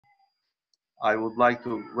I would like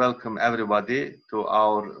to welcome everybody to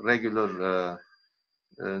our regular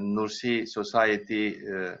Nursi Society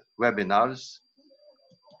webinars.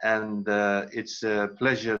 And it's a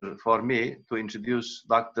pleasure for me to introduce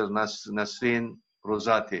Dr. Nasrin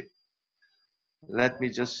Rouzati. Let me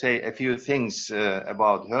just say a few things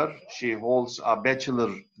about her. She holds a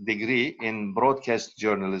bachelor degree in broadcast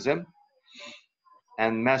journalism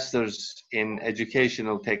and master's in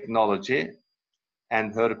educational technology,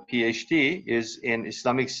 and her Ph.D. is in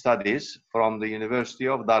Islamic Studies from the University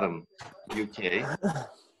of Durham, UK.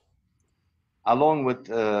 Along with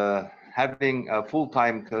having a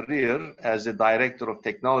full-time career as a director of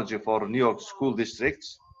technology for New York school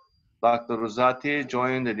districts, Dr. Rouzati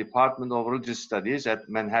joined the Department of Religious Studies at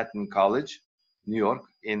Manhattan College, New York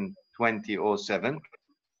in 2007.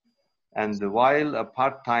 And while a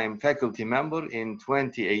part-time faculty member in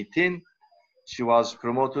 2018, she was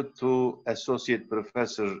promoted to associate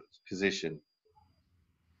professor position.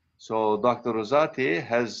 So Dr. Rouzati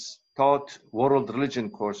has taught world religion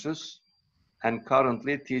courses and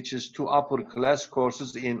currently teaches 2 upper class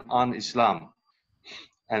courses on Islam.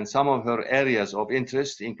 And some of her areas of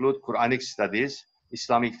interest include Qur'anic Studies,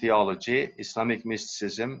 Islamic Theology, Islamic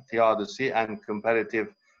Mysticism, Theodicy, and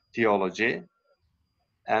Comparative Theology.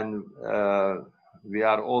 And we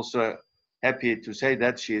are also happy to say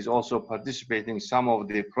that she is also participating in some of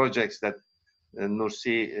the projects that the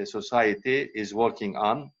Nursi Society is working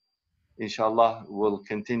on. Inshallah, we'll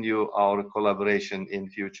continue our collaboration in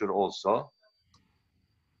future also.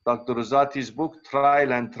 Dr. Rouzati's book,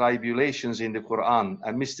 Trial and Tribulations in the Qur'an,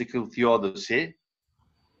 A Mystical Theodicy,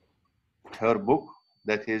 her book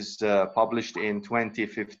that is published in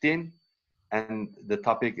 2015, and the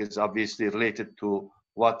topic is obviously related to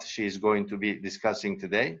what she is going to be discussing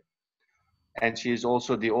today. And she is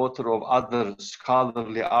also the author of other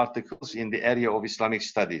scholarly articles in the area of Islamic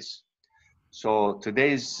studies. So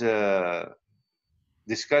today's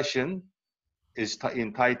discussion is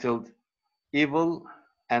entitled Evil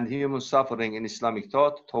and Human Suffering in Islamic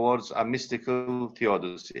Thought Towards a Mystical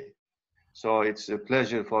Theodicy. So it's a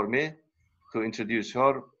pleasure for me to introduce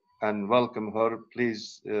her and welcome her.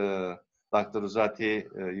 Please, Dr. Rouzati,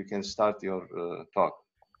 you can start your talk.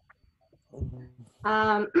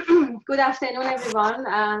 Good afternoon,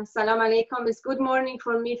 everyone. Salam alaikum. It's good morning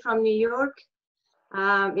for me from New York.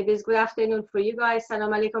 It is good afternoon for you guys.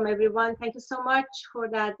 Salam alaikum, everyone. Thank you so much for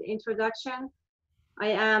that introduction. I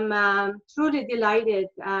am truly delighted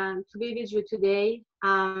to be with you today.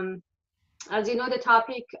 As you know, the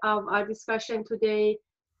topic of our discussion today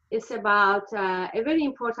is about a very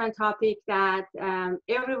important topic that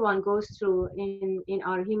everyone goes through in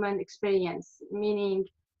our human experience, meaning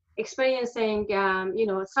experiencing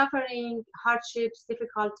suffering, hardships,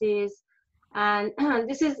 difficulties, and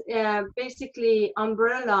this is basically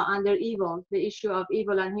umbrella under evil, the issue of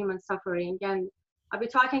evil and human suffering. And I'll be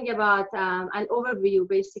talking about an overview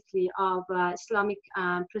basically of Islamic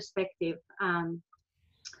perspective.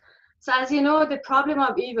 So as you know, the problem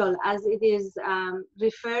of evil, as it is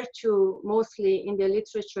referred to mostly in the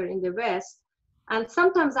literature in the West, and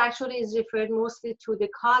sometimes actually is referred mostly to the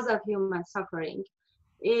cause of human suffering,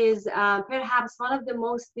 is perhaps one of the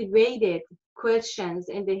most debated questions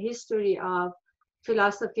in the history of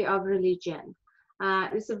philosophy of religion.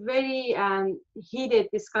 It's a very heated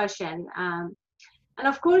discussion. And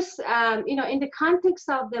of course, in the context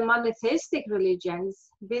of the monotheistic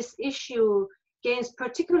religions, this issue gains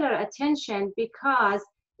particular attention because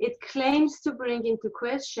it claims to bring into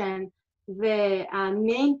question the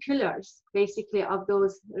main pillars, basically, of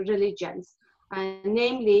those religions,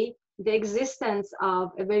 namely the existence of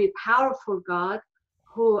a very powerful God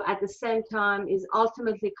who at the same time is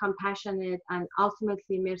ultimately compassionate and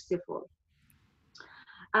ultimately merciful.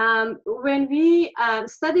 When we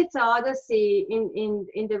study theodicy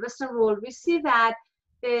in the Western world, we see that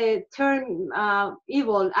the term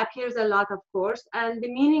evil appears a lot, of course, and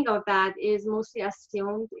the meaning of that is mostly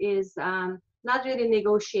assumed, is not really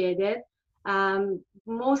negotiated.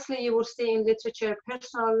 Mostly you will see in literature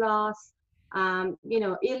personal loss,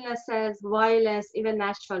 illnesses, violence, even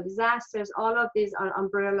natural disasters. All of these are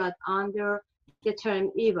umbrellaed under the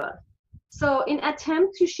term evil. So in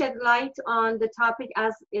attempt to shed light on the topic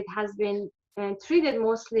as it has been treated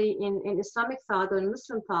mostly in Islamic thought or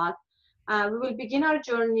Muslim thought, we will begin our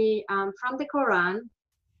journey from the Quran,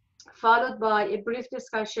 followed by a brief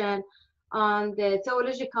discussion on the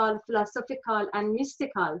theological, philosophical, and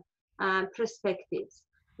mystical perspectives.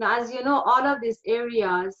 Now, as you know, all of these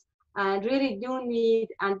areas really do need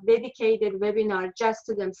a dedicated webinar just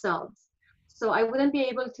to themselves. So I wouldn't be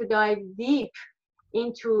able to dive deep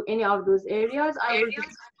into any of those areas. I will be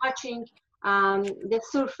touching the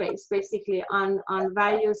surface, basically, on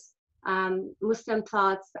various Muslim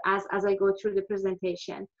thoughts as I go through the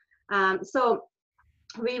presentation. So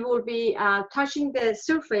we will be touching the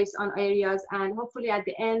surface on areas, and hopefully at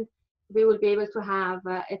the end we will be able to have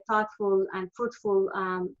a thoughtful and fruitful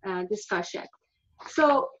discussion.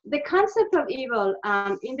 So the concept of evil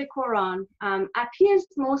in the Quran appears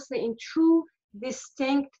mostly in two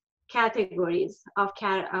distinct categories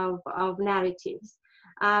of narratives.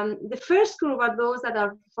 The first group are those that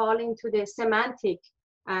are falling to the semantic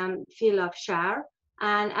field of shar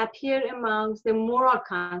and appear amongst the moral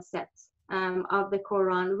concepts of the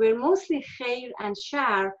Quran, where mostly khair and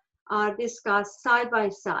shar are discussed side by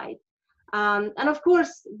side. And of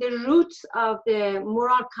course, the roots of the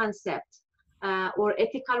moral concept or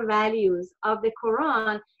ethical values of the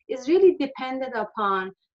Quran is really dependent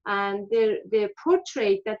upon the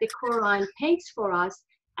portrait that the Quran paints for us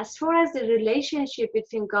as far as the relationship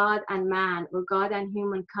between God and man, or God and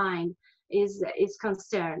humankind, is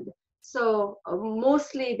concerned. So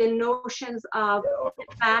mostly the notions of the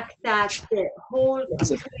fact that the whole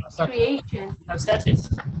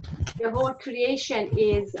creation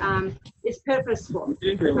is purposeful,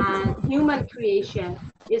 and human creation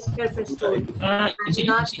is purposeful and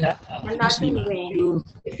not in vain.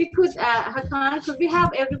 If we could, Hakan, could we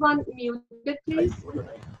have everyone muted, please?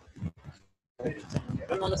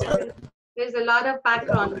 There's a lot of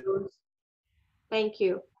background noise. Thank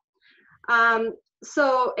you.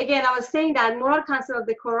 So again, I was saying that moral concept of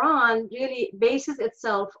the Quran really bases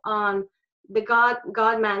itself on the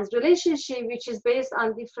God-man's relationship, which is based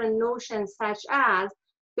on different notions such as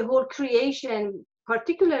the whole creation,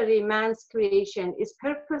 particularly man's creation, is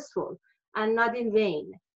purposeful and not in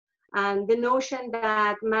vain. And the notion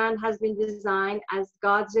that man has been designed as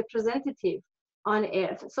God's representative on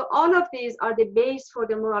earth. So all of these are the base for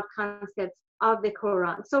the moral concepts of the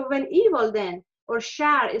Quran. So when evil then, or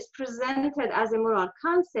shar, is presented as a moral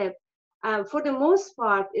concept, for the most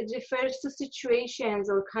part, it refers to situations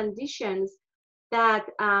or conditions that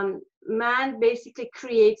man basically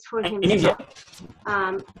creates for himself.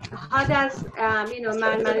 How does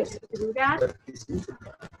man manage to do that?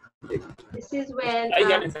 This is when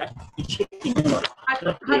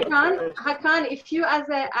Hakan, if you as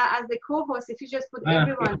the co-host, if you just put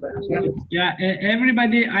everyone. Yeah,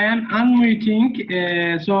 everybody, I am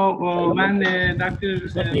unmuting. So when Dr.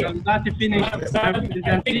 Rouzati finishes her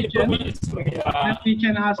presentation, then we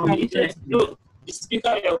can ask questions.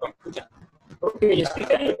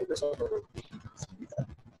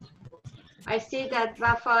 I see that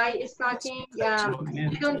Wi-Fi is talking. We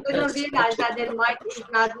don't realize that their mic is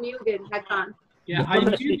not muted, Hakan. Yeah, I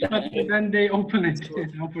mute, but then they open it,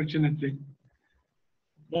 unfortunately.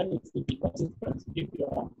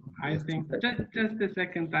 I think, just a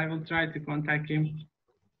second, I will try to contact him.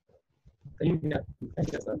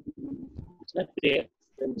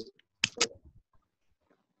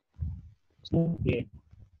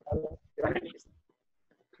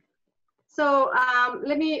 So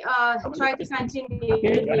let me try to continue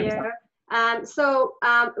here. So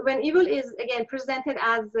when evil is again presented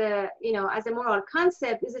as as a moral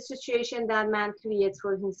concept, is a situation that man creates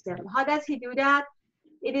for himself. How does he do that?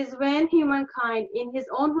 It is when humankind, in his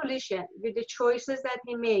own volition, with the choices that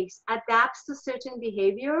he makes, adapts to certain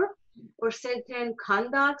behavior or certain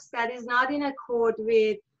conducts that is not in accord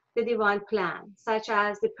with the divine plan, such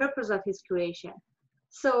as the purpose of his creation.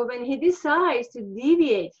 So when he decides to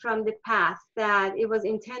deviate from the path that it was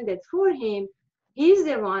intended for him, he's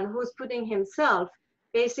the one who's putting himself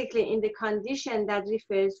basically in the condition that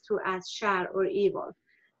refers to as shar, or evil.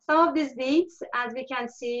 Some of these deeds, as we can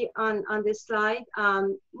see on this slide,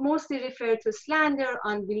 mostly refer to slander,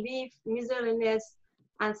 unbelief, miserliness,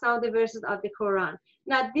 and some of the verses of the Quran.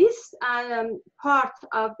 Now this part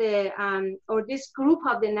of the, or this group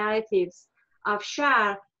of the narratives of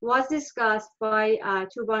shar was discussed by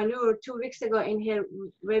Tubanur 2 weeks ago in her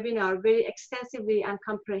webinar very extensively and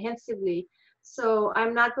comprehensively. So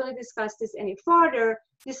I'm not going to discuss this any further.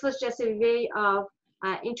 This was just a way of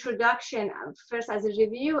introduction, first as a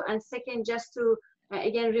review, and second just to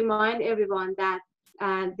again remind everyone that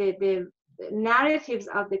the narratives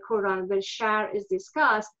of the Quran where shar is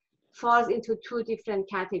discussed falls into two different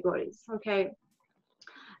categories. Okay.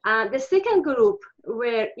 The second group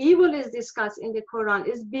where evil is discussed in the Quran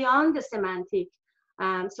is beyond the semantic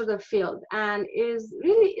sort of field, and is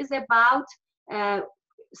about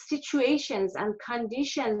situations and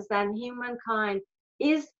conditions that humankind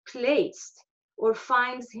is placed or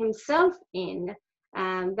finds himself in,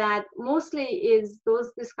 and that mostly is those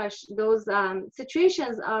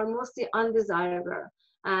situations are mostly undesirable,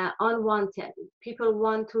 unwanted. People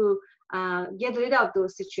want to get rid of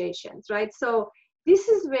those situations, right? So this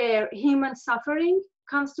is where human suffering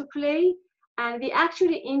comes to play, and we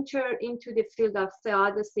actually enter into the field of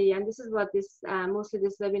theodicy, and this is what this mostly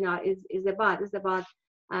this webinar is about. It's about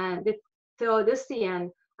the theodicy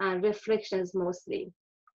and reflections mostly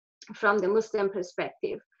from the Muslim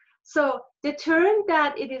perspective. So the term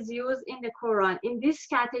that it is used in the Quran in this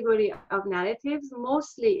category of narratives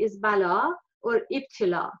mostly is bala or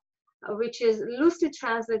ibtila, which is loosely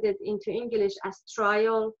translated into English as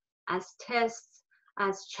trial, as tests,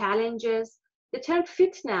 as challenges. The term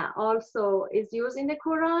fitna also is used in the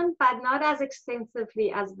Quran, but not as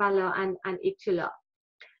extensively as bala and ibtila.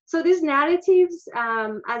 So these narratives,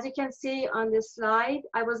 as you can see on this slide,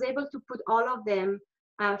 I was able to put all of them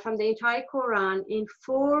from the entire Quran in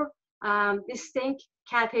 4 distinct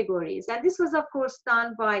categories. And this was, of course,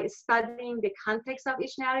 done by studying the context of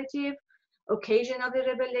each narrative, occasion of the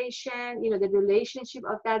revelation, the relationship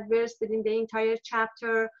of that verse within the entire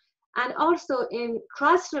chapter, and also in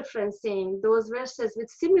cross-referencing those verses with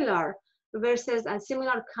similar verses and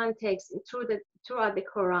similar context throughout the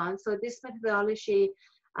Quran. So this methodology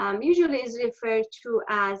usually is referred to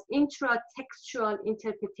as intratextual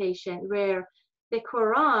interpretation, where the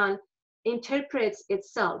Quran interprets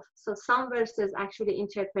itself. So some verses actually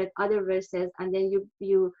interpret other verses, and then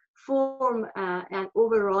you form an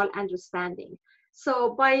overall understanding.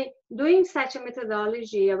 So by doing such a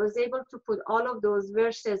methodology, I was able to put all of those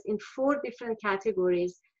verses in 4 different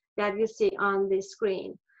categories that you see on the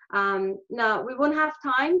screen. Now, we won't have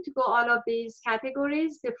time to go all of these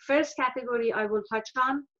categories. The first category I will touch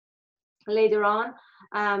on later on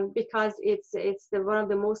because it's one of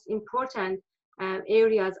the most important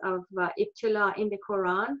areas of ibtila in the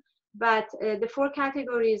Quran. But the 4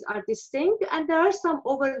 categories are distinct, and there are some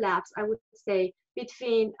overlaps, I would say,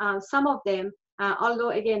 between some of them, although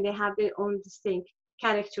again, they have their own distinct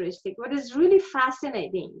characteristic. What is really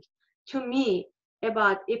fascinating to me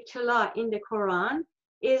about ibtila in the Quran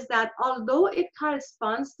is that although it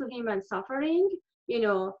corresponds to human suffering,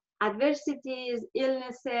 adversities,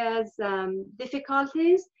 illnesses,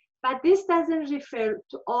 difficulties, but this doesn't refer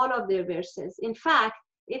to all of their verses. In fact,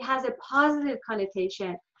 it has a positive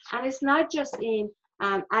connotation, and it's not just in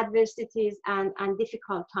adversities and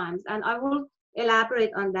difficult times. And I will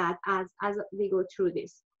elaborate on that as we go through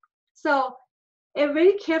this. So a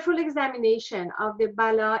very careful examination of the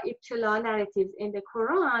bala, ibtila narratives in the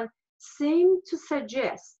Quran seem to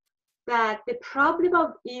suggest that the problem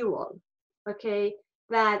of evil, okay,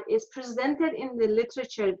 that is presented in the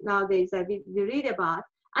literature nowadays that we read about,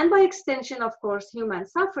 and by extension, of course, human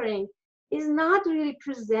suffering, is not really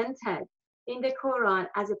presented in the Quran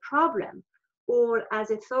as a problem or as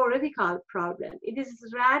a theoretical problem. It is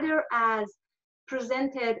rather as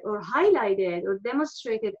presented or highlighted or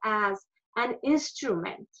demonstrated as an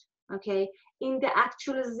instrument, okay, in the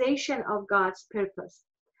actualization of God's purpose.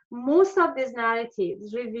 Most of these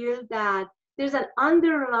narratives reveal that there's an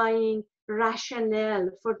underlying rationale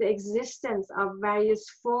for the existence of various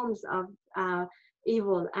forms of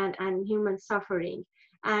evil and human suffering.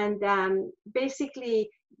 And basically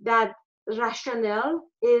that rationale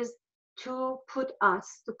is to put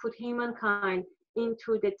humankind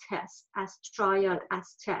into the test, as trial,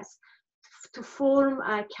 as test, to form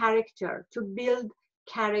a character, to build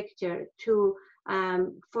character, to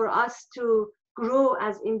for us to grow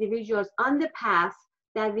as individuals on the path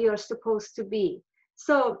that we are supposed to be.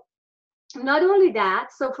 So not only that,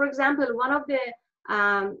 so for example, one of the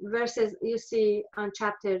verses you see on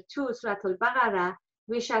chapter 2, Surah Al-Baqarah,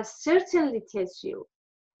 we shall certainly test you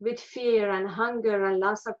with fear and hunger and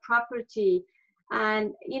loss of property,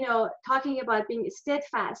 and talking about being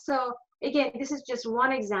steadfast. So again, this is just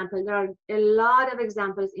one example. There are a lot of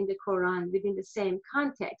examples in the Quran within the same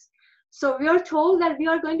context. So we are told that we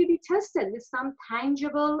are going to be tested with some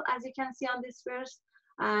tangible, as you can see on this verse,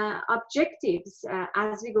 objectives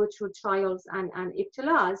as we go through trials and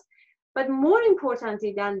ibtilas. But more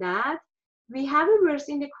importantly than that, we have a verse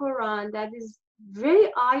in the Quran that is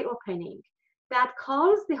very eye-opening, that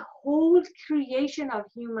calls the whole creation of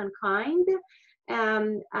humankind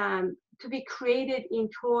to be created in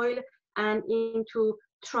toil and into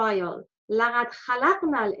trial. لَقَدْ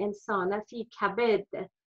خَلَقْنَا الْإِنسَانَ فِي كَبَدٍ.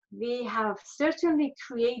 We have certainly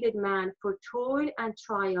created man for toil and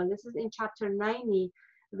trial. This is in chapter 90,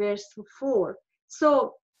 verse 4.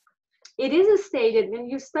 So it is stated, when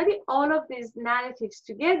you study all of these narratives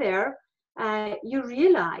together, you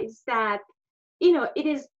realize that it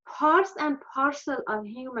is parts and parcel of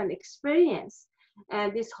human experience,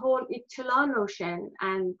 this whole ibtila notion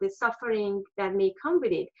and the suffering that may come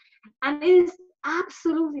with it. And it is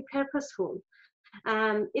absolutely purposeful.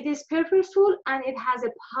 It is purposeful and it has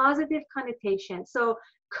a positive connotation. So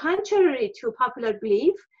contrary to popular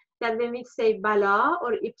belief that when we say bala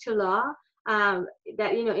or ibtila,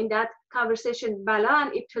 that, you know, in that conversation, bala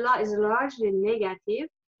and ibtila is largely negative,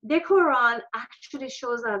 the Quran actually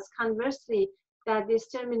shows us conversely that this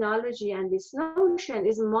terminology and this notion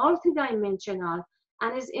is multidimensional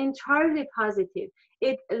and is entirely positive.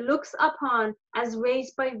 It looks upon as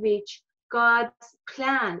ways by which God's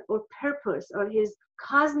plan or purpose or his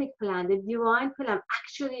cosmic plan, the divine plan,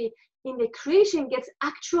 actually in the creation gets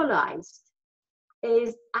actualized,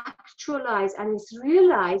 is actualized and is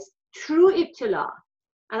realized through ibtila.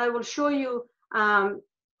 And I will show you,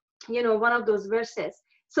 you know, one of those verses.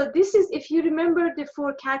 So this is, if you remember the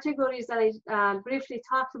 4 categories that I briefly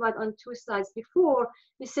talked about on 2 slides before,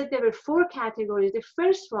 we said there were 4 categories. The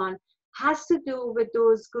first one has to do with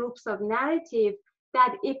those groups of narrative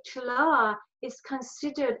that ibtila is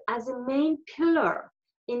considered as a main pillar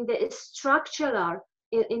in the structure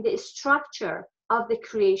of the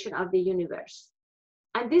creation of the universe.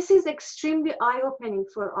 And this is extremely eye-opening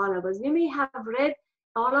for all of us. We may have read,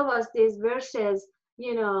 all of us, these verses,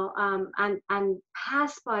 you know, and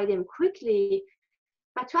pass by them quickly,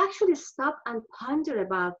 but to actually stop and ponder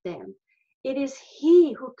about them. It is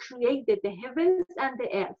he who created the heavens and the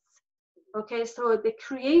earth. Okay, so the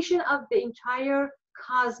creation of the entire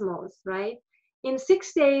cosmos, right? In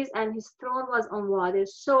 6 days, and his throne was on water,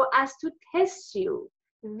 so as to test you,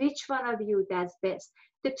 which one of you does best.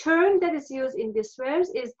 The term that is used in this verse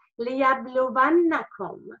is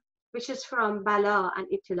liyabluwannakum, which is from bala and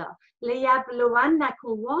ibtila.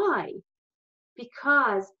 Liyabluwannakum, why?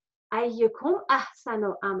 Because ayyukum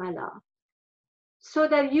ahsanu amala, so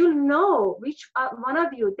that you'll know which one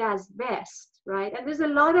of you does best, right? And there's a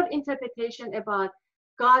lot of interpretation about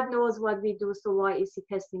God knows what we do, so why is he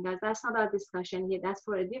testing us? That's not our discussion here. That's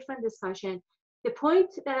for a different discussion. The point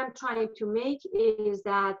that I'm trying to make is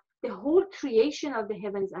that the whole creation of the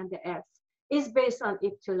heavens and the earth is based on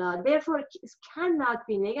ibtila. Therefore, it cannot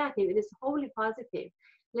be negative. It is wholly positive.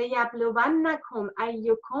 لَيَبْلُوَنَّكُمْ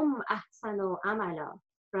أَيُّكُمْ أَحْسَنُ عَمَلًا,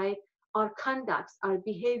 right? Our conducts, our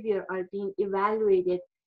behavior are being evaluated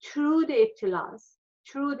through the ibtilas,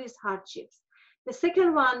 through these hardships. The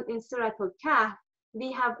second one in Surah Al-Kahf,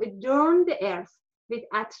 we have adorned the earth with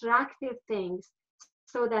attractive things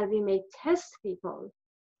so that we may test people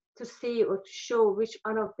to see or to show which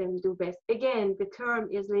one of them do best. Again, the term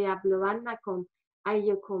is لِيَبْلُوَنَّكُمْ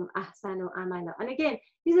أَيُّكُمْ أَحْسَنُ عَمَلًا. And again,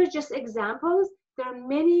 these are just examples. There are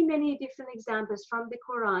many, many different examples from the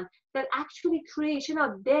Quran that actually creation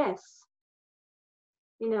of death,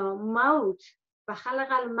 you know, maut, وَخَلَقَ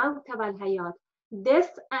الْمَوْتَ وَالْحَيَاةَ,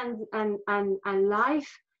 death and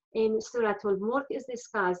life in Surah Al-Mulk is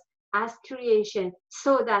discussed as creation,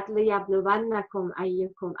 so that لِيَبْلُوَنَّكُمْ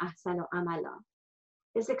أَيُّكُمْ أَحْسَنُ عَمَلًا.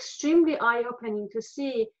 It's extremely eye-opening to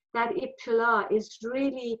see that ibtila is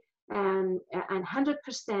really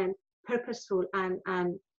 100% purposeful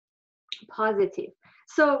and positive.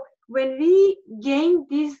 So when we gain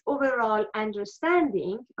this overall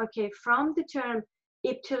understanding, okay, from the term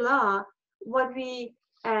ibtila, what we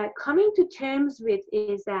coming to terms with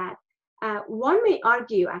is that one may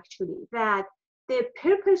argue actually that the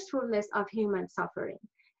purposefulness of human suffering,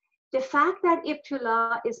 the fact that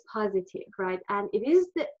ibtila is positive, right, and it is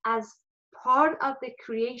as part of the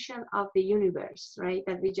creation of the universe, right,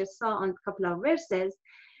 that we just saw on a couple of verses,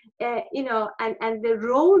 you know, and the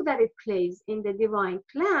role that it plays in the divine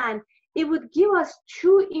plan, it would give us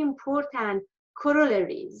 2 important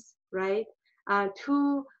corollaries, right,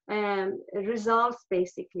 2 results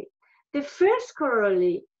basically. The first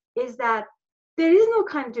corollary is that there is no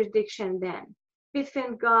contradiction then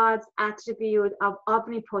between God's attribute of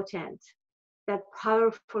omnipotent, that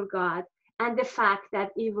powerful God, and the fact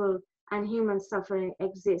that evil and human suffering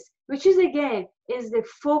exists, which is again is the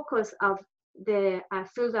focus of the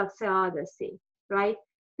field of theodicy, right?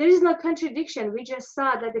 There is no contradiction. We just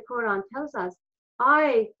saw that the Quran tells us,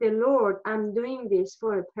 I, the Lord, am doing this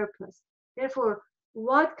for a purpose. Therefore,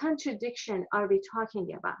 what contradiction are we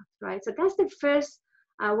talking about, right? So that's the first,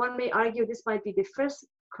 one may argue this might be the first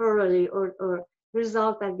corollary or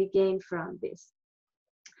result that we gain from this.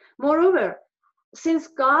 Moreover, since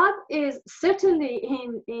God is certainly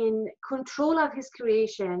in control of his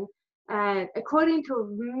creation, according to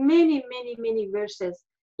many, many, many verses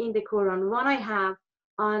in the Quran, one I have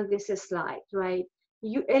on this slide, right?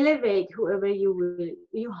 You elevate whoever you will,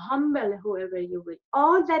 you humble whoever you will.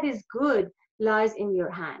 All that is good lies in your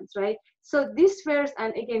hands, right? So this verse,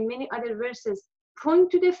 and again, many other verses,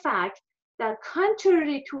 point to the fact that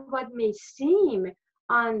contrary to what may seem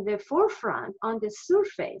on the forefront, on the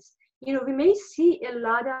surface, you know, we may see a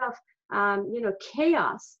lot of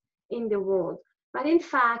chaos in the world. But in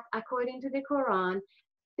fact, according to the Quran,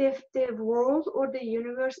 the world or the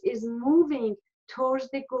universe is moving towards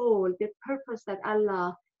the goal, the purpose that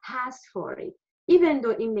Allah has for it, even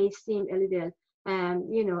though it may seem a little,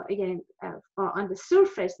 again, on the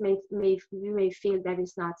surface, we may feel that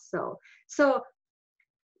it's not so. So,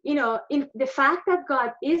 in the fact that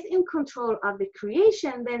God is in control of the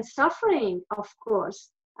creation, then suffering, of course,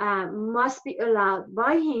 must be allowed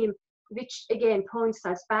by Him, which again points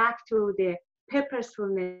us back to the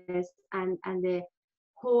purposefulness and the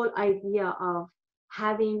whole idea of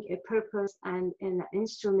having a purpose and an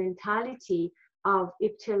instrumentality of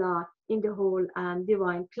ibtila in the whole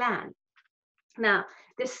divine plan. Now,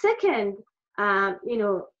 the second,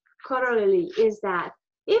 corollary is that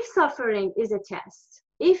if suffering is a test,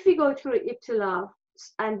 if we go through ibtila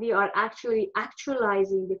and we are actually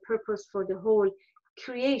actualizing the purpose for the whole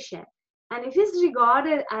creation, and if it's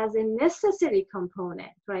regarded as a necessary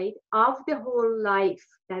component, right, of the whole life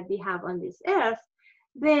that we have on this earth,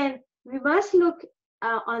 then we must look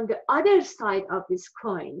on the other side of this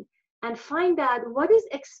coin and find out what is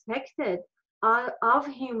expected of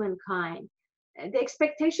humankind. The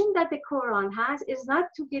expectation that the Quran has is not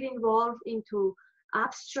to get involved into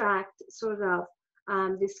abstract sort of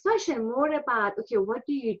discussion, more about, okay, what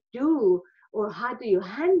do you do or how do you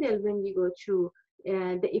handle when you go through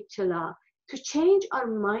the ibtila, to change our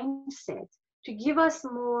mindset, to give us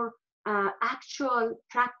more actual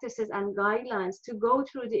practices and guidelines to go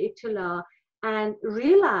through the ibtila and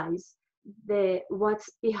realize what's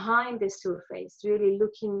behind the surface, really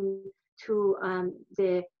looking to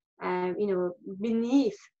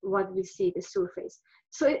beneath what we see, the surface.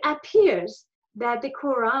 So it appears that the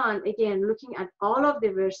Quran, again, looking at all of the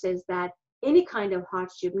verses, that any kind of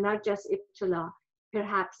hardship, not just ibtila,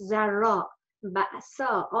 perhaps zarra,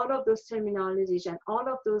 ba'sa, all of those terminologies and all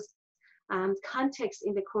of those contexts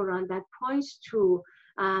in the Quran that points to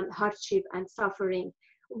hardship and suffering.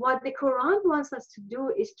 What the Quran wants us to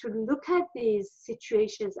do is to look at these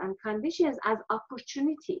situations and conditions as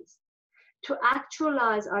opportunities to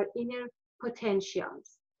actualize our inner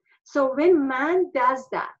potentials. So when man does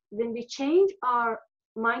that, when we change our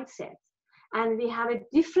mindset and we have a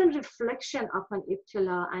different reflection upon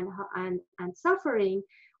ibtila and suffering,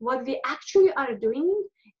 what we actually are doing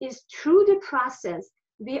is, through the process,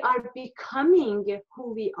 we are becoming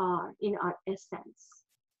who we are in our essence,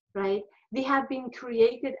 right? We have been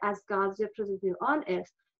created as God's representative on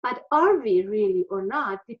earth, but are we really or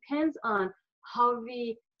not depends on how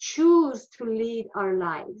we choose to lead our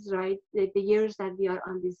lives, right? The years that we are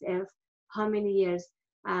on this earth, how many years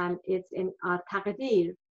it's in our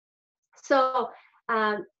taqdeer. So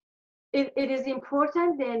it is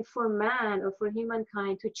important then for man or for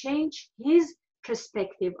humankind to change his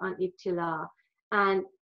perspective on ibtila and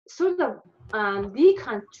sort of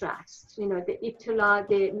deconstruct, the ibtila,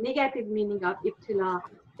 the negative meaning of ibtila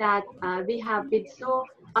that we have been so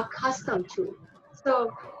accustomed to.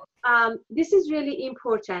 So this is really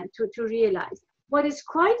important to realize. What is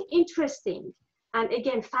quite interesting and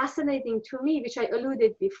again fascinating to me, which I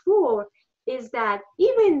alluded before, is that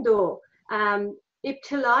even though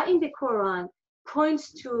ibtila in the Quran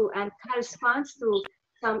points to and corresponds to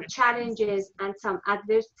some challenges and some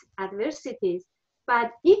adversities,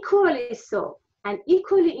 but equally so, and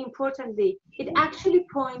equally importantly, it actually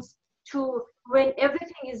points to when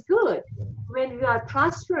everything is good, when we are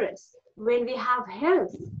prosperous, when we have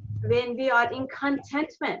health, when we are in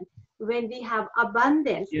contentment, when we have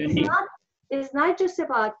abundance. It's not just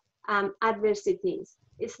about adversities.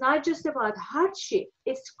 It's not just about hardship.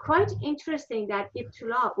 It's quite interesting that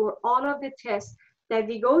ibtila, or all of the tests that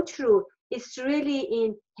we go through, is really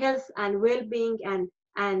in health and well-being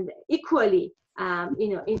and equally,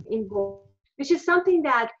 in both, which is something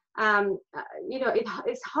that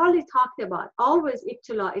it's hardly talked about. Always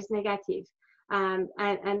ibtila is negative,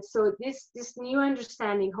 and so this new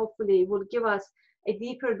understanding hopefully will give us a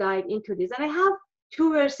deeper dive into this. And I have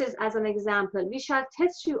two verses as an example. We shall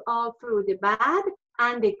test you all through the bad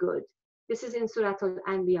and the good. This is in Surah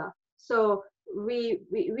Al-Anbiya. So we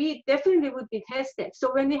definitely would be tested.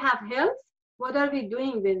 So when we have health, what are we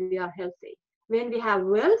doing when we are healthy? When we have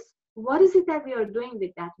wealth, what is it that we are doing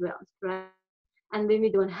with that wealth, right? And when we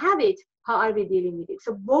don't have it, how are we dealing with it?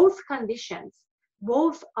 So both conditions,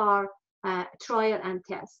 both are trial and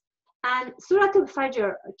test. And Surah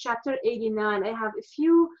Al-Fajr, chapter 89, I have a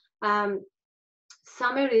few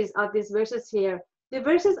summaries of these verses here. The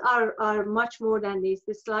verses are much more than this.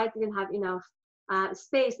 The slide didn't have enough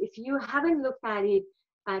space. If you haven't looked at it,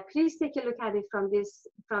 Please take a look at it from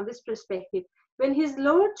this perspective. When his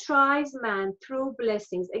Lord tries man through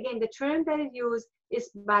blessings, again, the term that is used is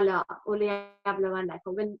bala.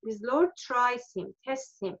 When his Lord tries him,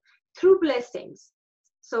 tests him through blessings.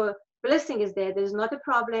 So blessing is there. There is not a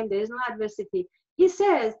problem. There is no adversity. He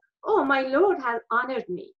says, oh, my Lord has honored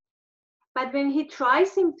me. But when he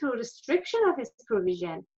tries him through restriction of his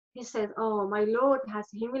provision, he says, oh, my Lord has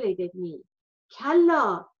humiliated me.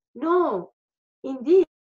 Kalla, no, indeed,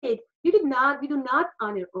 we do not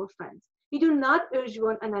honor orphans. We do not urge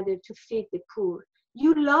one another to feed the poor.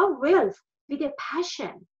 You love wealth with a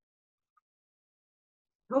passion.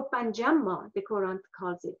 Hubban Jamma, the Quran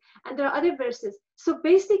calls it. And there are other verses. So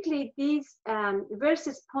basically, these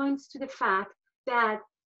verses points to the fact that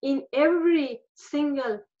in every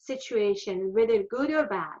single situation, whether good or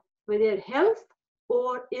bad, whether health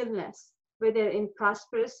or illness, whether in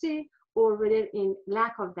prosperity or whether in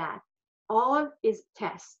lack of that, all is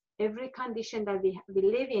test. Every condition that we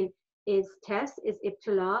live in is test, is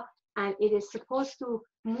ibtila, and it is supposed to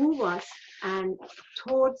move us and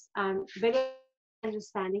towards better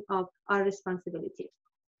understanding of our responsibility.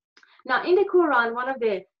 Now, in the Quran, one of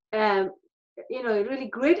the really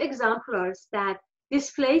great exemplars that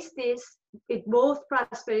displays this with both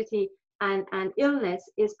prosperity and illness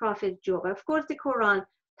is Prophet Job. Of course, the Quran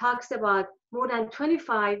talks about more than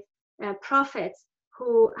 25 prophets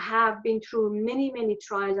who have been through many, many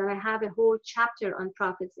trials, and I have a whole chapter on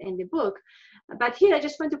prophets in the book. But here I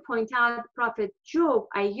just want to point out Prophet Job,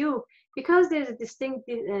 Ayub, because there's a distinct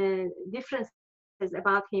difference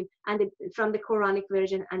about him and from the Quranic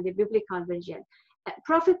version and the biblical version.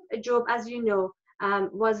 Prophet Job, as you know,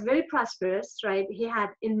 was very prosperous, right? He had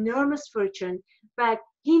enormous fortune, but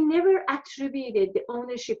he never attributed the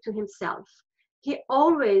ownership to himself. He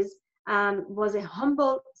always was a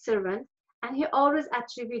humble servant, and he always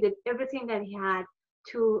attributed everything that he had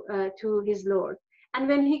to his Lord. And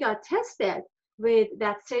when he got tested with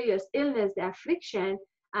that serious illness, the affliction,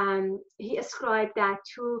 he ascribed that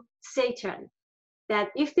to Satan. That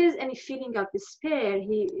if there's any feeling of despair,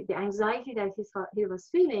 the anxiety that he was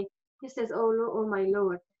feeling, he says, oh my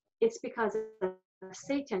Lord, it's because of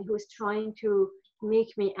Satan who is trying to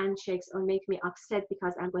make me anxious or make me upset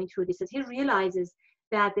because I'm going through this. So he realizes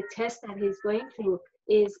that the test that he's going through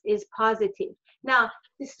is positive. Now,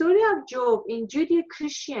 the story of Job in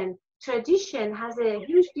Judeo-Christian tradition has a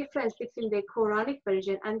huge difference between the Quranic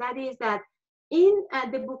version, and that is that in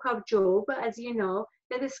the book of Job, as you know,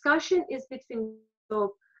 the discussion is between Job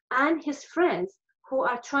and his friends who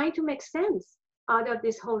are trying to make sense out of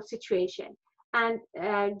this whole situation. And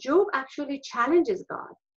Job actually challenges God.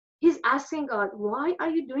 He's asking God, why are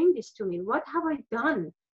you doing this to me? What have I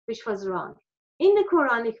done which was wrong? In the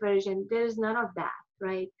Quranic version, there is none of that,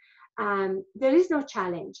 right? There is no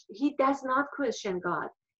challenge. He does not question God.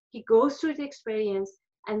 He goes through the experience,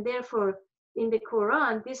 and therefore, in the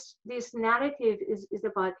Quran, this narrative is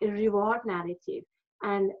about a reward narrative.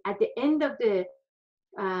 And at the end of the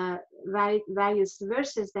various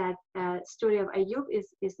verses that story of Ayub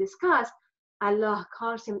is discussed, Allah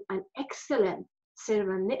calls him an excellent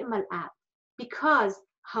servant, ni'mal abd, because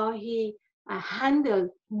how he handled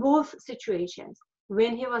both situations,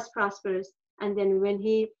 when he was prosperous and then when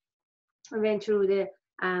he went through the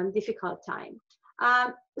difficult time.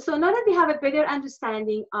 So now that we have a better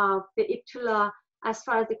understanding of the ibtila as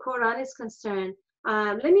far as the Quran is concerned,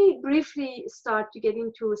 let me briefly start to get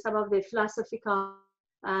into some of the philosophical,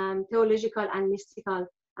 theological, and mystical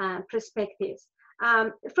perspectives.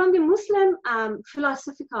 From the Muslim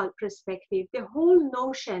philosophical perspective, the whole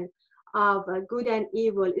notion of good and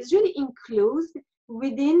evil is really enclosed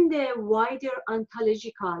within the wider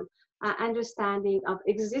ontological understanding of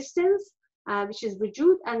existence, which is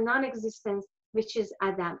wujud, and non-existence, which is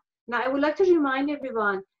Adam. Now, I would like to remind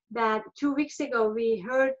everyone that 2 weeks ago, we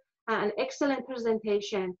heard an excellent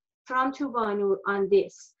presentation from Tubanu on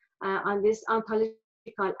this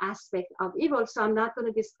ontological aspect of evil. So I'm not going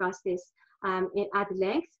to discuss this at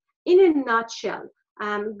length. In a nutshell,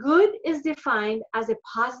 good is defined as a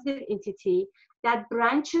positive entity that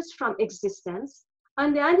branches from existence.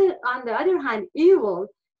 On the other hand, evil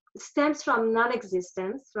stems from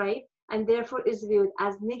non-existence, right? And therefore is viewed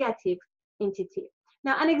as negative entity.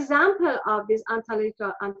 Now, an example of this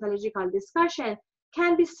ontological discussion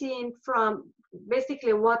can be seen from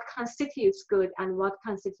basically what constitutes good and what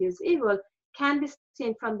constitutes evil can be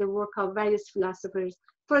seen from the work of various philosophers.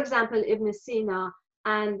 For example, Ibn Sina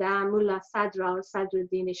and Mullah Sadra or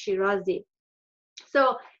Sadruddin Shirazi.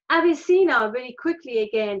 So Avicenna very quickly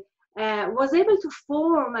again was able to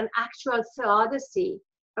form an actual theodicy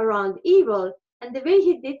around evil, and the way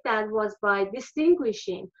he did that was by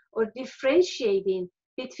distinguishing or differentiating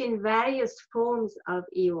between various forms of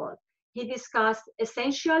evil. He discussed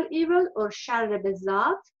essential evil or sharr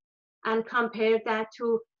bizat and compared that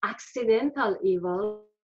to accidental evil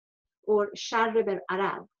or sharr bil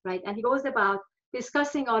arad, right? And he goes about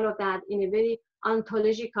discussing all of that in a very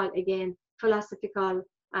ontological, again, philosophical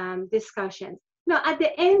discussion. Now, at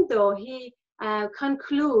the end, though, he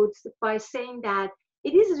concludes by saying that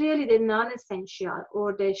it is really the non-essential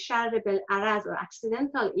or the sharr bil arad or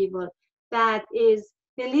accidental evil that is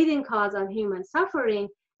the leading cause of human suffering.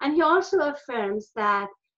 And he also affirms that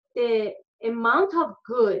the amount of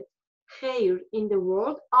good, khair, in the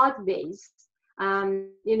world outweighs,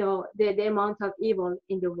 the amount of evil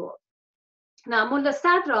in the world. Now, Mullah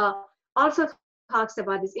Sadra also talks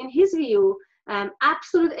about this. In his view,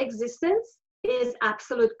 absolute existence is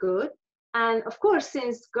absolute good. And of course,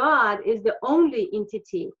 since God is the only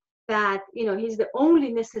entity that, he's the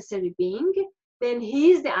only necessary being, then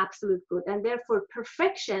he is the absolute good. And therefore,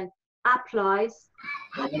 perfection applies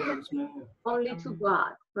only to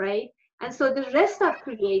God, right? And so the rest of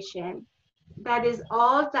creation, that is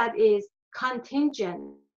all that is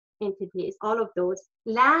contingent entities, all of those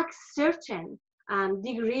lack certain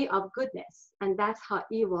degree of goodness. And that's how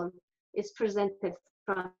evil is presented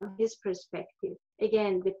from his perspective.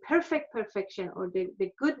 Again, the perfect perfection or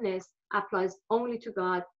the goodness applies only to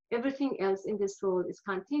God. Everything else in this world is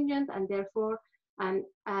contingent and therefore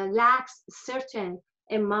lacks certain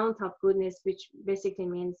amount of goodness, which basically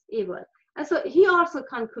means evil. And so he also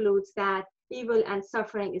concludes that evil and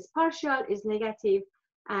suffering is partial, is negative,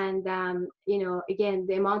 and again,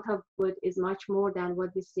 the amount of good is much more than what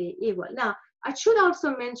we see evil. Now, I should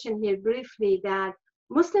also mention here briefly that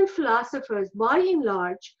Muslim philosophers, by and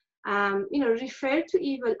large, refer to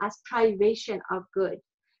evil as privation of good,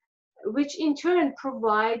 which in turn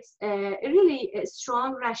provides a really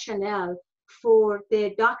strong rationale for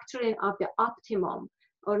the doctrine of the optimum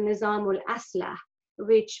or nizamul aslah,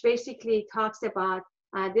 which basically talks about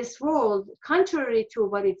this world, contrary to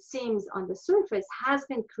what it seems on the surface, has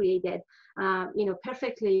been created,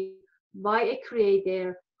 perfectly by a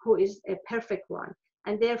creator who is a perfect one.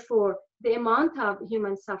 And therefore, the amount of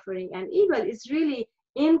human suffering and evil is really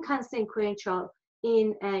inconsequential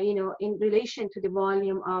in relation to the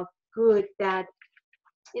volume of good that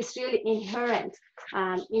is really inherent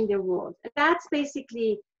in the world. That's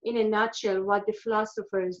basically, in a nutshell, what the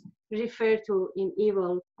philosophers refer to in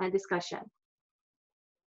evil discussion.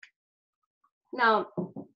 Now,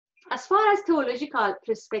 as far as theological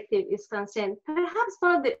perspective is concerned, perhaps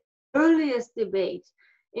one of the earliest debates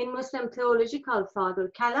in Muslim theological thought or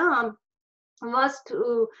kalam was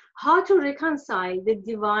to how to reconcile the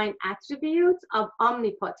divine attributes of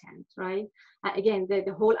omnipotent, right? Again,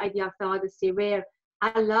 the whole idea of theodicy where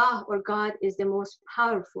Allah or God is the most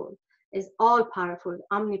powerful, is all powerful,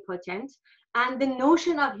 omnipotent, and the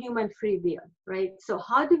notion of human free will, right? So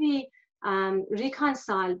how do we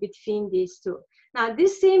reconcile between these two? Now,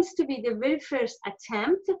 this seems to be the very first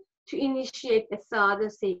attempt to initiate a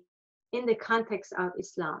theodicy in the context of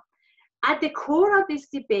Islam. At the core of this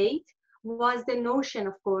debate was the notion,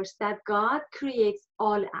 of course, that God creates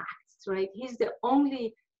all acts, right? He's the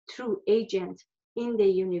only true agent in the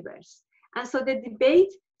universe. And so the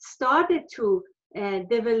debate started to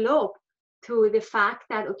develop to the fact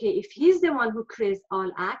that, okay, if he's the one who creates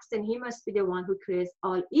all acts, then he must be the one who creates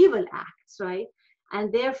all evil acts, right?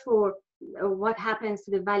 And therefore, what happens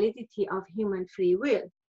to the validity of human free will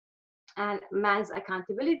and man's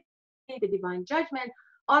accountability, the divine judgment,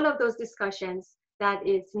 all of those discussions that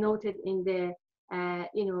is noted in the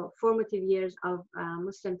formative years of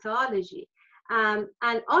Muslim theology, and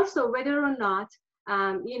also whether or not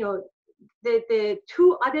the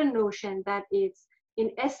two other notions that is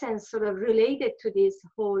in essence sort of related to this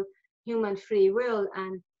whole human free will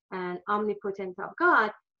and omnipotence of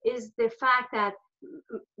God is the fact that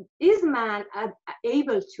is man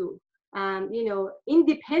able to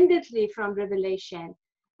independently from revelation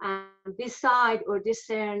decide or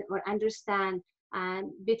discern or understand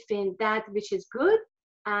between that which is good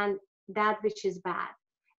and that which is bad.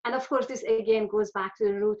 And of course, this again goes back to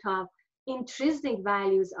the root of intrinsic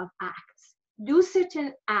values of acts. Do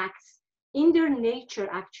certain acts in their nature,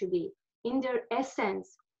 actually, in their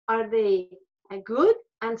essence, are they good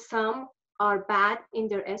and some are bad in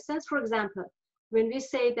their essence? For example, when we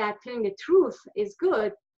say that telling the truth is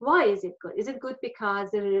good, why is it good? Is it good because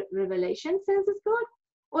the revelation says it's good?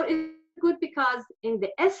 Or is it good because in the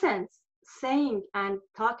essence, saying and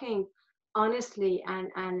talking honestly and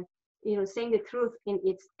saying the truth in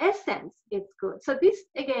its essence, it's good? So this,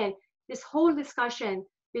 again, this whole discussion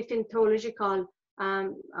between theological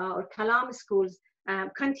or kalam schools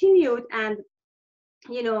continued, and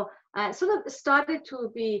sort of started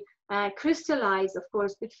to be crystallized, of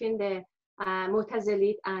course, between the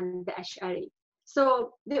Mu'tazilit and the Ash'ari.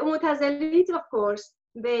 So the Mu'tazilit, of course,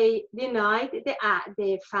 they denied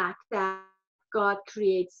the fact that God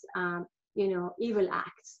creates, evil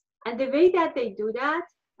acts. And the way that they do that,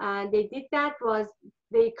 they did that was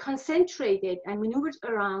they concentrated and maneuvered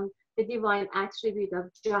around the divine attribute of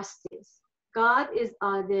justice. God is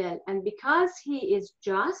adil, and because he is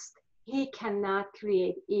just, he cannot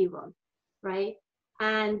create evil, right?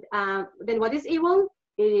 And then what is evil?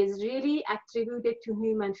 It is really attributed to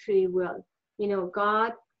human free will.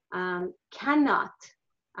 God cannot,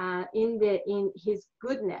 in his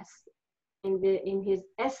goodness, in his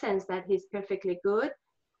essence that he's perfectly good,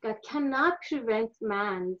 God cannot prevent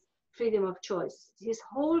man's freedom of choice. His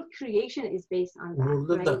whole creation is based on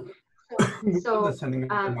that, right?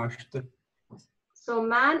 So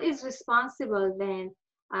man is responsible then,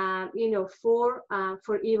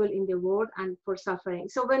 for evil in the world and for suffering.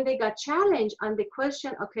 So when they got challenged on the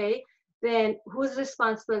question, okay, then who's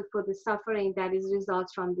responsible for the suffering that is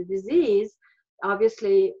results from the disease?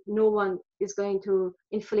 Obviously, no one is going to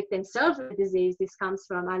inflict themselves with disease. This comes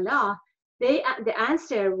from Allah. The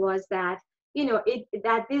answer was that,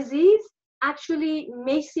 that disease actually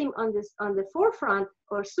may seem on the forefront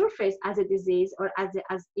or surface as a disease or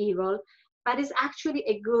as evil, but it's actually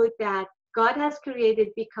a good that God has created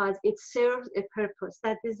because it serves a purpose.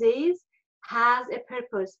 That disease has a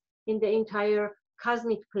purpose in the entire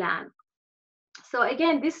cosmic plan. So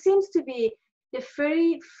again, this seems to be the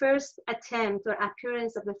very first attempt or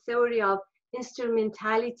appearance of the theory of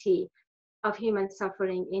instrumentality of human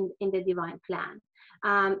suffering in the divine plan.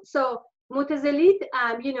 So Mu'tazilit,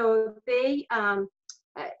 they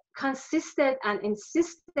consisted and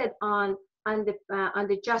insisted on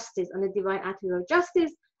the justice, on the divine attribute of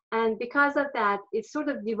justice, and because of that, it sort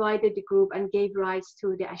of divided the group and gave rise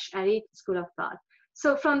to the Ash'ari school of thought.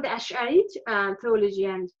 So from the Ash'ari theology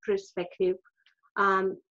and perspective,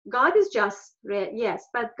 God is just, yes,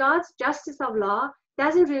 but God's justice of law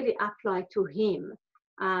doesn't really apply to him.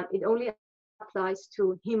 It only applies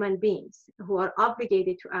to human beings who are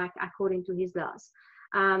obligated to act according to his laws.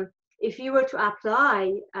 If you were to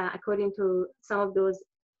apply, according to some of those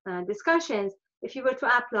discussions, if you were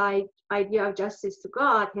to apply idea of justice to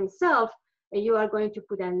God himself, you are going to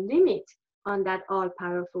put a limit on that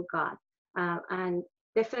all-powerful God. And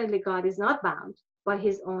definitely God is not bound by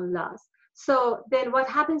his own laws. So then what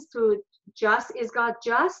happens to just? Is God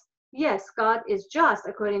just? Yes, God is just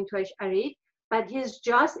according to Ash'ari, but he's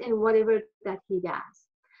just in whatever that he does.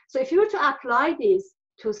 So if you were to apply this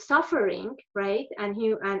to suffering, right, and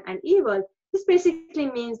evil, this basically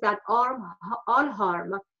means that all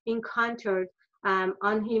harm encountered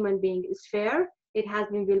on human being is fair. It has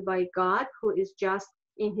been willed by God, who is just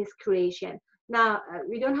in his creation. Now,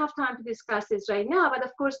 we don't have time to discuss this right now, but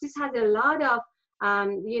of course, this has a lot of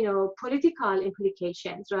political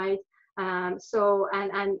implications, right? So,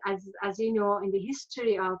 and as you know, in the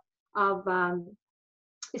history of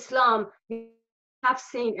Islam, we have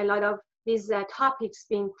seen a lot of these topics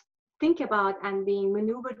being think about and being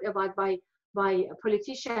maneuvered about by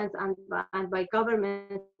politicians and by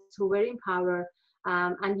governments who were in power,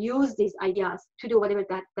 and use these ideas to do whatever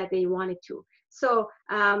that they wanted to. So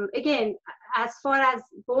again, as far as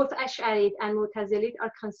both Ash'ari and Mu'tazilit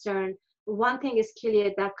are concerned, one thing is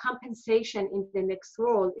clear, that compensation in the next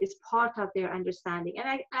world is part of their understanding.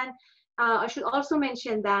 And I should also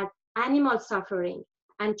mention that animal suffering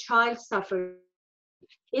and child suffering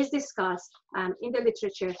is discussed in the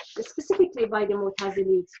literature, specifically by the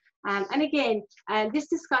Mu'tazilit. And again, this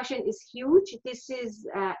discussion is huge. This is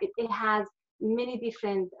it has many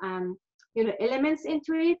different elements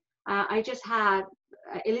into it. I just have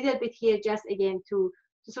a little bit here, just again to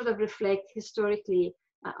sort of reflect historically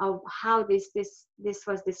of how this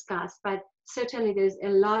was discussed. But certainly there's a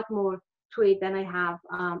lot more to it than I have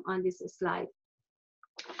on this slide.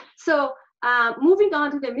 So moving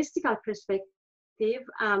on to the mystical perspective.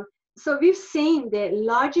 So we've seen the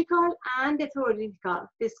logical and the theoretical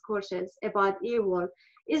discourses about evil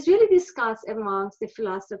is really discussed amongst the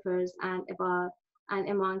philosophers and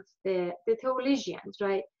amongst the theologians,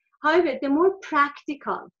 right? However, the more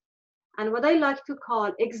practical and what I like to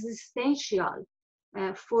call existential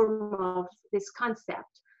form of this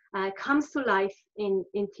concept comes to life in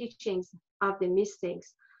teachings of the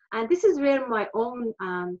mystics. And this is where my own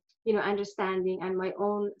understanding and my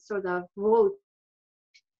own sort of vote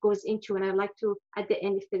goes into, and I'd like to, at the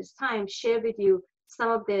end, if there's time, share with you some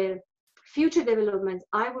of the future developments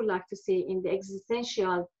I would like to see in the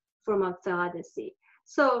existential form of theodicy.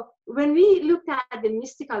 So when we looked at the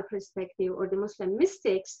mystical perspective or the Muslim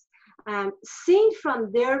mystics, seen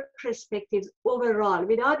from their perspectives overall,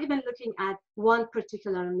 without even looking at one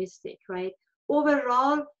particular mystic, right?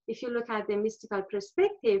 Overall, if you look at the mystical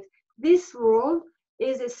perspective, this world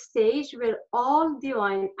is a stage where all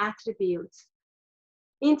divine attributes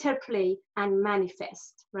interplay and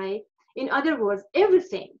manifest, right? In other words,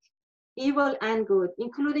 everything, evil and good,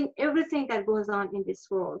 including everything that goes on in this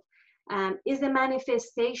world, is a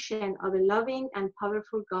manifestation of a loving and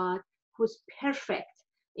powerful God who's perfect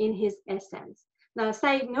in his essence. Now,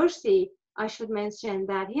 Sayyid Nursi, I should mention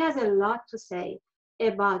that he has a lot to say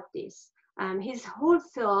about this. His whole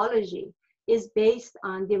theology is based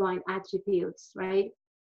on divine attributes, right?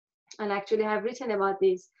 And actually, I have written about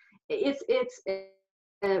this. It's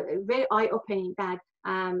very eye-opening that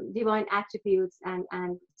divine attributes and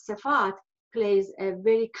Sifat plays a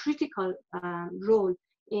very critical role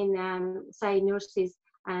in Sayyid Nursi's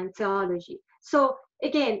theology. So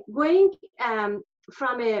again, going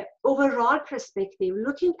from an overall perspective,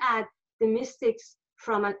 looking at the mystics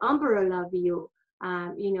from an umbrella view,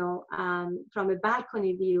 from a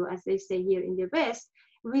balcony view, as they say here in the West,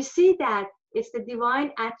 we see that it's the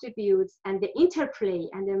divine attributes and the interplay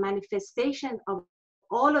and the manifestation of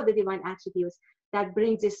all of the divine attributes that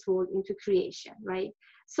brings this world into creation, right?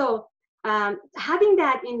 So having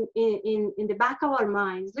that in the back of our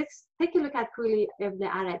minds, let's take a look at quickly Ibn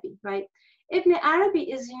Arabi, right? Ibn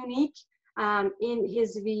Arabi is unique in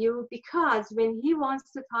his view because when he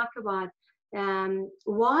wants to talk about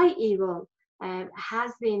why evil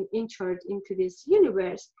has been entered into this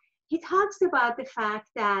universe, he talks about the fact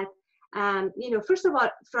that, first of all,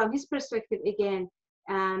 from his perspective, again,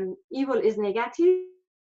 evil is negative,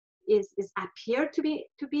 is appear to be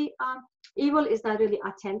evil, is not really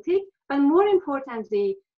authentic, but more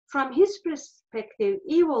importantly, from his perspective,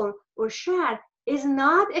 evil or shar is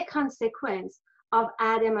not a consequence of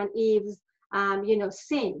Adam and Eve's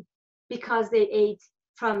sin because they ate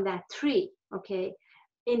from that tree. Okay,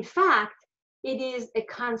 in fact, it is a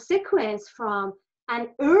consequence from an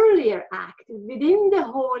earlier act within the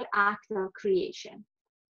whole act of creation.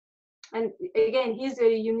 And again, he's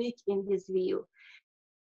very unique in his view.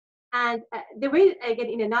 And the way, again,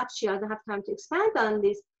 in a nutshell, I don't have time to expand on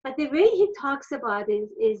this, but the way he talks about it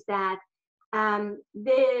is that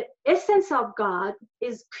the essence of God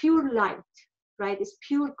is pure light, right? It's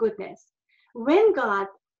pure goodness. When God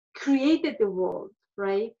created the world,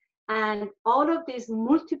 right, and all of these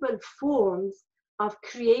multiple forms of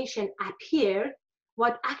creation appeared,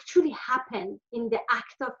 what actually happened in the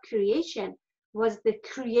act of creation was the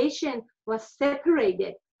creation was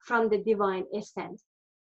separated from the divine essence,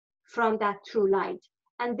 from that true light.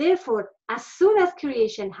 And therefore, as soon as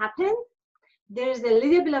creation happened, there's a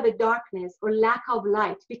little bit of a darkness or lack of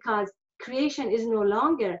light because creation is no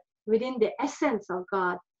longer within the essence of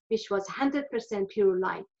God, which was 100% pure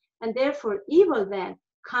light. And therefore, evil then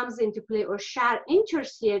comes into play, or shar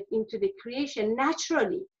enters here into the creation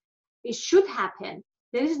naturally. It should happen.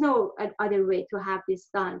 There is no other way to have this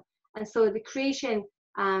done. And so the creation,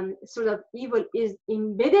 sort of evil is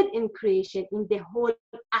embedded in creation, in the whole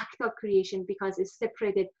act of creation, because it's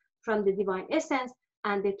separated from the divine essence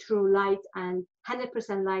and the true light and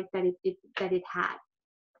 100% light that it had.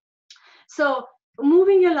 So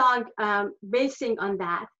moving along, basing on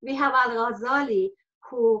that, we have Al-Ghazali,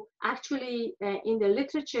 who actually in the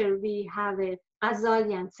literature we have a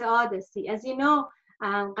Ghazalian Theodicy. As you know,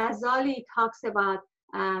 Ghazali talks about,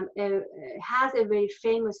 has a very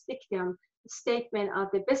famous statement of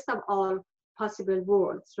the best of all possible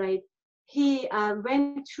worlds, right? He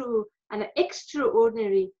went through an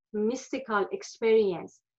extraordinary mystical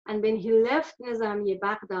experience. And when he left Nizamiye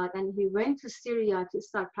Baghdad and he went to Syria to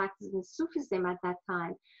start practicing Sufism at that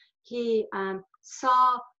time, he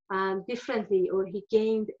saw differently, or he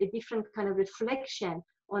gained a different kind of reflection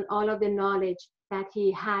on all of the knowledge that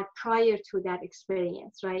he had prior to that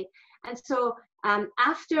experience, right? And so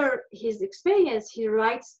after his experience, he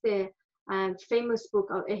writes the famous book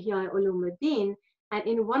of Ihya Ulumuddin, and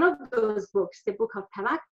in one of those books, the book of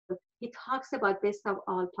Tawakkul, he talks about best of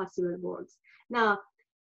all possible worlds. Now,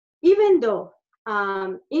 even though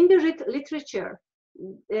in the literature,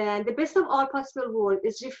 the best of all possible world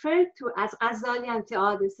is referred to as Ghazalian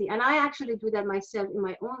Theodicy, and I actually do that myself in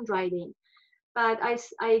my own writing, but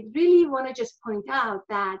I really want to just point out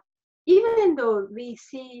that even though we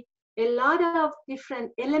see a lot of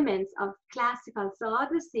different elements of classical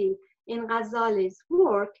theodicy in Ghazali's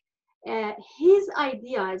work, his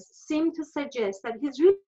ideas seem to suggest that he's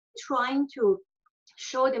really trying to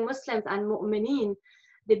show the Muslims and Mu'mineen,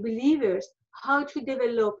 the believers, how to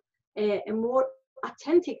develop a more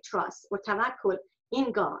authentic trust or tawakkul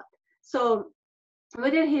in God. So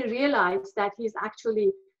whether he realized that he's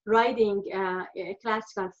actually writing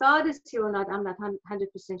classical theodicy or not, I'm not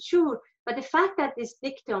 100% sure. But the fact that this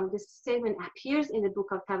dictum, this statement appears in the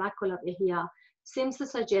book of Tawakkul of Ihya seems to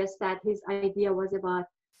suggest that his idea was about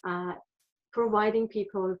providing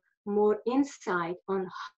people more insight on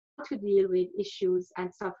how to deal with issues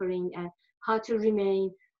and suffering and how to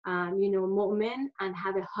remain, mu'min and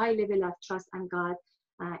have a high level of trust in God,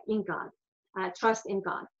 trust in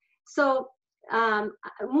God. So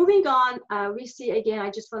moving on, we see again, I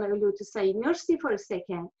just want to allude to Sayyid Nursi for a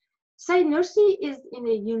second. Sayyid Nursi is in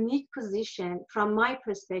a unique position from my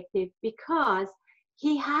perspective because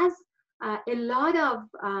he has a lot of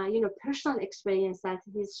personal experience that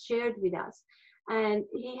he's shared with us, and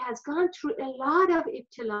he has gone through a lot of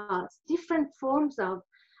ibtilas, different forms of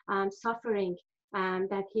suffering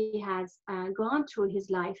that he has gone through his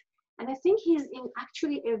life. And I think he's in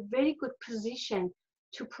actually a very good position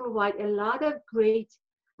to provide a lot of great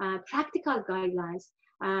practical guidelines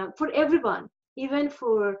for everyone, even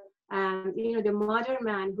for the modern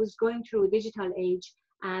man who's going through digital age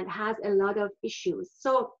and has a lot of issues.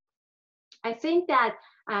 So I think that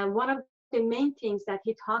one of the main things that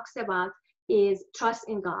he talks about is trust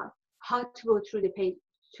in God, how to go through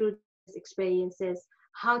through these experiences,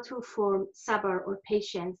 how to form sabr or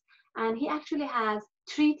patience. And he actually has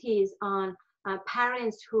treatises on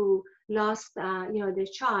parents who lost their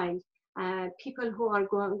child, people who are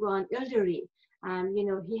gone elderly.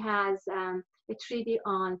 He has a treatise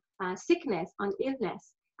on sickness, on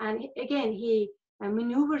illness. And again, he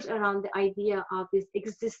maneuvers around the idea of this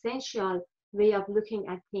existential way of looking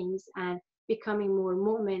at things and becoming more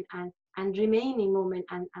mu'min and remaining mu'min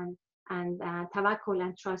and tawakkul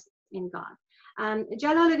and trust in God.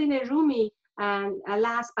 Jalaluddin Rumi,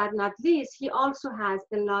 last but not least, he also has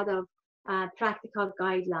a lot of practical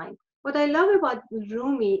guidelines. What I love about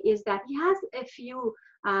Rumi is that he has a few,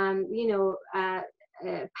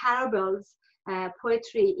 parables,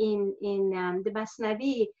 poetry in the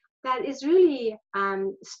Masnavi that is really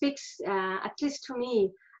speaks, at least to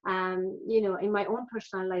me, in my own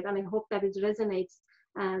personal life, and I hope that it resonates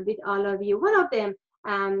with all of you. One of them,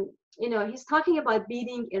 he's talking about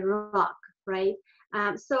beating a rock, right?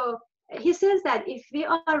 So he says that if we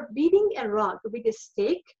are beating a rock with a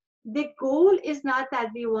stick, the goal is not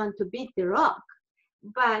that we want to beat the rock,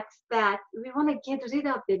 but that we want to get rid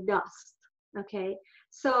of the dust, okay?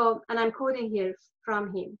 So, and I'm quoting here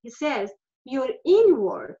from him. He says, your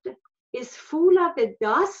inward is full of the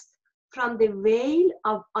dust from the veil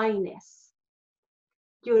of I-ness.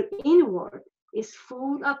 Your inward is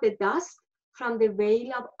full of the dust from the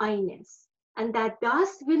veil of I-ness. And that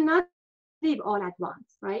dust will not leave all at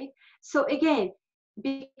once, right? So again,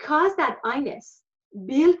 because that I-ness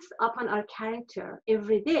builds upon our character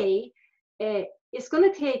every day, it's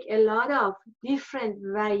going to take a lot of different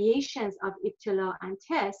variations of ibtila and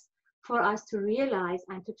tests for us to realize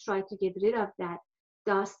and to try to get rid of that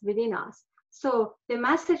dust within us. So the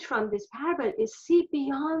message from this parable is see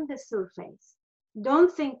beyond the surface.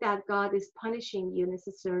 Don't think that God is punishing you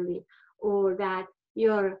necessarily, or that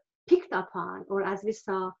you're picked upon, or as we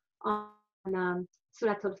saw on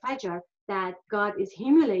Surah Al-Fajr, that God is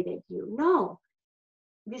humiliating you. No,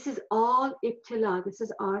 this is all ibtila, this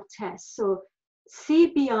is our test. So see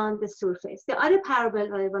beyond the surface. The other parable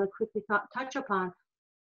that I want to quickly touch upon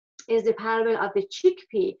is the parable of the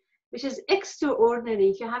chickpea, which is extraordinary.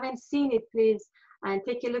 If you haven't seen it, please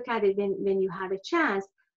take a look at it when you have a chance.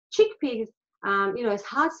 Chickpeas, his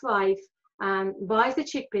housewife buys the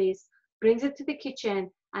chickpeas, brings it to the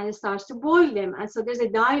kitchen, and starts to boil them. And so there's a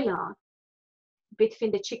dialogue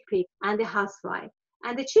between the chickpea and the housewife.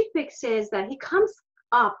 And the chickpea says that he comes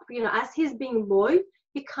up, as he's being boiled,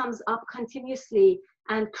 he comes up continuously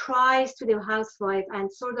and cries to the housewife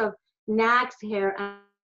and sort of nags her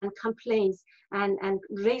and complains and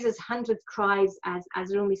raises 100 cries,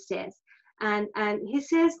 as Rumi says. And he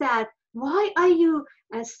says that, why are you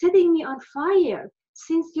setting me on fire?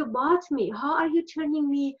 Since you bought me, how are you turning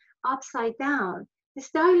me upside down? This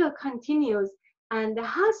dialogue continues, and the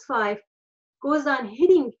housewife goes on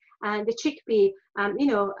hitting the chickpea,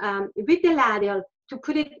 with the ladle to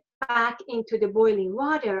put it back into the boiling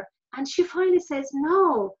water. And she finally says,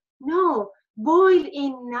 no, boil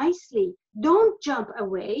in nicely. Don't jump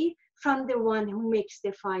away from the one who makes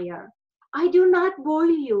the fire. I do not boil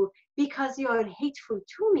you because you are hateful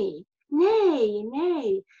to me.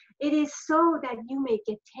 Nay, it is so that you may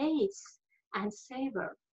get taste and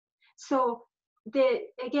savor. So the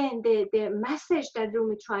message that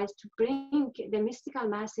Rumi tries to bring, the mystical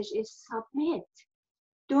message, is submit.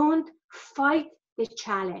 Don't fight the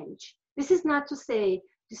challenge. This is not to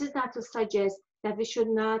suggest that we should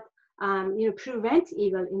not prevent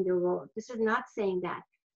evil in the world. This is not saying that.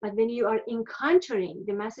 But when you are encountering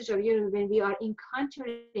the message of union, when we are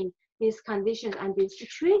encountering these conditions and these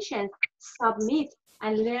situations, submit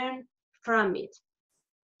and learn from it.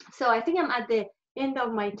 So I think I'm at the end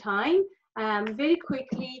of my time. Very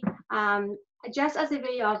quickly, just as a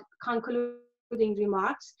way of concluding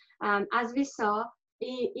remarks, as we saw,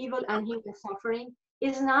 evil and human suffering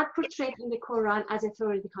is not portrayed in the Quran as a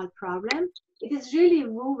theoretical problem. It is really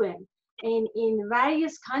woven in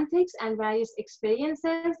various contexts and various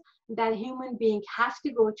experiences that human beings have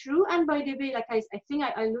to go through. And by the way, like I think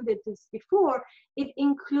I alluded to this before, it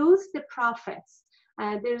includes the prophets.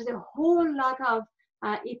 There's a whole lot of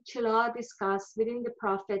ibtila discussed within the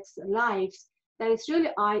prophets' lives that is really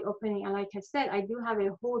eye-opening. And like I said, I do have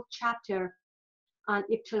a whole chapter on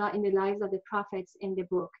ibtila in the lives of the prophets in the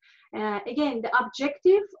book. Again, the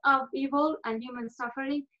objective of evil and human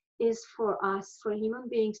suffering is for us, for human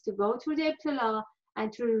beings, to go through the ibtila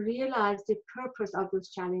and to realize the purpose of those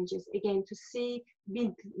challenges. Again, to see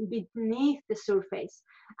beneath the surface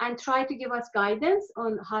and try to give us guidance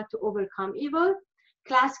on how to overcome evil.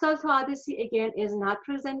 Classical theodicy, again, is not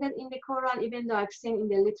presented in the Quran, even though I've seen in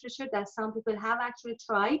the literature that some people have actually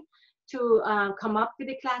tried to come up with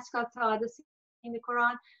a classical theodicy in the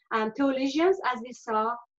Quran. Theologians, as we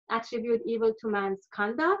saw, attribute evil to man's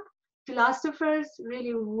conduct. Philosophers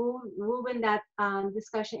really woven that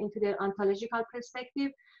discussion into their ontological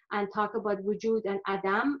perspective and talk about wujud and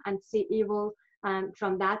adam and see evil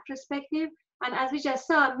from that perspective. And as we just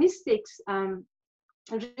saw, mystics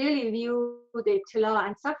really view the ibtila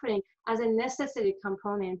and suffering as a necessary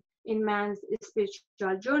component in man's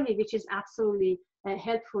spiritual journey, which is absolutely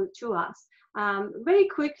helpful to us. Very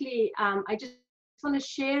quickly, I just want to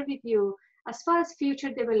share with you, as far as future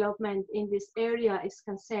development in this area is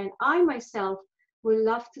concerned, I myself would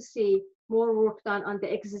love to see more work done on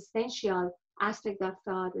the existential aspect of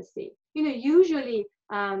theodicy. Usually,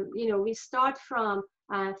 we start from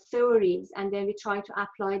theories and then we try to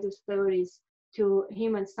apply those theories to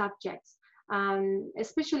human subjects.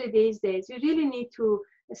 Especially these days, we really need to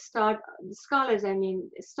start, scholars,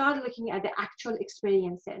 start looking at the actual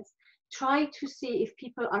experiences. Try to see if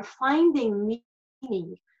people are finding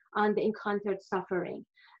meaning on the encountered suffering.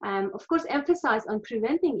 Of course, emphasize on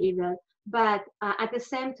preventing evil, but at the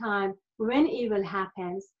same time, when evil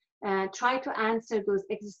happens, try to answer those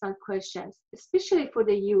existential questions, especially for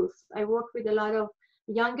the youth. I work with a lot of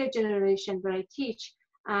younger generation where I teach,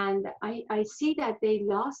 and I see that they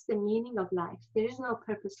lost the meaning of life. There is no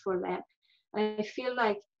purpose for them. I feel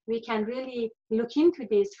like we can really look into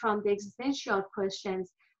this from the existential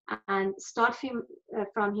questions and start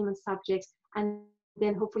from human subjects, and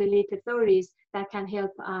then hopefully lead to theories that can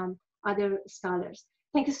help other scholars.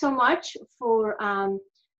 Thank you so much for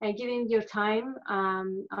giving your time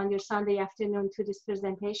on your Sunday afternoon to this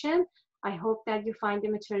presentation. I hope that you find the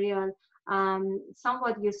material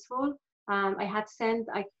somewhat useful. I had sent,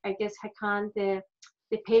 I guess, Hakan,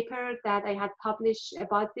 the paper that I had published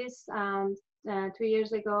about this 2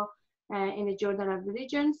 years ago in the Journal of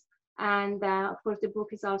Religions. And of course, the book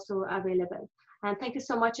is also available. And thank you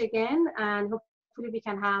so much again, and hopefully we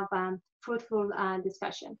can have fruitful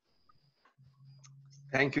discussion.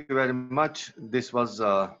 Thank you very much. This was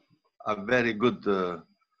a very good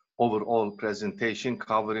overall presentation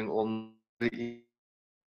covering all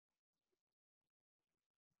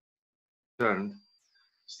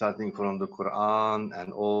starting from the Quran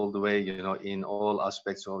and all the way, in all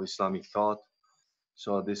aspects of Islamic thought.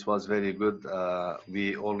 So this was very good.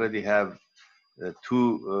 We already have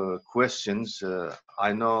two questions.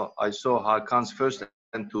 I saw Hakan's first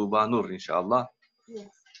and to Banur, inshallah. Yes.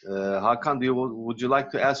 Hakan, would you like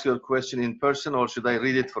to ask your question in person, or should I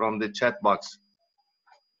read it from the chat box?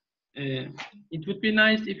 It would be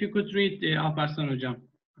nice if you could read Alparslan Hocam,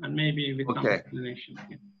 and maybe with some explanation.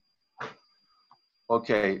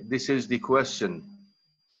 Okay, this is the question.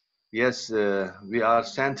 Yes, we are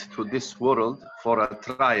sent to this world for a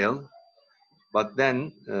trial, but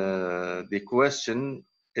then the question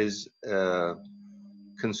is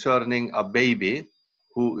concerning a baby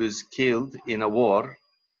who is killed in a war.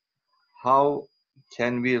 How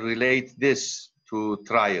can we relate this to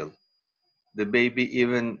trial? The baby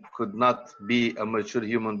even could not be a mature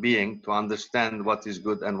human being to understand what is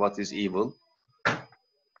good and what is evil.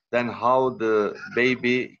 Then how the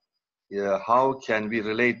baby, how can we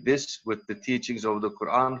relate this with the teachings of the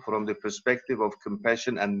Quran from the perspective of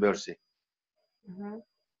compassion and mercy? Mm-hmm.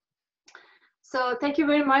 So thank you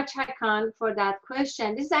very much, Hakan, for that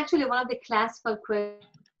question. This is actually one of the classical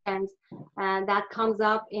questions that comes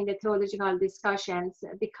up in the theological discussions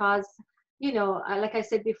because, like I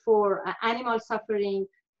said before, animal suffering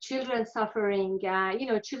children suffering,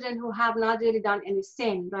 children who have not really done any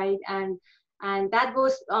sin, right? And that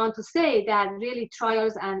goes on to say that really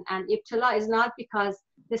trials and ibtila is not because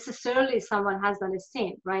necessarily someone has done a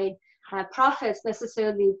sin, right? Prophets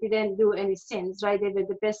necessarily didn't do any sins, right? They were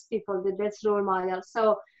the best people, the best role models.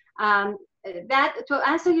 So that, to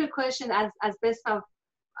answer your question as best of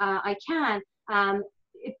I can,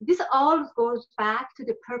 this all goes back to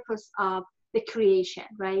the purpose of the creation,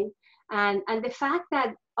 right? And the fact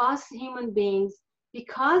that us human beings,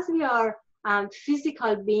 because we are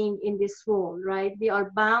physical being in this world, right? We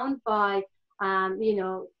are bound by,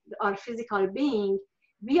 our physical being.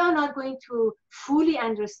 We are not going to fully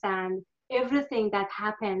understand everything that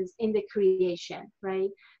happens in the creation, right?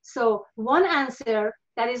 So one answer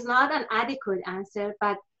that is not an adequate answer,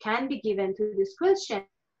 but can be given to this question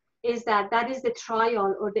is that is the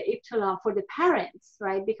trial or the ibtila for the parents,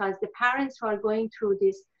 right? Because the parents who are going through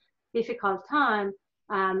this difficult time,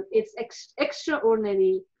 it's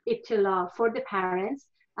extraordinary ibtila for the parents.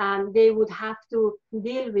 They would have to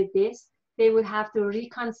deal with this. They would have to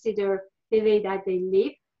reconsider the way that they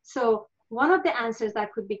live. So one of the answers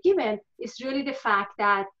that could be given is really the fact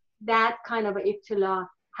that that kind of ibtila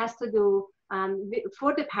has to do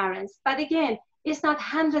for the parents. But again, it's not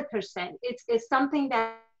 100%. It's something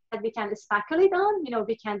that we can speculate on,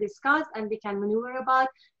 we can discuss and we can maneuver about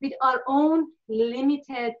with our own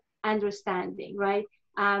limited understanding, right?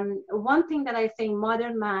 One thing that I think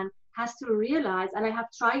modern man has to realize, and I have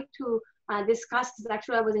tried to discuss this,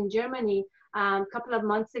 actually I was in Germany a couple of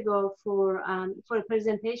months ago for a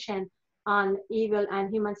presentation on evil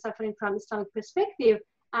and human suffering from Islamic perspective,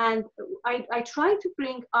 and I tried to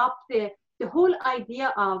bring up the whole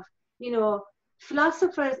idea of,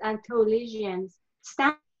 philosophers and theologians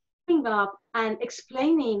standing up and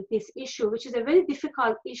explaining this issue, which is a very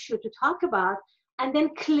difficult issue to talk about, and then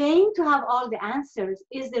claim to have all the answers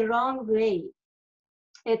is the wrong way.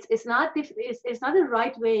 It's not the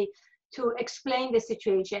right way to explain the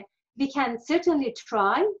situation. We can certainly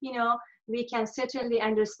try, we can certainly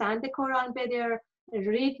understand the Quran better,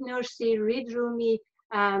 read Nursi, read Rumi,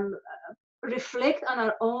 reflect on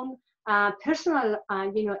our own personal,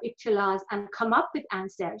 ibtilas and come up with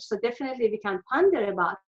answers. So definitely we can ponder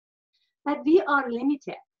about, but we are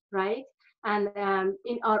limited, right? And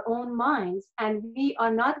in our own minds, and we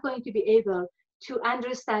are not going to be able to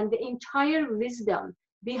understand the entire wisdom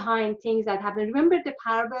behind things that happen. Remember the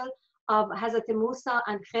parable of Hazrat Musa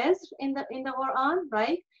and Khizr in the Quran,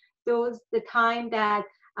 right? The time that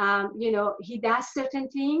he does certain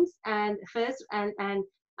things, and Khizr and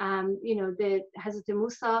the Hazrat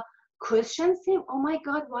Musa questions him. Oh my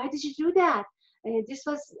God, why did you do that? And this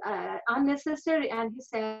was unnecessary. And he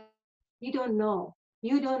said, you don't know.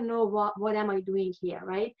 You don't know what am I doing here,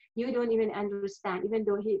 right? You don't even understand, even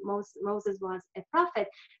though Moses was a prophet.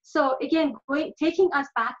 So again, taking us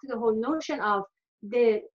back to the whole notion of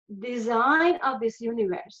the design of this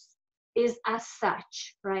universe is as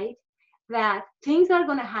such, right? That things are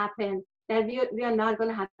going to happen that we are not going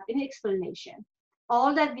to have any explanation.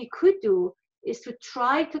 All that we could do is to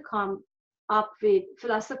try to come up with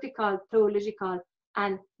philosophical, theological,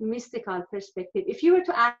 and mystical perspective. If you were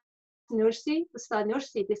to ask Nursi, Ustad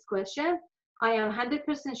Nursi, this question, I am 100%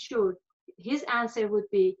 sure his answer would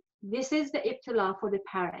be, this is the ibtila for the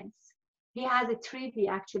parents. He has a treaty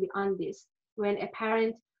actually on this. When a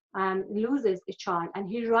parent loses a child, and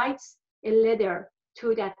he writes a letter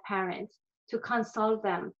to that parent to consult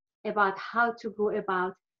them about how to go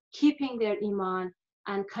about keeping their iman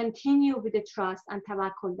and continue with the trust and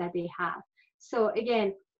tawakkul that they have. So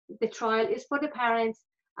again, the trial is for the parents.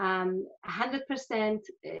 100%,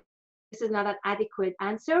 this is not an adequate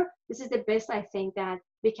answer. This is the best I think that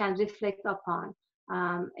we can reflect upon,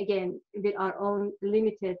 again, with our own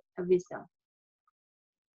limited wisdom.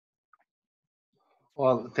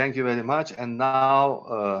 Well, thank you very much. And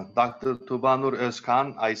now, Dr. Tubanur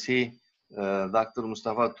Özkan, I see Dr.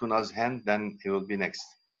 Mustafa Tuna's hand, then he will be next.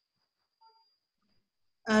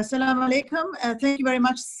 Assalamu alaikum. Thank you very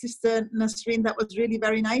much, Sister Nasrin. That was really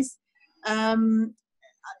very nice. I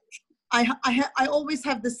always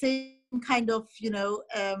have the same kind of,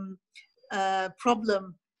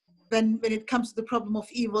 problem when it comes to the problem of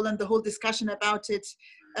evil and the whole discussion about it.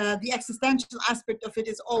 The existential aspect of it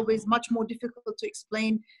is always much more difficult to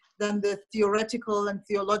explain than the theoretical and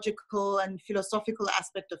theological and philosophical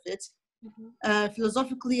aspect of it. Mm-hmm.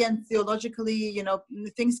 Philosophically and theologically,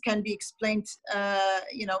 things can be explained,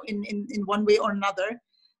 in one way or another.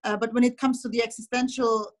 But when it comes to the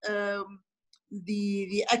existential,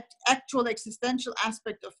 the actual existential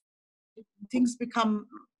aspect of things become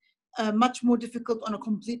much more difficult on a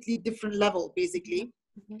completely different level, basically.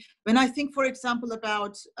 When I think, for example,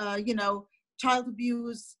 about, you know, child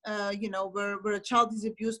abuse, you know, where a child is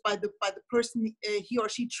abused by the person he or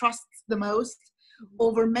she trusts the most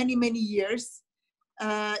over many, many years,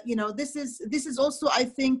 you know, this is also, I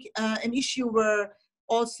think, an issue where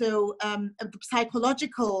also the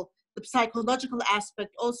psychological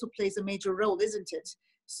aspect also plays a major role, isn't it?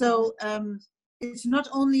 So it's not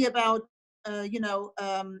only about, you know,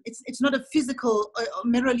 it's not a physical,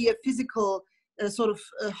 merely a physical sort of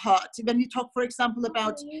hurt. When we talk, for example,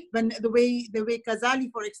 about when the way Ghazali,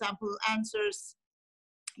 for example, answers,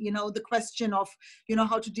 you know, the question of, you know,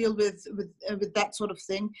 how to deal with that sort of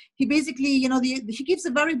thing, he basically, you know, he gives a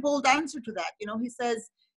very bold answer to that. You know, he says,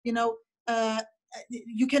 you know,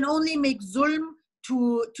 you can only make zulm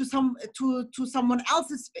to someone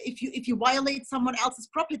else's, if you violate someone else's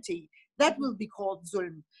property, that will be called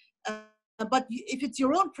zulm. But if it's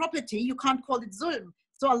your own property, you can't call it zulm.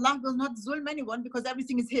 So Allah will not zulm anyone because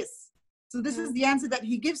everything is His. So this is the answer that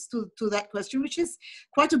he gives to that question, which is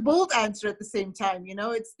quite a bold answer at the same time. You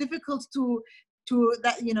know, it's difficult to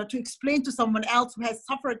that, you know, to explain to someone else who has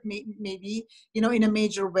suffered maybe, you know, in a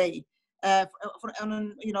major way,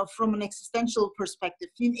 you know, from an existential perspective.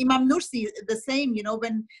 Imam Nursi, the same, you know,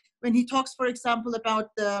 when he talks, for example,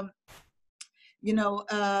 about the, you know,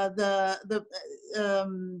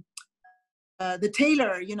 the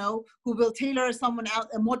tailor, you know, who will tailor someone else,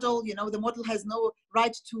 a model, you know, the model has no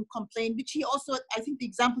right to complain, which he also, I think the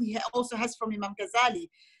example he also has from Imam Ghazali,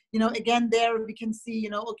 you know, again, there we can see,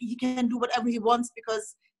 you know, okay, he can do whatever he wants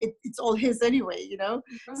because it's all his anyway, you know.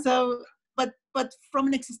 So, but from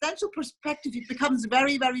an existential perspective, it becomes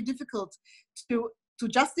very, very difficult to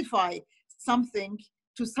justify something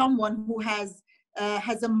to someone who has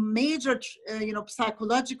a major, you know,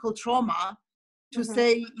 psychological trauma, to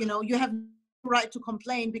say, you know, you have right to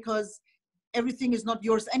complain because everything is not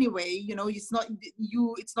yours anyway, you know, it's not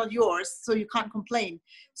not yours, so you can't complain.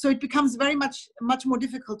 So it becomes very much more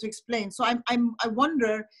difficult to explain. So I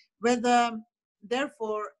wonder whether,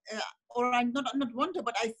 therefore, or I not wonder,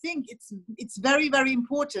 but I think it's very, very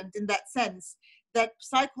important in that sense that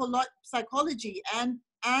psychology and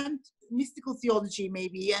mystical theology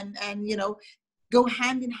maybe and you know, go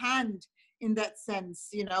hand in hand in that sense,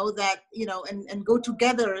 you know, that, you know, and go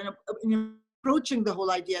together in approaching the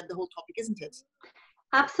whole idea and the whole topic, isn't it?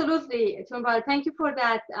 Absolutely, Tumbal. Thank you for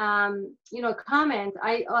that, you know, comment.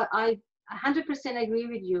 I 100% agree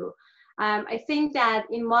with you. I think that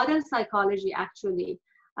in modern psychology, actually,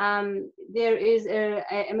 there is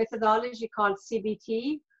a methodology called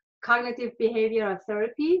CBT, Cognitive Behavioral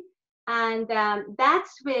Therapy, and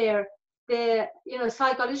that's where the, you know,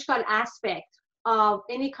 psychological aspect of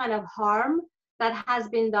any kind of harm that has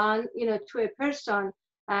been done, you know, to a person,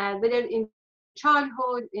 whether in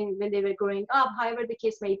childhood, when they were growing up, however the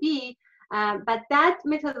case may be, but that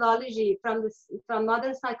methodology from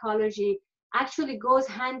modern psychology actually goes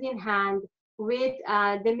hand in hand with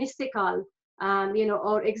the mystical, you know,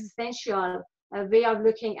 or existential way of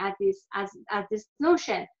looking at this as this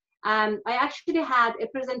notion. I actually had a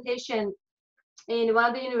presentation in one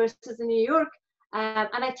of the universities in New York, and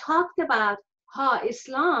I talked about how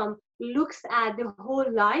Islam looks at the whole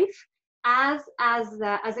life as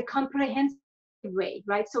a comprehensive way,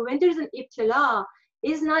 right? So when there's an ibtila,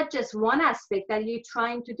 is not just one aspect that you're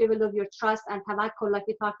trying to develop your trust and tawakkul, like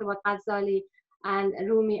we talked about Ghazali and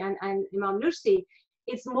Rumi and Imam Nursi.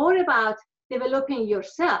 It's more about developing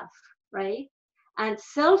yourself, right? And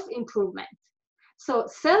self-improvement. So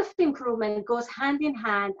self-improvement goes hand in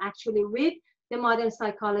hand actually with the modern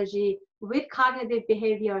psychology, with cognitive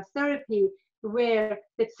behavioral therapy, where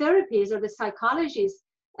the therapies or the psychologists,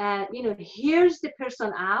 you know, hears the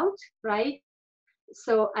person out, right?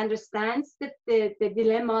 So understands the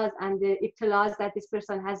dilemmas and the ibtilas that this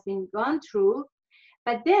person has been gone through,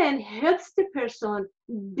 but then helps the person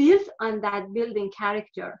build on that building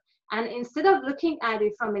character. And instead of looking at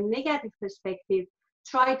it from a negative perspective,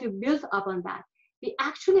 try to build upon that. We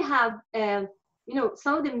actually have, you know,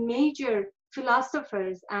 some of the major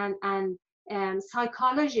philosophers and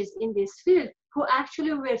psychologists in this field who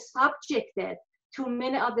actually were subjected to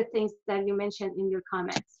many of the things that you mentioned in your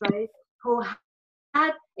comments, right? Who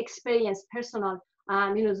had experienced personal,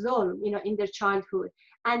 you know, zulm, you know, in their childhood,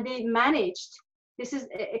 and they managed. This is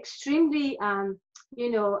extremely,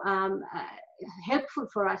 you know, helpful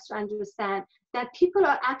for us to understand that people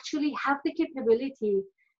are actually have the capability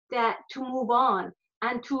that to move on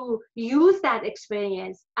and to use that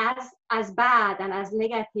experience as bad and as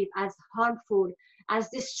negative, as harmful, as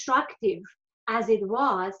destructive as it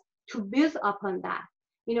was, to build upon that.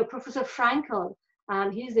 You know, Professor Frankl,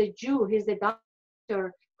 he's a Jew, he's the doctor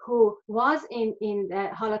doctor who was in the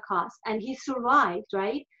Holocaust, and he survived,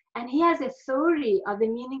 right? And he has a theory of the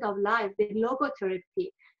meaning of life, the logotherapy,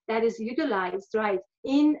 that is utilized, right,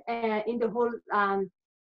 in the whole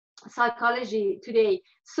psychology today.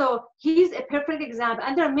 So he's a perfect example,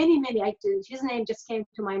 and there are many, his name just came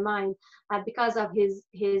to my mind because of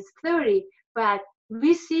his theory. But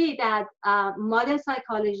we see that modern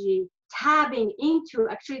psychology tapping into,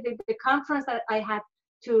 actually the conference that I had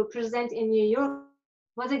to present in New York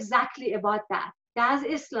was exactly about that.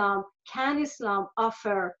 Can Islam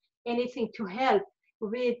offer anything to help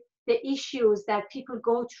with the issues that people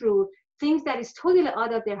go through, things that is totally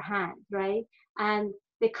out of their hand, right? And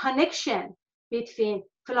the connection between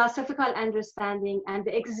philosophical understanding and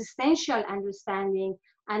the existential understanding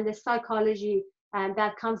and the psychology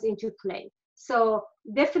that comes into play. So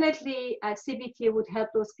definitely CBT would help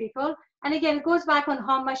those people. And again, it goes back on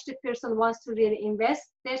how much the person wants to really invest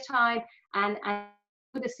their time and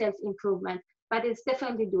do the self-improvement, but it's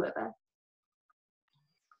definitely doable.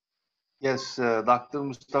 Yes, Dr.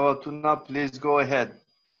 Mustafa Tuna, please go ahead.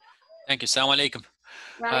 Thank you. Assalamu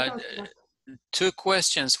alaikum. Two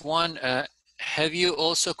questions. One, have you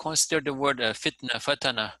also considered the word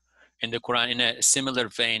fatana in the Quran in a similar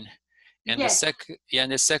vein? And yes.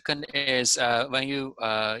 the second is when you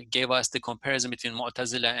gave us the comparison between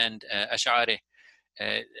Mu'tazila and Ash'ari,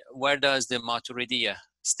 where does the Maturidiyya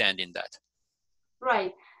stand in that?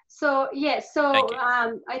 Right. So yes. So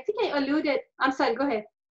I think I alluded. I'm sorry. Go ahead.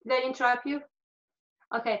 Did I interrupt you?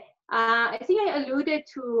 Okay. I think I alluded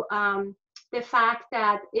to the fact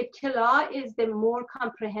that ibtila is the more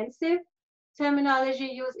comprehensive terminology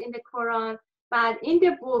used in the Quran. But in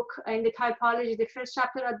the book, in the typology, the first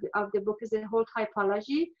chapter of the book is the whole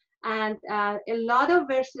typology. And a lot of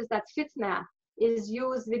verses that fitna is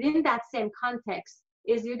used within that same context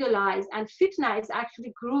is utilized. And fitna is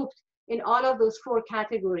actually grouped in all of those 4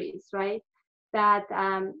 categories, right? That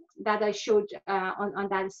I showed on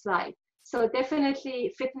that slide. So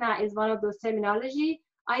definitely fitna is one of those terminology.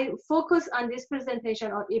 I focus on this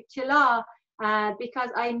presentation on ibtila because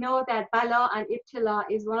I know that bala and ibtila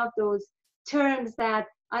is one of those terms that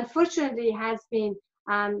unfortunately has been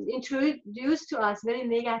introduced to us very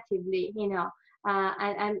negatively, you know,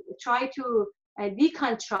 and try to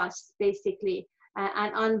deconstruct basically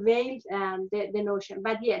and unveil the notion.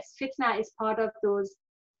 But yes, fitna is part of those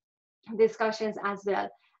discussions as well.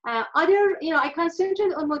 I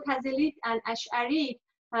concentrated on Mu'tazilit and Ash'ari,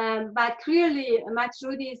 but clearly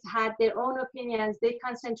Maturidis had their own opinions. They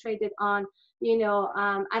concentrated on,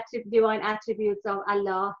 divine attributes of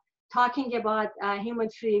Allah, talking about human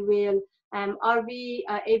free will. Are we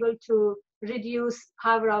able to reduce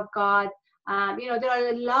power of God? There are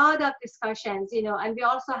a lot of discussions, and we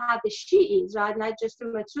also have the Shiites, right? Not just the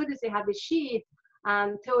Maturidis, we have the Shiite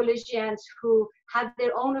theologians who have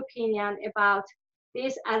their own opinion about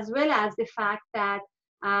this, as well as the fact that,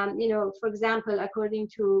 for example, according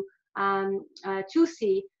to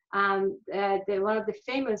Tusi, one of the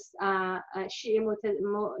famous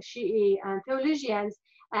Shi'i theologians,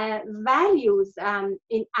 values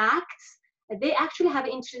in acts, they actually have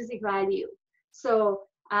intrinsic value. So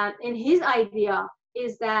in his idea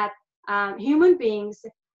is that human beings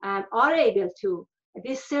are able to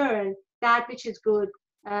discern that which is good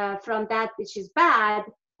from that which is bad,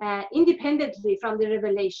 independently from the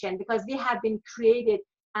revelation, because we have been created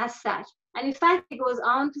as such. And in fact, it goes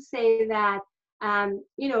on to say that,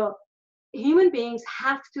 human beings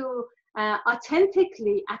have to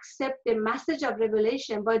authentically accept the message of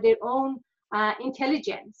revelation by their own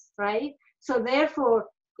intelligence, right? So therefore,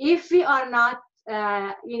 if we are not,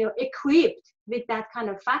 equipped with that kind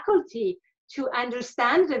of faculty to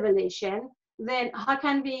understand revelation, then how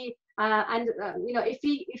can we,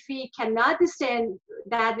 if we cannot discern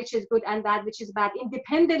that which is good and that which is bad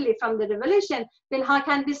independently from the revelation, then how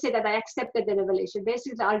can we say that I accepted the revelation?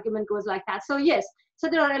 Basically, the argument goes like that. So yes, so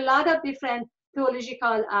there are a lot of different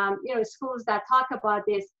theological, schools that talk about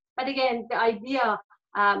this. But again, the idea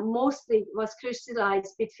mostly was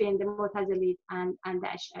crystallized between the Mu'tazilit and the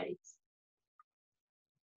Ash'aris.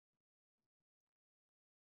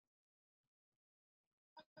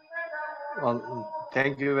 Well,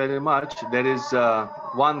 thank you very much. There is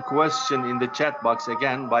one question in the chat box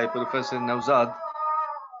again by Professor Nawzad.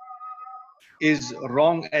 Is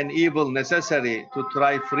wrong and evil necessary to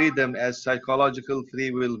try freedom as psychological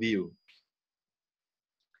free will view?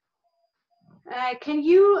 Can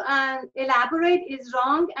you elaborate? Is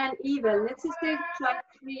wrong and evil necessary to try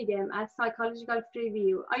freedom as psychological free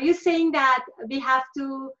will? Are you saying that we have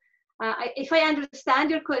to, if I understand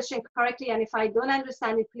your question correctly, and if I don't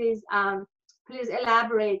understand it, please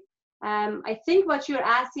elaborate. I think what you're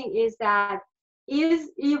asking is that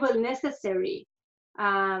is evil necessary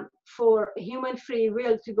for human free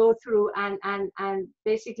will to go through, and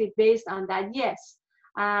basically based on that, yes.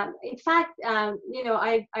 In fact, you know,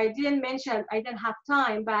 I didn't mention, I didn't have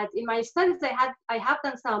time, but in my studies I have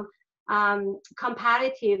done some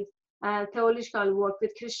comparative theological work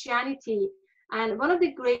with Christianity. And one of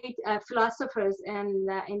the great philosophers in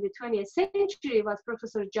the 20th century was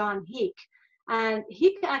Professor John Hick. And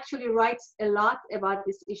Hick actually writes a lot about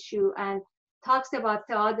this issue and talks about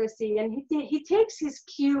theodicy. And he takes his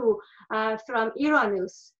cue from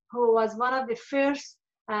Irenaeus, who was one of the first,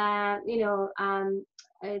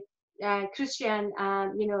 Christian,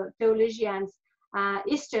 theologians,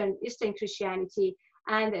 Eastern Christianity.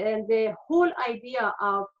 And the whole idea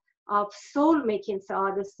of soul-making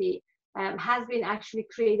theodicy has been actually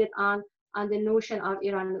created on the notion of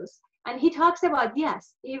Irenaeus. And he talks about,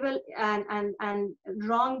 yes, evil and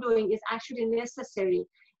wrongdoing is actually necessary.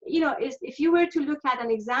 You know, if you were to look at an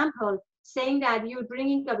example saying that you're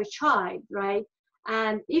bringing up a child, right?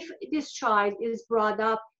 And if this child is brought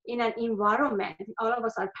up in an environment, all of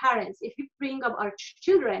us are parents, if you bring up our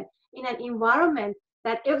children in an environment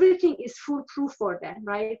that everything is foolproof for them,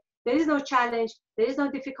 right? There is no challenge, there is no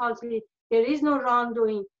difficulty, there is no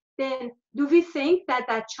wrongdoing, then do we think that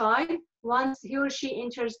that child, once he or she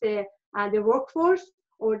enters the workforce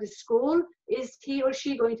or the school, is he or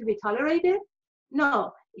she going to be tolerated?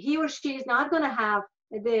 No, he or she is not going to have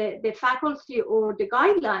the faculty or the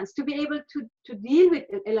guidelines to be able to deal with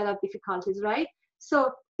a lot of difficulties, right?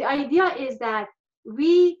 So the idea is that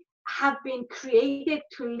we have been created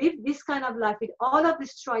to live this kind of life with all of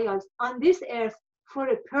these trials on this earth for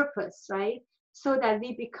a purpose, right? So that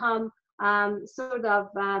we become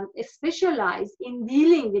specialized in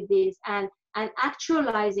dealing with this and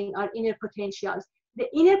actualizing our inner potentials. The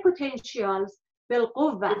inner potentials,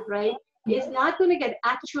 bil-quwwa, right, is not going to get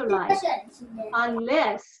actualized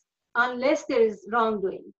unless there is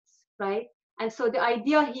wrongdoing, right? And so the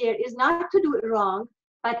idea here is not to do it wrong,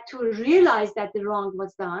 but to realize that the wrong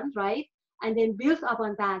was done, right? And then build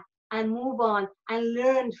upon that and move on and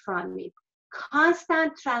learn from it.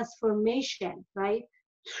 Constant transformation, right?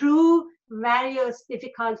 Through various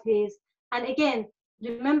difficulties. And again,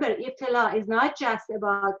 remember, ibtila is not just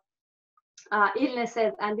about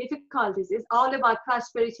illnesses and difficulties. It's all about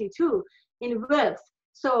prosperity too, in wealth.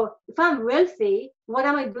 So if I'm wealthy, what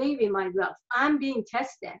am I doing with my wealth? I'm being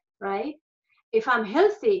tested, right? If I'm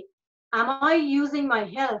healthy, am I using my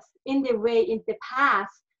health in the way, in the path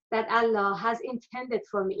that Allah has intended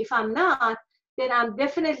for me? If I'm not, then I'm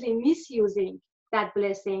definitely misusing that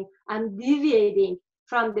blessing. I'm deviating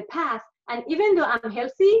from the path. And even though I'm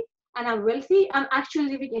healthy and I'm wealthy, I'm actually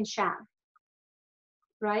living in shar,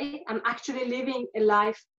 right? I'm actually living a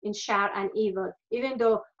life in shar and evil. Even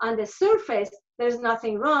though on the surface, there's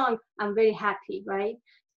nothing wrong, I'm very happy, right?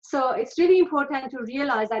 So it's really important to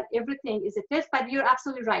realize that everything is a test, but you're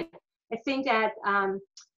absolutely right. I think that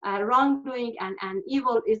wrongdoing and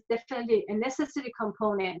evil is definitely a necessary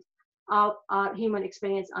component of our human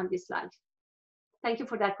experience on this life. Thank you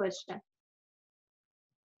for that question.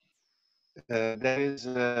 There is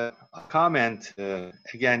a comment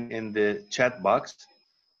again in the chat box.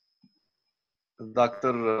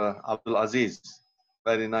 Dr. Abdul Aziz,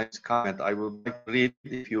 very nice comment. I would like to read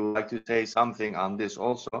if you would like to say something on this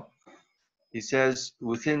also. He says,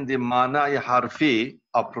 within the Mana'i Harfi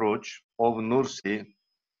approach of Nursi,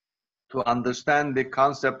 to understand the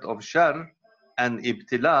concept of shar and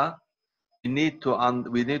ibtila, we need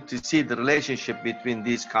to see the relationship between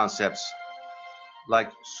these concepts,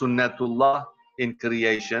 like sunnatullah in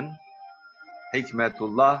creation,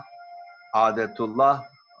 hikmatullah, adatullah,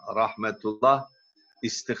 rahmatullah,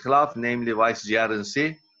 istikhlaf, namely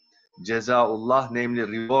vicegerency, jazaullah, namely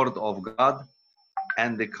reward of God,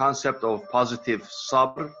 and the concept of positive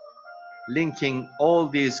sabr. Linking all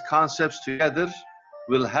these concepts together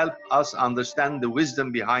will help us understand the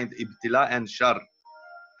wisdom behind ibtila and shar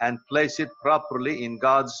and place it properly in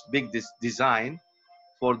God's big design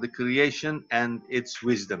for the creation and its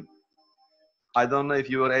wisdom. I don't know if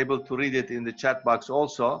you were able to read it in the chat box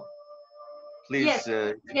also. Please, yes,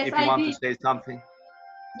 if you want to say something.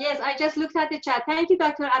 Yes, I just looked at the chat. Thank you,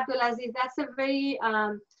 Dr. Abdul Aziz. That's a very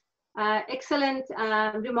excellent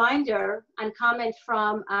reminder and comment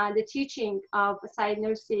from the teaching of Sayyid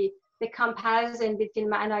Nursi, the comparison between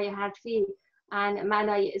Ma'na'i Harfi and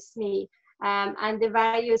Ma'na'i Ismi, and the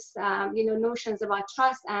various notions about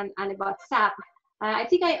trust and about sabr. I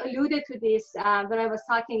think I alluded to this when I was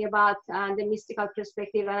talking about the mystical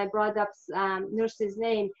perspective, and I brought up Nursi's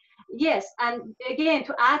name. Yes, and again,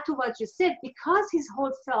 to add to what you said, because his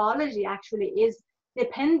whole theology actually is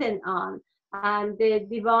dependent on and the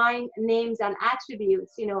divine names and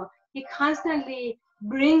attributes, you know, he constantly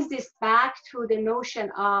brings this back to the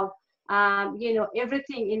notion of, you know,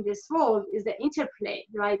 everything in this world is the interplay,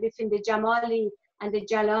 right, between the Jamali and the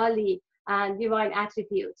Jalali and divine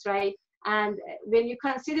attributes, right? And when you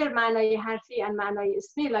consider Ma'nai Harfi and Ma'nai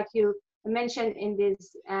Ismi, like you mentioned in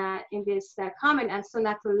this comment, and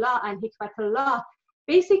Sunnatullah and Hikmatullah,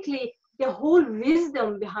 basically the whole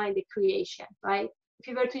wisdom behind the creation, right? If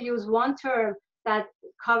you were to use one term that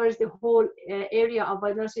covers the whole area of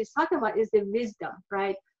what Nasrin is talking about, is the wisdom,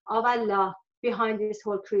 right, of Allah behind this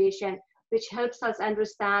whole creation, which helps us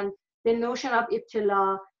understand the notion of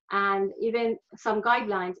ibtila and even some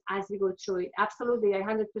guidelines as we go through it. Absolutely, I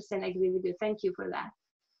 100% agree with you. Thank you for that.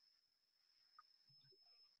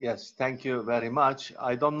 Yes, thank you very much.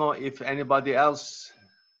 I don't know if anybody else,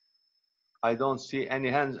 I don't see any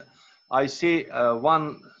hands. I see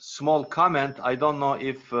one small comment. I don't know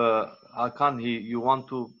if Hakan, you want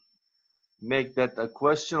to make that a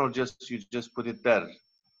question, or you just put it there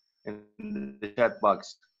in the chat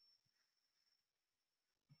box.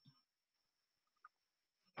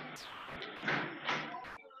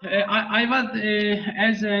 I was,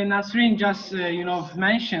 as Nasrin just, you know,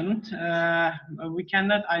 mentioned, we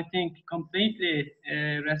cannot, I think, completely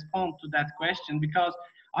respond to that question, because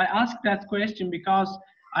I asked that question because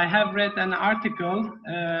I have read an article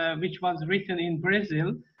which was written in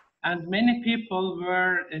Brazil, and many people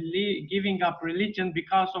were giving up religion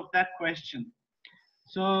because of that question.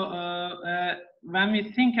 So when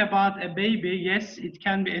we think about a baby, yes, it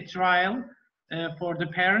can be a trial for the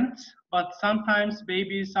parents, but sometimes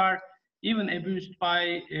babies are even abused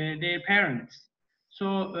by their parents.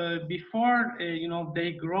 So before you know,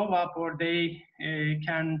 they grow up, or they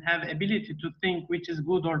can have ability to think which is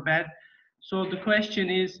good or bad. So the question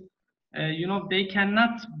is, you know, they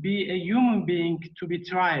cannot be a human being to be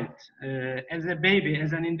tried as a baby,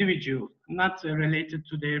 as an individual, not related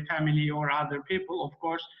to their family or other people. Of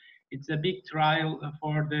course, it's a big trial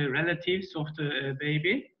for the relatives of the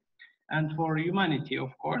baby and for humanity,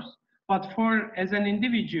 of course. But for as an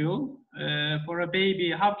individual, for a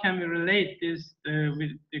baby, how can we relate this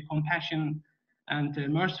with the compassion and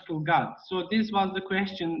merciful God? So this was the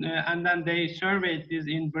question, and then they surveyed this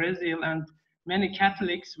in Brazil, and many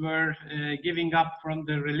Catholics were giving up from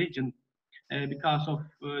the religion because of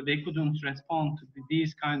they couldn't respond to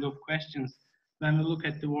these kind of questions. When we look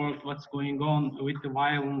at the world, what's going on with the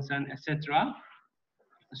violence and etc.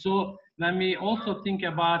 So when we also think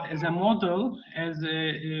about as a model, as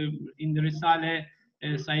in the Risale,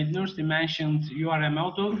 Said Nursi mentioned, you are a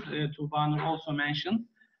model, Tubanur also mentioned,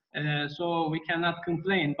 so we cannot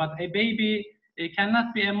complain. But a baby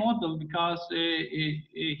cannot be a model because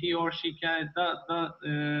he or she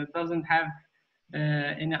doesn't have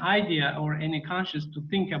any idea or any conscience to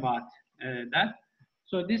think about that.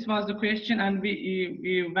 So this was the question, and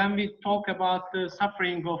when we talk about the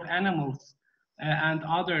suffering of animals and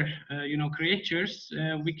other you know, creatures,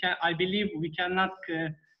 I believe we cannot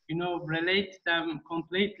you know, relate them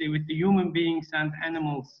completely with the human beings and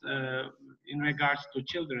animals in regards to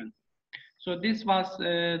children. So this was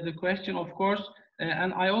the question, of course,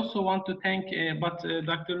 and I also want to thank,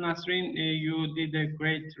 Dr. Nasrin, you did a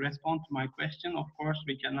great response to my question. Of course,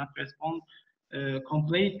 we cannot respond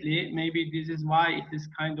completely. Maybe this is why it is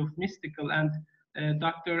kind of mystical. And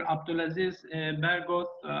Dr. Abdulaziz Bergot,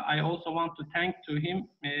 I also want to thank to him.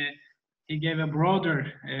 He gave a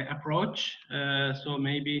broader approach, so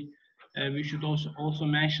maybe we should also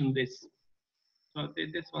mention this. So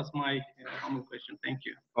this was my humble question. Thank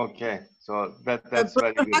you. Okay, so that's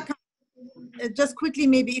very good. Hakan, just quickly,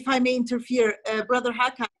 maybe if I may interfere, Brother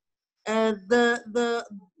Hakan,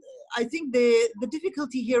 I think the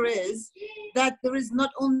difficulty here is that there is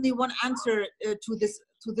not only one answer to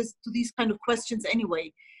these kind of questions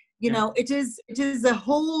anyway. You know, it is a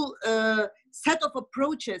whole set of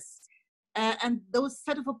approaches, and those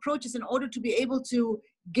set of approaches, in order to be able to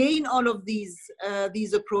gain all of these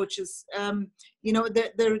approaches, you know,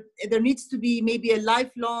 there needs to be maybe a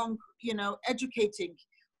lifelong, you know, educating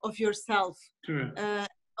of yourself. Sure.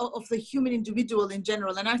 Of the human individual in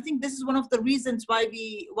general. And I think this is one of the reasons why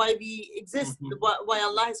we exist, why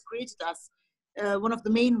Allah has created us, one of the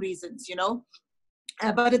main reasons, you know.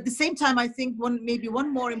 But at the same time, I think maybe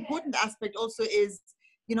one more important aspect also is,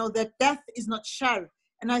 you know, that death is not shar.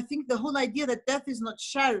 And I think the whole idea that death is not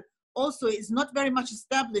shar also is not very much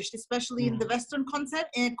established, especially in the Western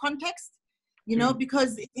context, you know,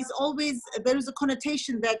 because it is always, there is a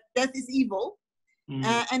connotation that death is evil.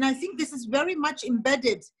 And I think this is very much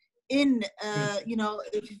embedded in, you know,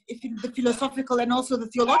 if in the philosophical and also the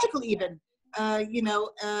theological even, you know,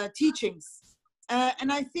 teachings.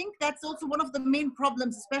 And I think that's also one of the main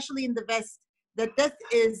problems, especially in the West, that death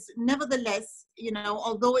is nevertheless, you know,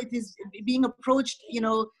 although it is being approached, you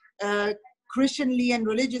know, Christianly and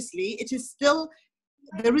religiously, it is still,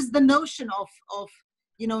 there is the notion of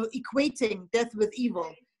you know, equating death with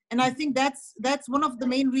evil. And I think that's one of the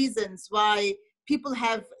main reasons why people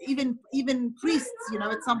have, even priests, you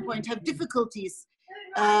know, at some point have difficulties,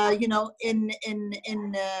 you know, in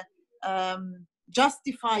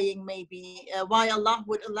justifying maybe why Allah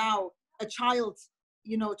would allow a child,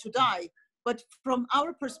 you know, to die. But from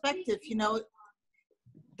our perspective, you know,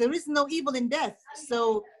 there is no evil in death.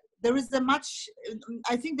 So there is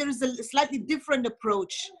I think there is a slightly different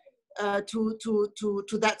approach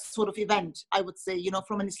to that sort of event, I would say, you know,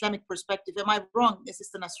 from an Islamic perspective. Am I wrong,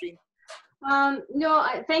 Sister Nasrin? No,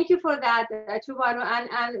 thank you for that, Tubanu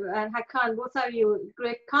and Hakan, both of you,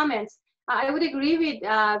 great comments. I would agree with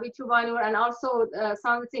Tubanu and also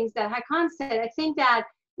some of the things that Hakan said. I think that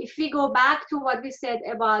if we go back to what we said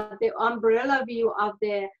about the umbrella view of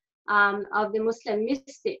the Muslim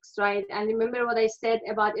mystics, right? And remember what I said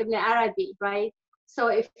about Ibn Arabi, right? So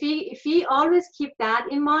if we always keep that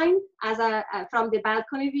in mind as from the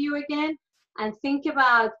balcony view again, and think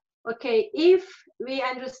about, okay, if we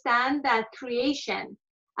understand that creation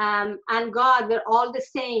and God were all the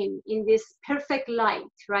same in this perfect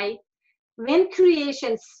light, right? When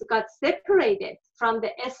creation got separated from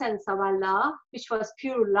the essence of Allah, which was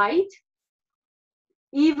pure light,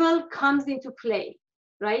 evil comes into play,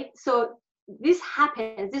 right? So this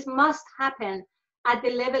happens, this must happen at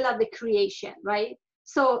the level of the creation, right?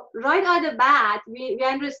 So right out of the bat, we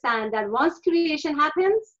understand that once creation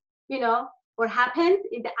happens, you know, or happened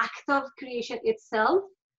in the act of creation itself,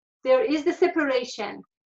 there is the separation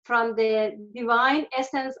from the divine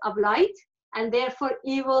essence of light, and therefore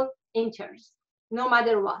evil enters, no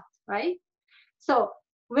matter what, right? So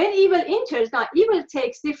when evil enters, now evil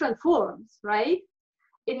takes different forms, right?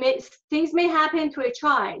 Things may happen to a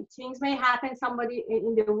child, things may happen somebody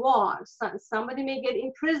in the war, somebody may get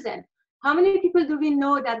in prison. How many people do we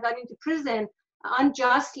know that got into prison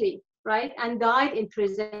unjustly, right, and died in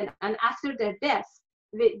prison, and after their death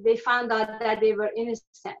they found out that they were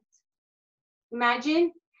innocent?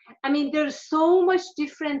 Imagine. I mean, there's so much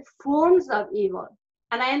different forms of evil.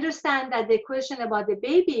 And I understand that the question about the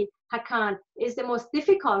baby, Hakan, is the most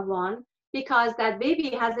difficult one, because that baby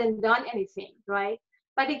hasn't done anything, right?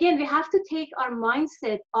 But again, we have to take our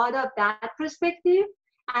mindset out of that perspective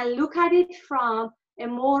and look at it from a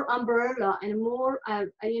more umbrella and more,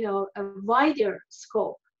 you know, a wider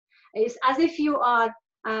scope. It's as if you are,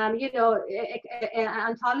 you know, an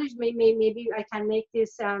ontology. Maybe I can make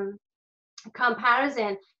this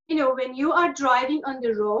comparison. You know, when you are driving on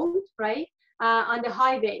the road, right, on the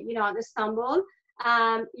highway, you know, on Istanbul,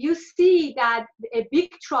 you see that a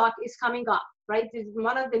big truck is coming up, right? This is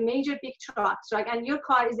one of the major big trucks, right? And your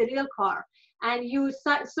car is a little car, and you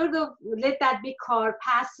sort of let that big car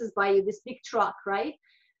passes by you, this big truck, right?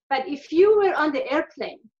 But if you were on the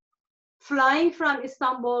airplane, flying from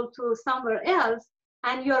Istanbul to somewhere else,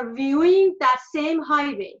 and you're viewing that same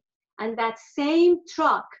highway and that same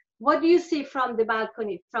truck, what do you see from the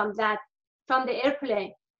balcony, from the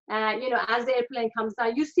airplane? You know, as the airplane comes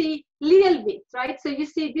down, you see little bit, right? So you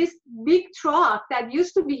see this big truck that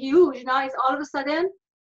used to be huge, now is all of a sudden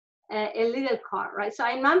a little car, right? So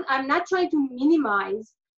I'm not trying to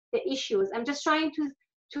minimize the issues. I'm just trying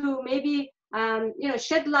to maybe you know,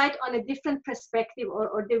 shed light on a different perspective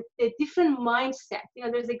or the different mindset. You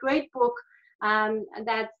know, there's a great book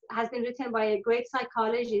that has been written by a great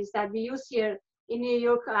psychologist that we use here in New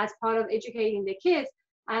York as part of educating the kids.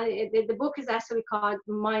 And the book is actually called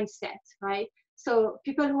Mindset, right? So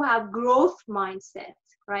people who have growth mindset,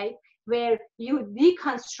 right? Where you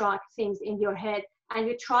deconstruct things in your head and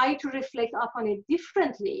you try to reflect upon it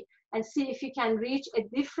differently and see if you can reach a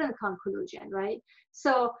different conclusion, right?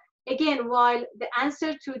 So again, while the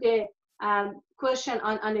answer to the question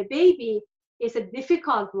on a baby is a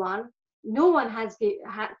difficult one, no one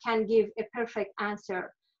can give a perfect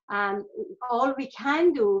answer. All we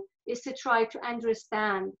can do is to try to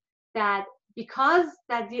understand that because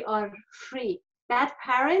that we are free, that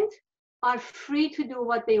parents are free to do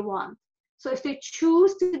what they want. So if they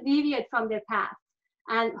choose to deviate from their path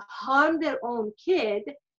and harm their own kid,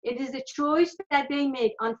 it is a choice that they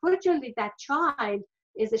make. Unfortunately, that child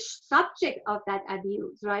is a subject of that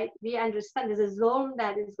abuse, right? We understand there's a zone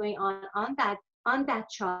that is going on that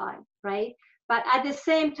child, right? But at the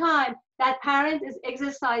same time, that parent is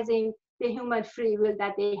exercising the human free will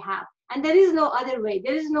that they have. And there is no other way.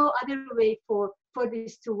 There is no other way for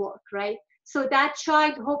this to work, right? So that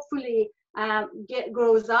child hopefully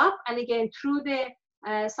grows up, and again, through the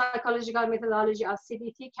psychological methodology of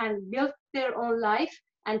CBT can build their own life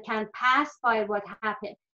and can pass by what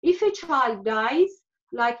happened. If a child dies,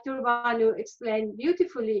 like Turbanu explained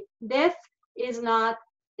beautifully, death is not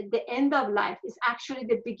the end of life. It's actually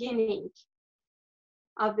the beginning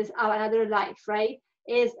of this of another life, right?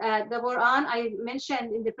 Is the Quran, I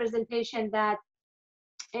mentioned in the presentation that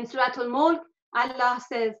in Surah Al-Mulk, Allah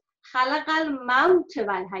says, خَلَقَ الْمَوْتِ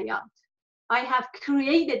وَالْحَيَاةِ. I have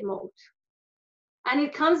created maut. And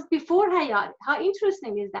it comes before hayat. How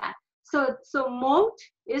interesting is that? So maut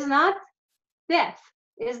is not death,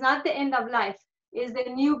 is not the end of life, is the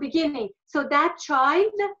new beginning. So that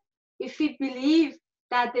child, if we believe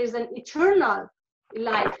that there's an eternal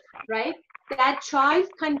life, right? That child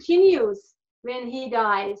continues when he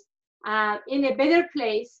dies in a better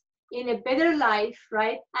place, in a better life,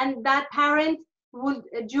 right? And that parent would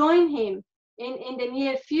join him in the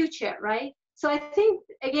near future, right? So I think,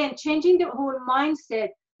 again, changing the whole mindset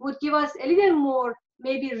would give us a little more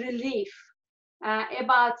maybe relief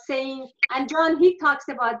about saying, and John, he talks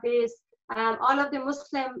about this, all of the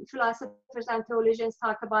Muslim philosophers and theologians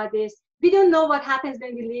talk about this. We don't know what happens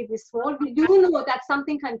when we leave this world. We do know that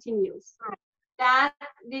something continues. That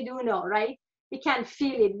we do know, right? We can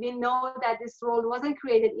feel it. We know that this world wasn't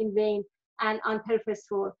created in vain and on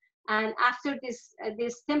purposeful. And after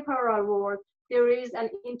this temporal world, there is an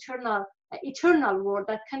eternal world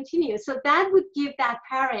that continues. So that would give that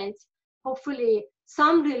parent, hopefully,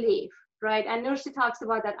 some relief, right? And Nursi talks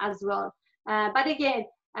about that as well. But again,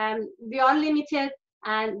 we are limited,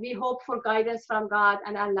 and we hope for guidance from God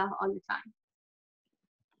and Allah all the time.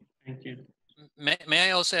 Thank you. May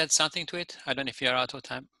I also add something to it? I don't know if you're out of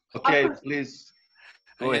time. Okay, please.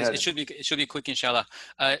 Go ahead. It should be quick, inshallah.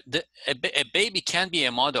 A baby can be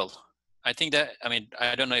a model. I think that, I mean,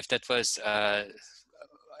 I don't know if that was,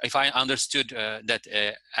 if I understood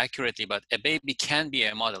that accurately, but a baby can be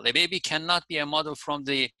a model. A baby cannot be a model from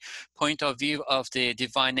the point of view of the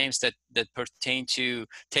divine names that pertain to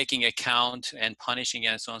taking account and punishing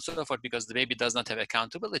and so on and so forth, because the baby does not have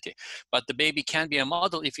accountability. But the baby can be a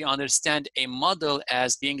model if you understand a model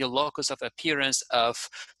as being a locus of appearance of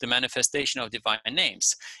the manifestation of divine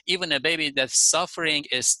names. Even a baby that's suffering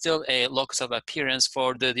is still a locus of appearance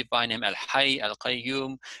for the divine name Al-Hayy,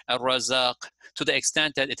 Al-Qayyum, Al-Razaq, to the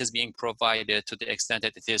extent that it is being provided, to the extent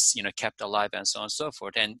that it is, you know, kept alive and so on and so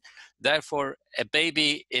forth. And therefore, a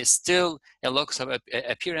baby is still a locus of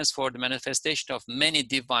appearance for the manifestation of many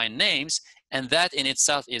divine names, and that in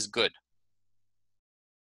itself is good.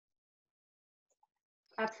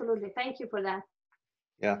 Absolutely. Thank you for that.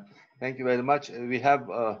 Yeah, thank you very much. We have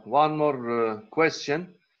one more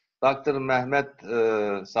question. Dr.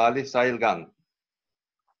 Mehmet Salih Sailgan.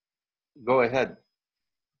 Go ahead.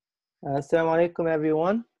 Assalamu alaikum,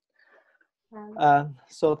 everyone.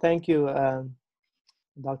 So thank you,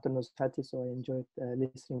 Dr. Rouzati. So I enjoyed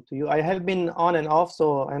listening to you. I have been on and off,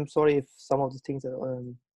 so I'm sorry if some of the things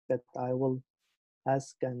that I will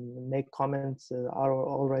ask and make comments are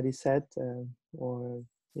already said or,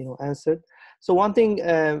 you know, answered. So one thing,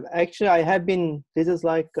 actually, I have been, this is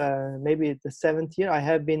like maybe the 7th year, I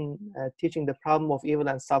have been teaching the problem of evil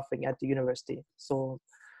and suffering at the university. So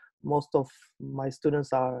most of my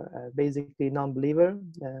students are basically non-believer,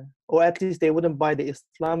 or at least they wouldn't buy the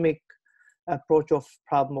Islamic approach of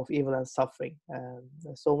problem of evil and suffering.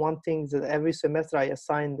 So one thing is that every semester I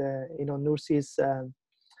assigned, you know, Nursi's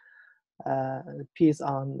piece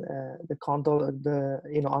on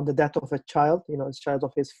you know, on the death of a child, you know, a child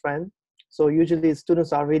of his friend. So usually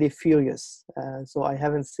students are really furious. So I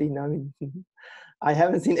haven't seen, I mean, I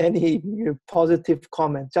haven't seen any positive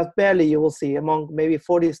comment. Just barely, you will see among maybe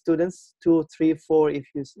 40 students, 2, 3, 4. If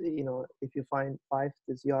you know, if you find 5,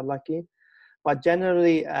 you are lucky. But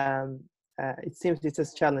generally, it seems it's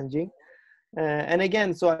just challenging. And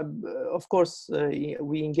again, so of course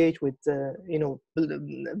we engage with you know,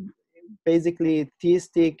 basically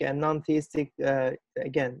theistic and non-theistic.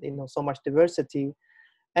 Again, you know, so much diversity.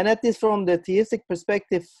 And at least from the theistic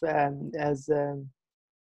perspective,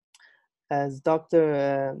 as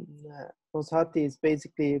Dr. Rouzati is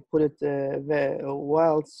basically put it very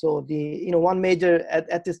well. So the, you know, one major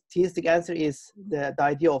at this theistic answer is the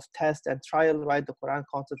idea of test and trial, right? The Quran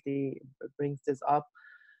constantly brings this up.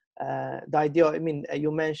 The idea, I mean,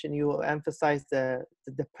 you mentioned, you emphasize the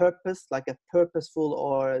purpose, like a purposeful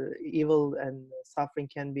or evil and suffering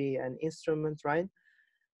can be an instrument, right?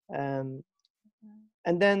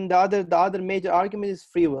 And then the other major argument is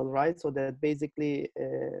free will, right? So that basically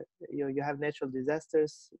you have natural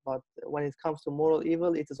disasters, but when it comes to moral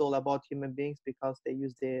evil, it is all about human beings because they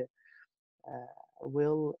use their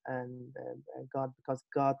will and God, because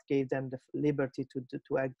God gave them the liberty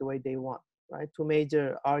to act the way they want. right? Two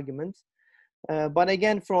major arguments. But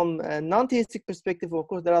again, from a non-theistic perspective, of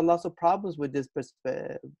course, there are lots of problems with these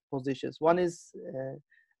positions. One is,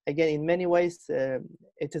 again, in many ways,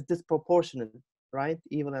 it is disproportionate, right?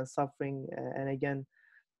 Evil and suffering. And again,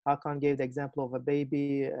 Hakan gave the example of a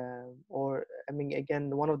baby, or, I mean,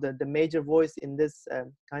 again, one of the major voice in this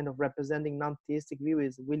kind of representing non-theistic view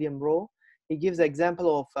is William Rowe. He gives the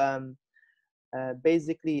example of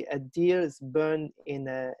basically a deer is burned in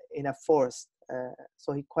a forest.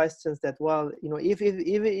 So he questions that, well, you know,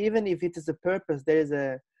 even if it is a purpose, there is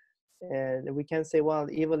we can say, well,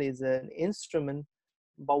 evil is an instrument,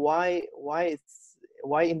 but why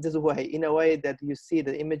in this way, in a way that you see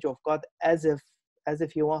the image of God as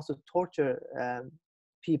if he wants to torture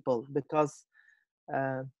people, because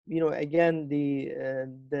you know, again,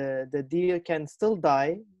 the deer can still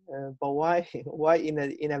die, but why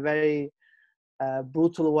in a very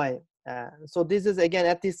brutal way? So this is again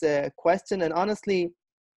at this question, and honestly,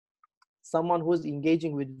 someone who's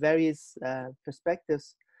engaging with various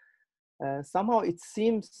perspectives, somehow it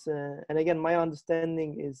seems, and again, my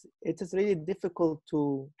understanding is it is really difficult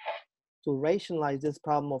to rationalize this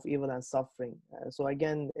problem of evil and suffering. So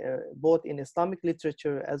again, both in Islamic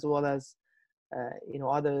literature as well as you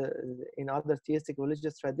know, in other theistic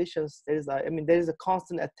religious traditions, there is a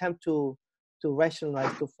constant attempt to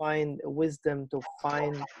rationalize, to find wisdom, to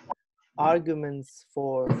find arguments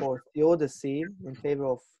for theodicy in favor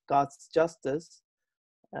of God's justice.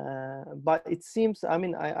 But it seems, I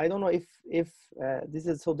mean, I don't know if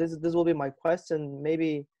this will be my question,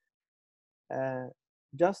 maybe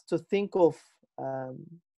just to think of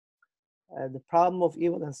the problem of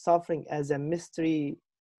evil and suffering as a mystery.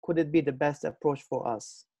 Could it be the best approach for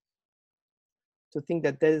us to think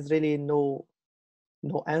that there is really no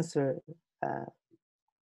answer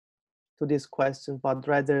to this question, but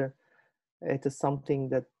rather it is something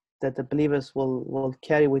that the believers will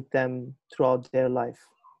carry with them throughout their life,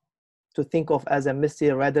 to think of as a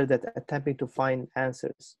mystery rather than attempting to find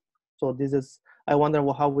answers. So this is, I wonder,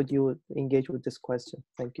 well, how would you engage with this question?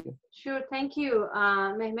 Thank you. Sure, thank you,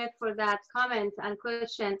 Mehmet, for that comment and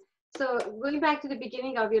question. So going back to the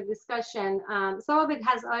beginning of your discussion, some of it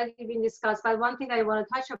has already been discussed, but one thing I want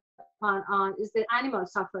to touch upon is the animal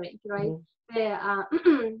suffering, right?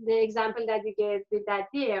 Mm-hmm. The example that you gave with that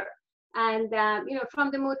deer. And, you know,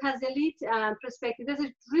 from the Mu'tazilite perspective, there's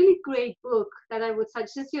a really great book that I would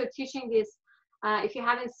suggest, since you're teaching this, if you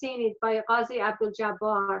haven't seen it, by Ghazi Abdul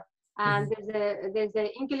Jabbar. And there's an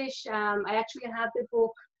English, I actually have the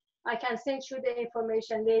book. I can send you the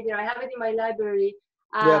information later. I have it in my library.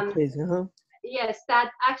 Yeah, please. Yes,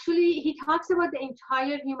 that actually he talks about the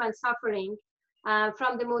entire human suffering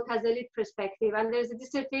from the Mu'tazilite perspective. And there's a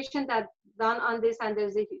dissertation that done on this, and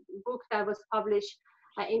there's a book that was published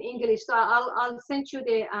in English. So I'll send you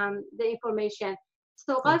the information.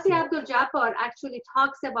 So Ghazi Abdul Jabbar actually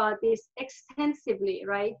talks about this extensively,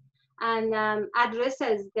 right? And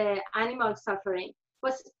addresses the animal suffering.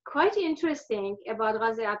 What's quite interesting about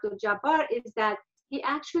Ghazi Abdul Jabbar is that he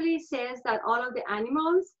actually says that all of the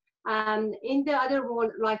animals in the other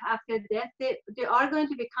world, life after death, they are going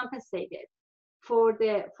to be compensated for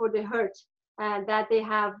the hurt that they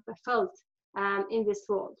have felt in this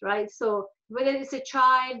world, right? So whether it's a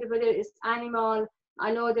child, whether it's animal,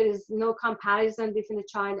 I know there is no comparison between a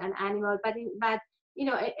child and animal, but you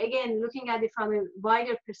know, again, looking at it from a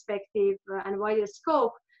wider perspective and wider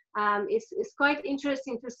scope, it's quite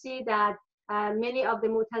interesting to see that many of the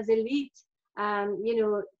Mu'tazilite,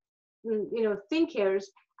 you know, thinkers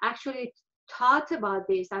actually thought about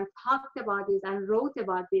this and talked about this and wrote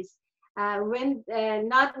about this when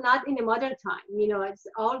not in the modern time. You know, it's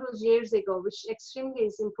all those years ago, which extremely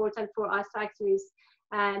is important for us to actually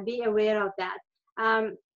be aware of that.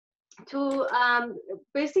 To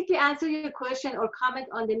basically answer your question or comment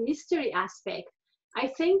on the mystery aspect, I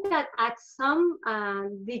think that at some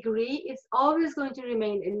degree, it's always going to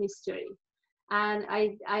remain a mystery. And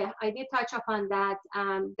I did touch upon that,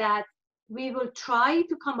 that we will try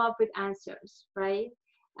to come up with answers, right?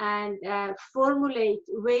 And formulate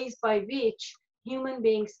ways by which human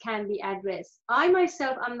beings can be addressed. I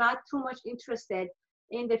myself am not too much interested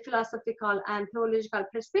in the philosophical and theological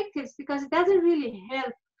perspectives, because it doesn't really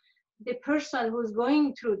help the person who's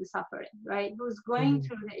going through the suffering, right? Who's going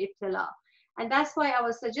through the ibtila. And that's why I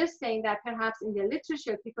was suggesting that perhaps in the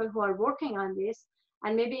literature, people who are working on this,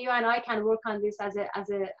 and maybe you and I can work on this as a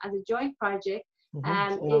joint project,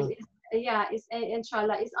 is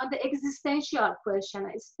inshallah, is on the existential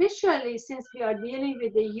question, especially since we are dealing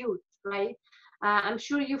with the youth, right? I'm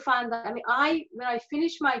sure you found that, I mean, when I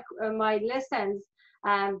finished my lessons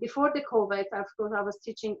before the COVID, of course, I was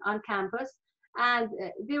teaching on campus. And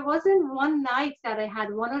there wasn't one night that I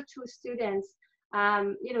had one or two students,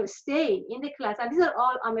 stay in the class. And these are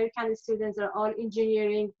all American students, they're all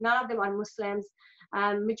engineering. None of them are Muslims.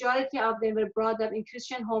 Majority of them were brought up in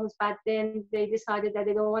Christian homes, but then they decided that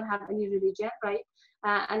they don't want to have any religion, right?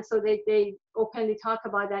 And so they openly talk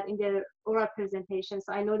about that in their oral presentations.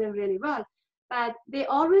 So I know them really well. But they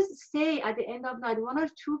always say at the end of the night, one or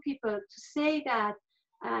two people to say that,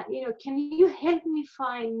 can you help me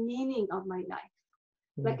find meaning of my life?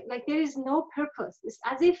 Like there is no purpose. It's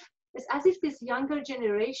as if this younger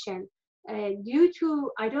generation, due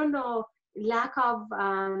to, I don't know, lack of,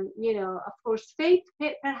 of course, faith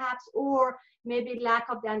perhaps, or maybe lack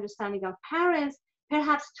of the understanding of parents,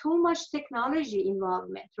 perhaps too much technology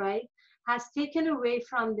involvement, right, has taken away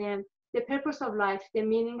from them the purpose of life, the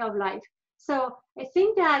meaning of life. So I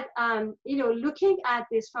think that, looking at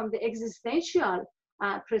this from the existential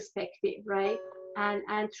perspective, right,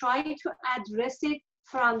 and try to address it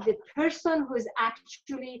from the person who's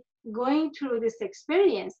actually going through this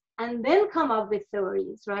experience, and then come up with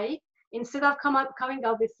theories, right? Instead of coming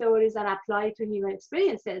up with theories and apply it to human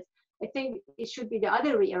experiences, I think it should be the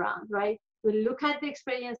other way around, right? We look at the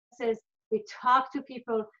experiences, we talk to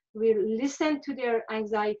people, we listen to their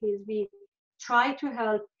anxieties, we try to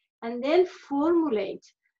help, and then formulate,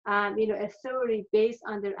 a theory based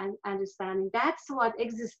on their understanding. That's what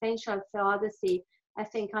existential theodicy, I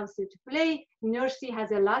think, comes into play. Nursi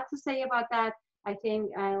has a lot to say about that. I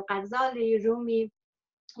think Ghazali, Rumi,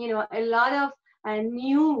 a lot of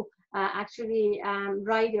new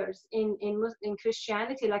writers in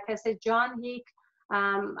Christianity. Like I said, John Hick,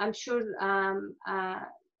 I'm sure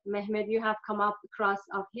Mehmet, you have come up across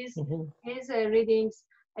of his readings,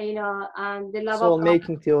 and the love Soul of God.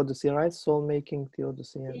 Making Theodicy, right? Soul Making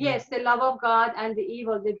Theodicy. Yes, the love of God and the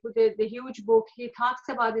evil, the huge book. He talks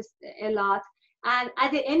about this a lot. And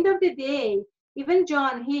at the end of the day, even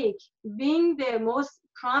John Hick, being the most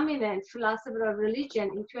prominent philosopher of religion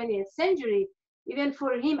in 20th century, even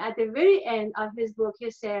for him, at the very end of his book, he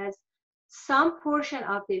says, some portion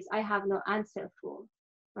of this I have no answer for,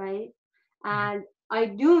 right? And I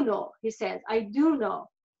do know, he says, I do know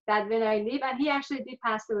that when I leave, and he actually did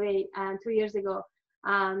pass away 2 years ago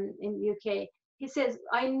in UK. He says,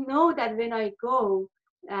 I know that when I go,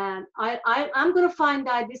 I'm going to find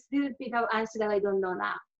out this little bit of answer that I don't know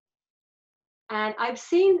now. And I've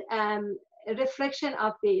seen a reflection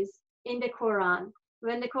of this in the Quran,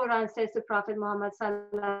 when the Quran says to Prophet Muhammad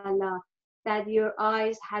sallallahu that your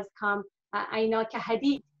eyes has come, aynaka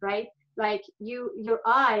hadid, right? Like your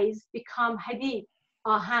eyes become hadid,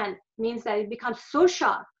 ahan, means that it becomes so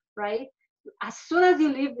sharp, right? As soon as you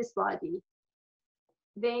leave this body,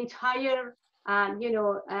 the entire,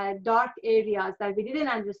 dark areas that we didn't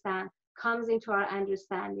understand comes into our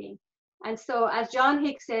understanding. And so, as John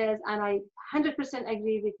Hick says, and I 100%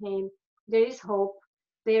 agree with him, there is hope.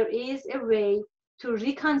 There is a way to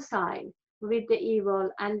reconcile with the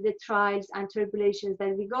evil and the trials and tribulations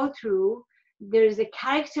that we go through. There is a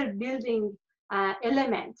character building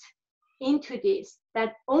element into this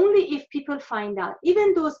that only if people find out,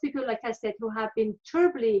 even those people, like I said, who have been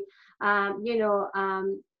terribly, had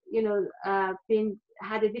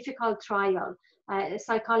a difficult trial,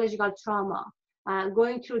 psychological trauma,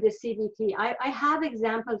 going through the CBT. I have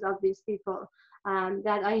examples of these people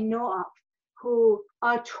that I know of who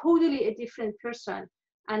are totally a different person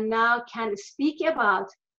and now can speak about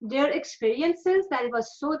their experiences that it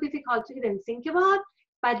was so difficult to even think about,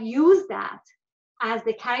 but use that as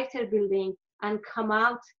the character building and come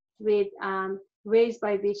out with ways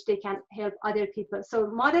by which they can help other people. So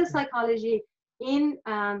modern psychology in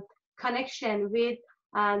connection with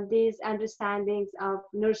these understandings of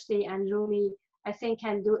Nursi and Rumi, I think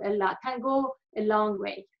can do a lot, can go a long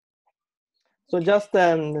way. So just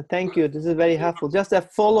thank you. This is very helpful. Just a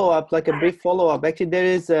follow-up, like a brief follow-up. Actually, there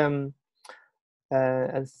is a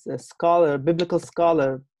scholar, biblical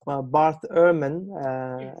scholar, Barth Ehrman.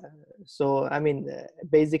 So I mean,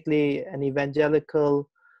 basically an evangelical,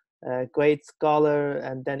 great scholar,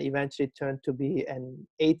 and then eventually turned to be an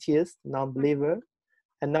atheist, non-believer.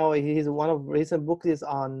 And now he's one of recent books is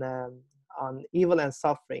on evil and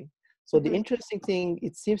suffering. So the interesting thing,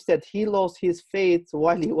 it seems that he lost his faith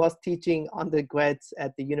while he was teaching undergrads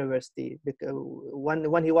at the university, because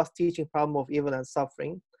when he was teaching problem of evil and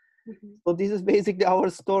suffering. So this is basically our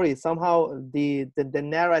story. Somehow the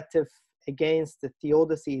narrative against the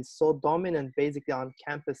theodicy is so dominant basically on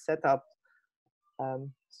campus setup. I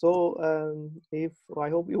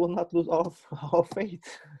hope we will not lose our faith.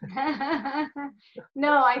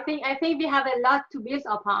 No, I think we have a lot to build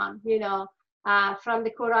upon, from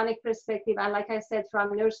the Quranic perspective, and like I said,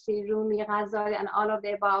 from Nursi, Rumi, Ghazali, and all of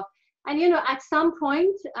the above. And at some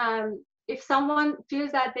point, if someone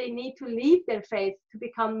feels that they need to leave their faith to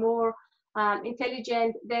become more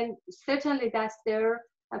intelligent, then certainly that's their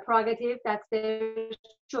prerogative, that's their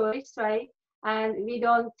choice, right? And we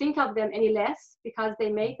don't think of them any less because they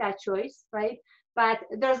made that choice, right? But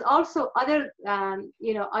there's also other,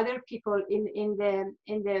 other people in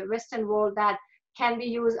the Western world that can be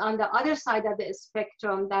used on the other side of the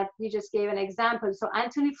spectrum that you just gave an example. So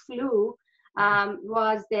Anthony Flew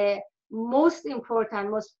was the most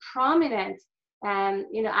important, most prominent,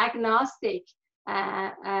 agnostic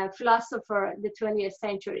philosopher of the 20th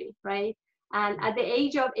century, right? And at the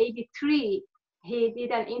age of 83, he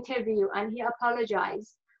did an interview and he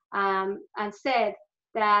apologized and said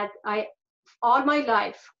that all my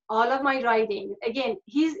life, all of my writing, again,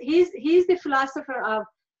 he's the philosopher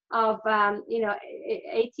of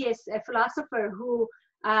atheist philosopher who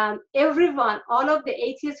everyone, all of the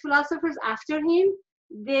atheist philosophers after him,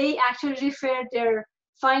 they actually referred their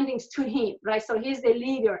findings to him, right? So he's the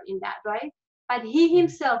leader in that, right? But he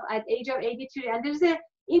himself at age of 83, and there's an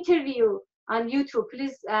interview on YouTube,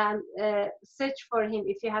 please search for him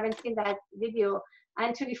if you haven't seen that video,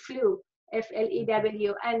 Anthony Flew,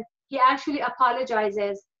 F-L-E-W, and he actually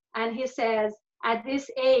apologizes and he says, at this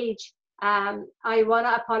age, I want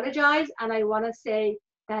to apologize and I want to say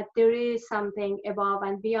that there is something above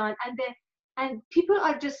and beyond, and people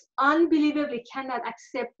are just unbelievably cannot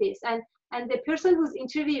accept this. And the person who's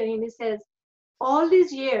interviewing him, he says, all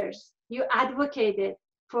these years you advocated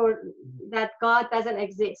for that God doesn't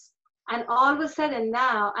exist, and all of a sudden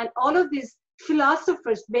now, and all of these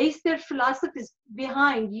philosophers base their philosophies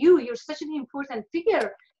behind you. You're such an important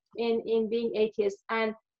figure in being atheist,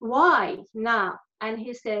 and why now? And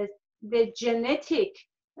he says, the genetic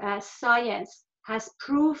science has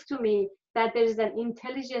proved to me that there is an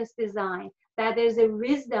intelligence design, that there's a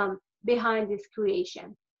wisdom behind this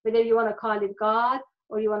creation. Whether you want to call it God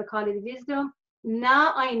or you want to call it wisdom,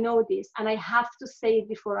 now I know this and I have to say it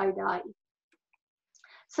before I die.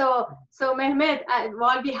 So Mehmet,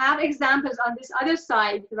 while we have examples on this other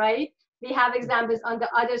side, right, we have examples on the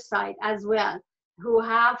other side as well, who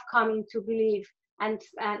have come into belief and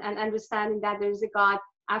understanding that there is a God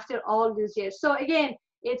after all these years. So again,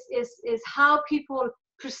 it's how people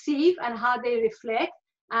perceive and how they reflect,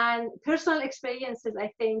 and personal experiences, I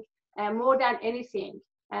think, more than anything,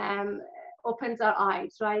 opens our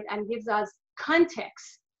eyes, right, and gives us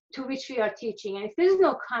context to which we are teaching. And if there is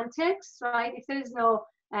no context, right, if there is no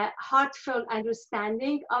heartfelt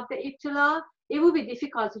understanding of the ibtila, it will be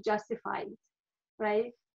difficult to justify it,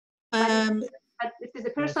 right? But if it's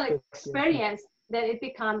a personal experience, then it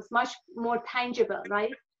becomes much more tangible,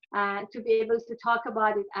 right? To be able to talk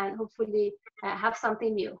about it and hopefully have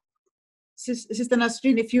something new. Sister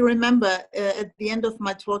Nasrin, if you remember, at the end of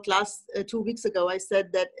my talk 2 weeks ago, I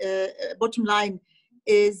said that bottom line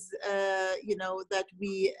is, that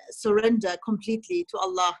we surrender completely to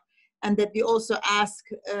Allah, and that we also ask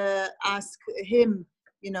Him,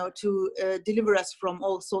 to deliver us from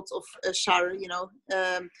all sorts of shar.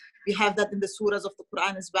 We have that in the surahs of the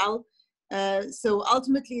Quran as well. So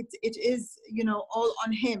ultimately, it is, all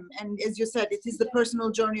on Him. And as you said, it is the personal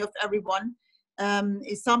journey of everyone.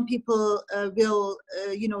 Some people will,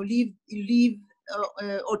 leave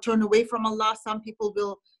or turn away from Allah. Some people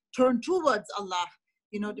will turn towards Allah,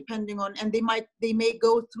 depending on, and they may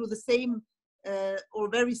go through the same or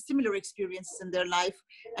very similar experiences in their life.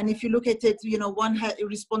 And if you look at it, one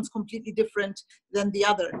responds completely different than the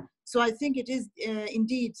other. So I think it is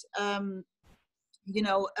indeed,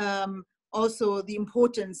 also the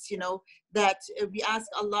importance, that we ask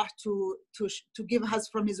Allah to give us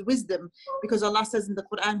from His wisdom, because Allah says in the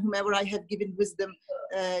Quran, whomever I have given wisdom,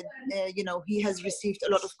 he has received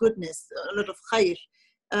a lot of goodness, a lot of khair.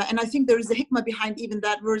 And I think there is a hikmah behind even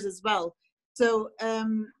that verse as well. So,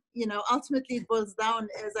 ultimately it boils down,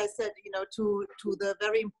 as I said, to the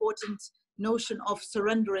very important notion of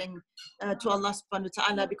surrendering to Allah subhanahu wa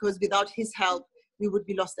ta'ala, because without His help, we would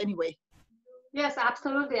be lost anyway. Yes,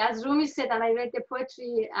 absolutely. As Rumi said, and I read the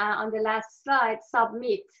poetry on the last slide,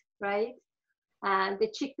 submit, right? And the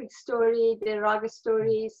chickpea story, the rug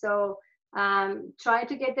story. So try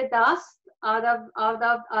to get the dust out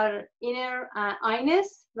of our inner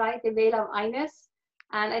I-ness, right? The veil of I-ness.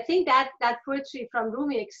 And I think that poetry from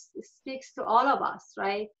Rumi speaks to all of us,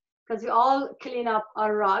 right? Because we all clean up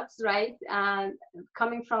our rugs, right? And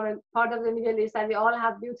coming from a part of the Middle East, and we all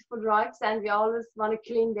have beautiful rugs, and we always want to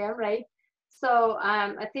clean them, right? So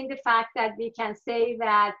I think the fact that we can say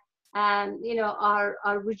that, our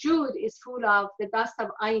wujud is full of the dust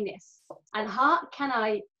of I-ness, and how can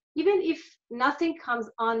I, even if nothing comes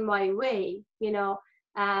on my way,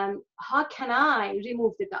 how can I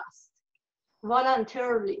remove the dust,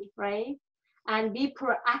 voluntarily, right? And be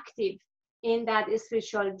proactive in that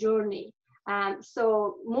spiritual journey.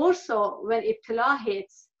 So more so when ibtila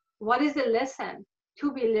hits, what is the lesson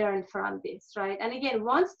to be learned from this, right? And again,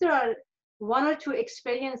 once there are one or two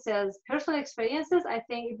experiences, personal experiences, I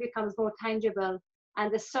think it becomes more tangible,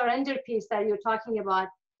 and the surrender piece that you're talking about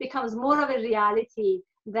becomes more of a reality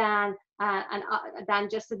than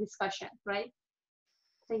just a discussion, right?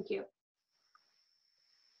 Thank you.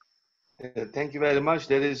 Thank you very much.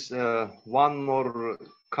 There is one more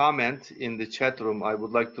comment in the chat room I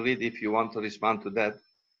would like to read if you want to respond to that,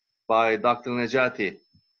 by Dr. Najati.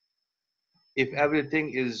 If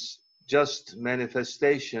everything is just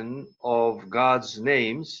manifestation of God's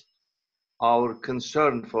names, our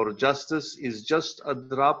concern for justice is just a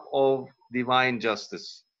drop of divine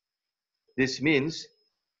justice. This means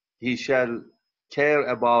he shall care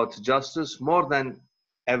about justice more than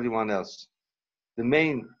everyone else. The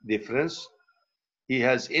main difference, he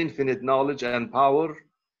has infinite knowledge and power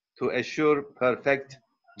to assure perfect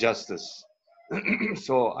justice.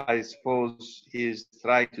 So I suppose he is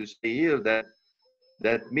trying to say here that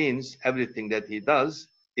that means everything that he does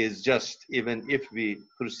is just, even if we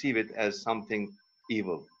perceive it as something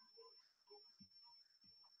evil.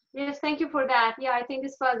 Yes, thank you for that. Yeah, I think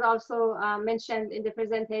this was also mentioned in the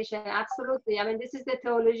presentation. Absolutely. I mean, this is the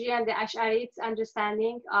theology and the Ash'arites'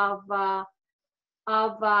 understanding of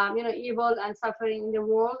evil and suffering in the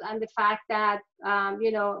world, and the fact that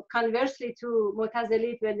conversely to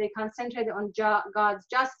Mu'tazilit, when they concentrate on God's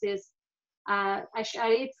justice,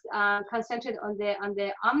 Ash'arites concentrate on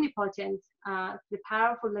the omnipotent, the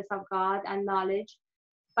powerfulness of God and knowledge,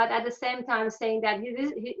 but at the same time saying that he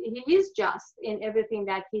is just in everything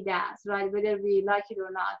that he does, right? Whether we like it or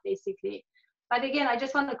not, basically. But again, I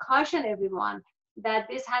just want to caution everyone that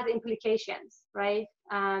this has implications, right?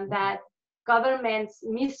 That governments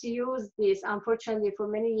misuse this, unfortunately, for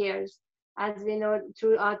many years, as we know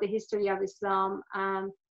throughout the history of Islam.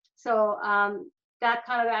 That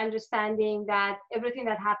kind of understanding that everything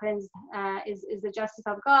that happens is the justice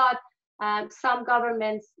of God. Some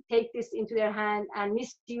governments take this into their hand and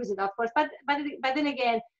misuse it, of course. But then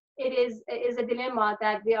again, it is a dilemma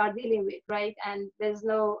that we are dealing with, right? And there's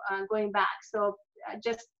no going back. So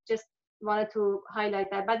just wanted to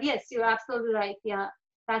highlight that. But yes, you're absolutely right. Yeah,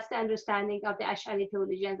 that's the understanding of the Ash'ari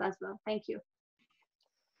theologians as well. Thank you.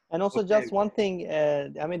 And also, just one thing,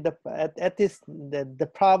 I mean, the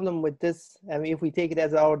problem with this, I mean, if we take it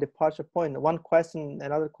as our departure point,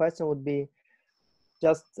 another question would be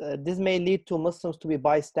just, this may lead to Muslims to be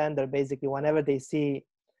bystander, basically, whenever they see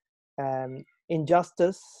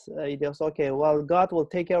injustice, it is okay, well, God will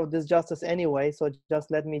take care of this justice anyway, so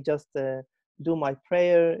just let me just do my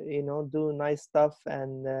prayer, do nice stuff,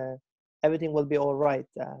 and everything will be all right.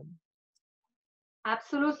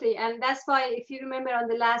 Absolutely, and that's why, if you remember on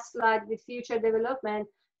the last slide with future development,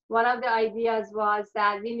 one of the ideas was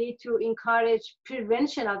that we need to encourage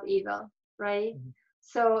prevention of evil, right? Mm-hmm.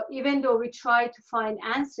 So even though we try to find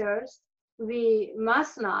answers, we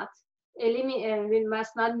must not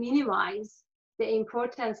minimize the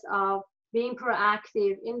importance of being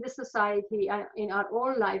proactive in the society, in our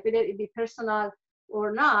own life, whether it be personal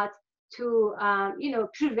or not, to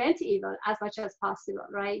prevent evil as much as possible,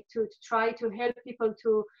 right? To try to help people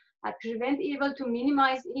to prevent evil, to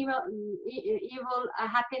minimize evil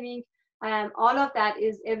happening. All of that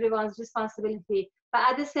is everyone's responsibility. But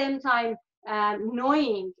at the same time,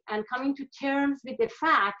 knowing and coming to terms with the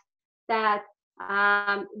fact that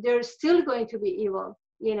there's still going to be evil,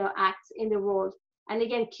 acts in the world. And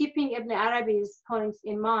again, keeping Ibn Arabi's points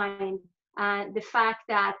in mind, the fact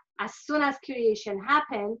that as soon as creation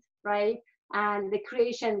happened, right, and the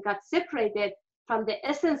creation got separated from the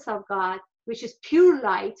essence of God, which is pure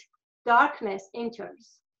light, darkness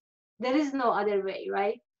enters. There is no other way,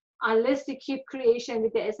 right? Unless you keep creation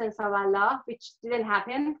with the essence of Allah, which didn't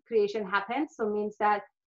happen, creation happened. So it means that,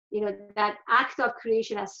 that act of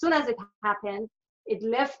creation, as soon as it happened, it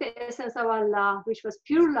left the essence of Allah, which was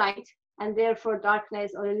pure light, and therefore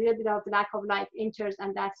darkness or a little bit of lack of light enters,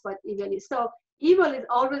 and that's what evil is. So evil is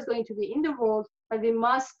always going to be in the world, but we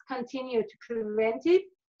must continue to prevent it,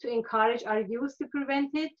 to encourage our youth to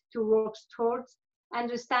prevent it, to work towards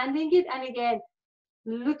understanding it, and again,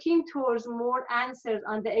 looking towards more answers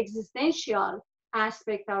on the existential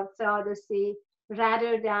aspect of theodicy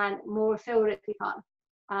rather than more theoretical.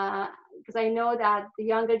 Because I know that the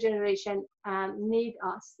younger generation need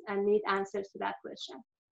us and need answers to that question.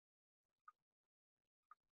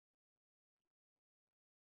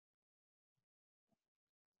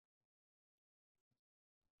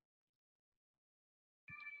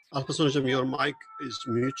 Alparslan Hocam, your mic is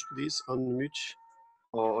mute, please unmute.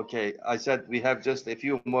 Oh, okay. I said we have just a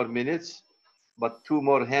few more minutes, but two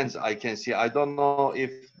more hands I can see. I don't know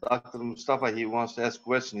if Dr. Mustafa, he wants to ask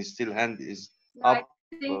question. His still hand is No, I up.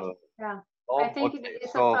 think, yeah, I Oh, think okay.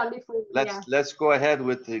 it's So probably full, yeah. let's go ahead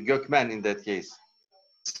with Gökmen in that case.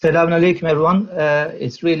 Assalamu alaikum, everyone.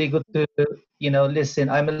 It's really good to, listen.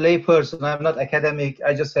 I'm a lay person. I'm not academic.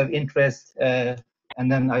 I just have interest,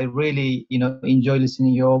 and then I really, enjoy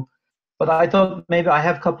listening to you all. But I thought maybe I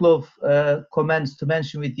have a couple of comments to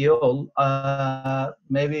mention with you all.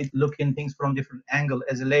 Maybe looking things from different angle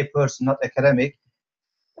as a lay person, not academic.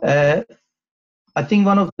 I think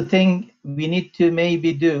one of the things we need to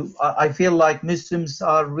maybe do, I feel like Muslims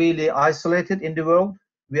are really isolated in the world.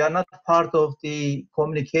 We are not part of the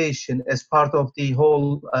communication as part of the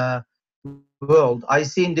whole world. I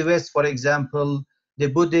see in the West, for example, the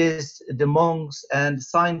Buddhists, the monks, and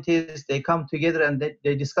scientists, they come together and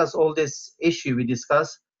they discuss all this issue we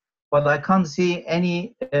discuss. But I can't see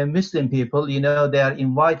any Muslim people, they are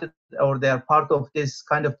invited or they are part of this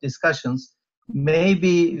kind of discussions.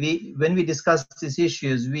 Maybe when we discuss these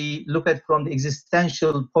issues, we look at from the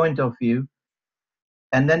existential point of view.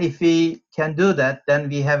 And then if we can do that, then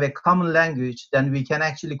we have a common language, then we can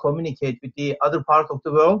actually communicate with the other part of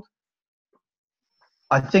the world.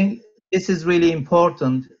 I think this is really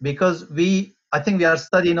important because I think we are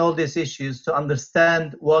studying all these issues to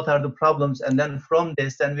understand what are the problems. And then from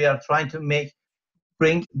this, then we are trying to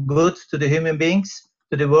bring good to the human beings,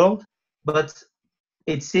 to the world. But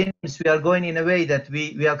it seems we are going in a way that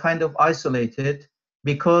we are kind of isolated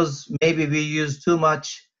because maybe we use too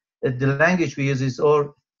much, the language we use is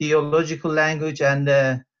or theological language, and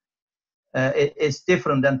it's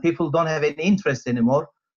different and people don't have any interest anymore.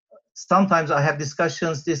 Sometimes I have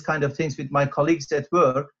discussions, this kind of things with my colleagues at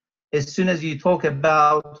work. As soon as you talk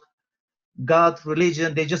about God,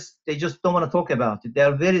 religion, they just don't want to talk about it. They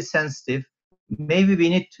are very sensitive. Maybe we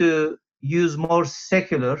need to use more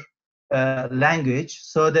secular language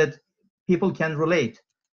so that people can relate.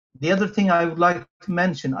 The other thing I would like to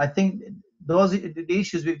mention, I think the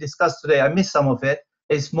issues we've discussed today, I missed some of it.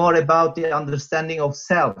 It's more about the understanding of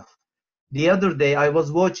self. The other day I was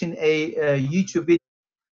watching a YouTube video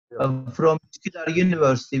from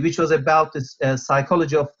University, which was about the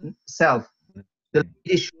psychology of self. The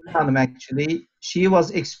lady actually, she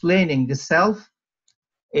was explaining the self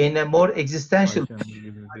in a more existential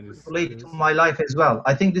relate to my life as well.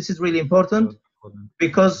 I think this is really important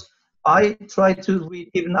because I tried to read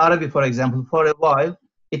even Arabic, for example, for a while.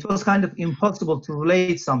 It was kind of impossible to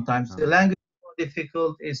relate sometimes. The language is more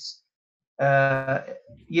difficult. It's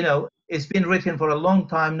been written for a long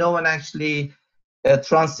time. No one actually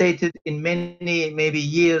translated in many, maybe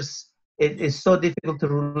years. It is so difficult to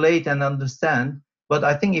relate and understand. But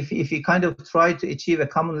I think if we kind of try to achieve a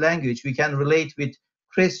common language, we can relate with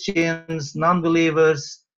Christians,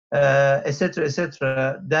 non-believers,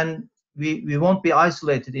 etc., then we won't be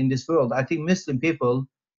isolated in this world. I think Muslim people,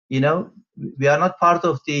 we are not part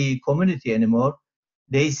of the community anymore.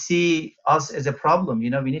 They see us as a problem. We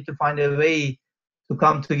need to find a way to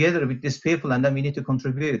come together with these people, and then we need to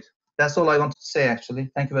contribute. That's all I want to say, actually.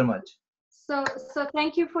 Thank you very much. So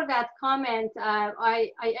thank you for that comment.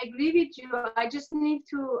 I agree with you. I just need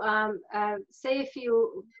to say a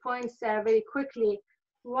few points very quickly.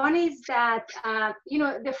 One is that,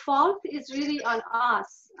 the fault is really on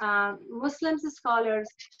us. Muslim scholars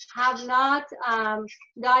have not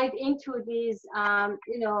dived into these,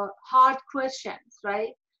 hard questions,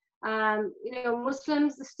 right? Muslim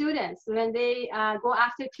students, when they go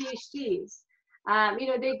after PhDs,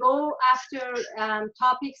 they go after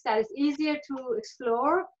topics that is easier to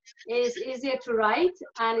explore, is easier to write,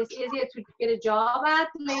 and is easier to get a job at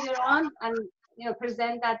later on, and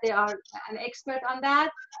present that they are an expert on that.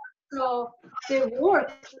 So the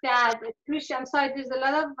work that Christian, I'm sorry, there's a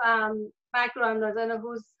lot of background. I don't know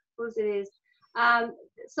whose it is.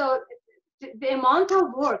 So the amount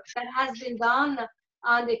of work that has been done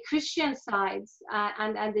on the Christian sides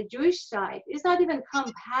and the Jewish side is not even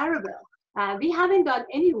comparable. We haven't done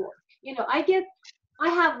any work. I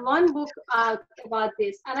have one book out about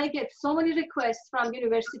this, and I get so many requests from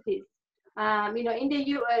universities, in the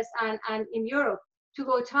US and in Europe to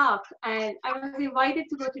go talk. And I was invited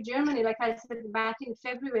to go to Germany, like I said, back in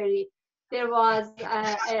February. There was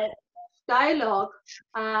a dialogue.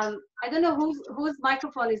 I don't know whose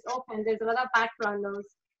microphone is open. There's a lot of background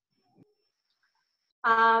noise.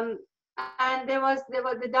 And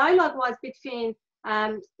the dialogue was between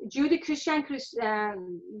Judeo-Christian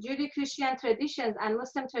traditions and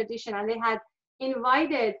Muslim tradition, and they had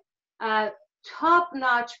invited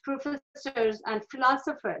top-notch professors and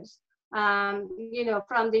philosophers,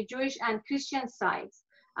 from the Jewish and Christian sides.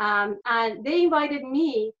 And they invited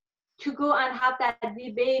me to go and have that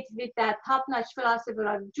debate with that top-notch philosopher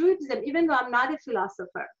of Judaism, even though I'm not a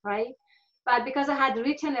philosopher, right? But because I had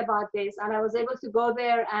written about this and I was able to go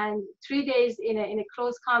there, and 3 days in a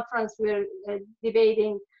closed conference, we were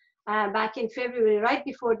debating back in February, right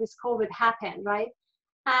before this COVID happened, right?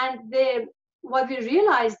 And what we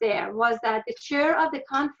realized there was that the chair of the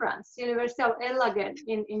conference, University of Erlangen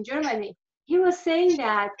in Germany, he was saying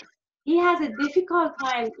that he has a difficult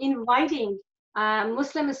time inviting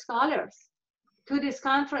Muslim scholars to these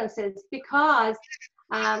conferences because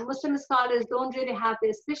Muslim scholars don't really have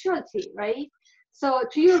the specialty, right? So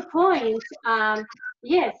to your point,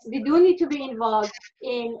 yes, we do need to be involved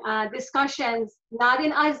in discussions, not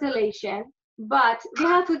in isolation, but we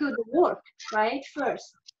have to do the work, right,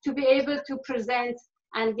 first, to be able to present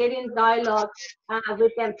and get in dialogue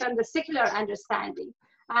with them from the secular understanding.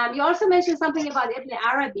 You also mentioned something about Ibn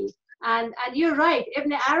Arabi, and you're right,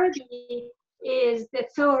 Ibn Arabi is the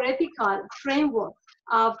theoretical framework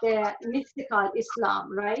of the mystical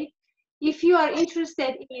Islam, right? If you are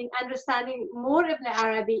interested in understanding more Ibn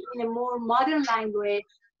Arabi in a more modern language,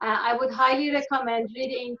 I would highly recommend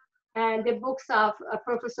reading the books of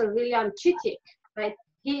Professor William Chittick, right?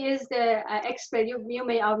 He is the expert, you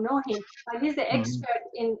may all know him, but he's the expert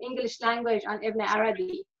in English language on Ibn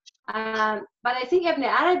Arabi. But I think Ibn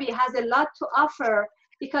Arabi has a lot to offer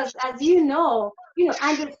because, as you know,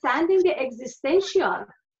 understanding the existential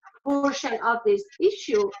portion of this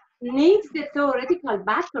issue needs the theoretical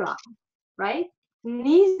background, right?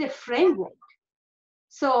 Needs the framework.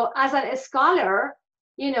 So as a scholar,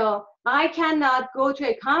 I cannot go to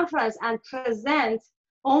a conference and present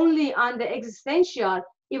only on the existential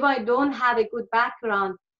if I don't have a good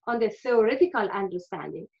background on the theoretical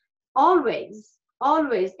understanding. Always,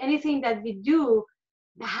 anything that we do,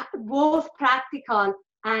 both practical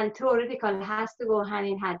and theoretical has to go hand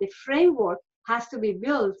in hand. The framework has to be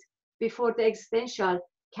built before the existential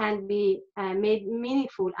can be made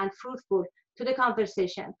meaningful and fruitful to the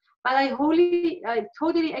conversation. But I totally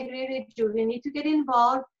agree with you. We need to get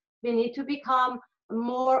involved. We need to become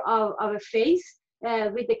more of a face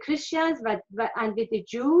with the Christians and with the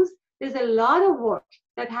Jews. There's a lot of work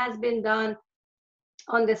that has been done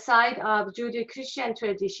on the side of Judeo-Christian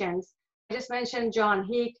traditions. I just mentioned John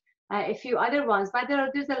Hick, a few other ones, but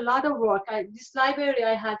there's a lot of work. This library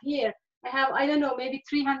I have here, I have, I don't know, maybe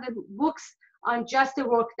 300 books on just the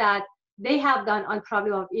work that they have done on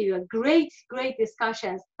problem of evil. Great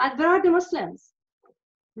discussions. But where are the Muslims?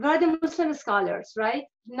 Where are the Muslim scholars, right?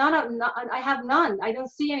 I have none. I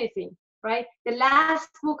don't see anything, right? The last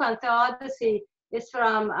book on theodicy is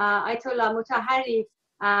from Ayatollah Mutahari,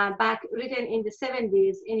 written in the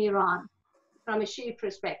 70s in Iran, from a Shi'i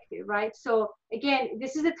perspective, right? So again,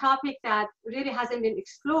 this is a topic that really hasn't been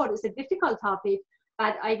explored. It's a difficult topic,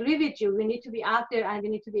 but I agree with you. We need to be out there and we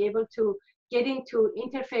need to be able to get into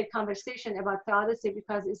interfaith conversation about theodicy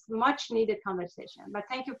because it's much needed conversation. But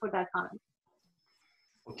thank you for that comment.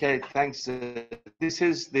 Okay, thanks. This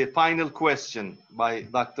is the final question by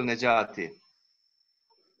Dr. Nejati.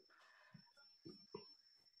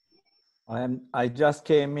 I just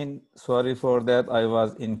came in. Sorry for that. I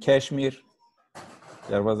was in Kashmir.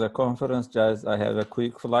 There was a conference. I have a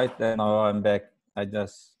quick flight. Then now I'm back. I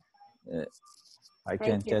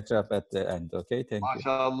can catch up at the end. Okay, thank you.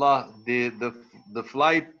 MashaAllah, the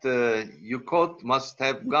flight you caught must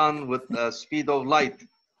have gone with the speed of light.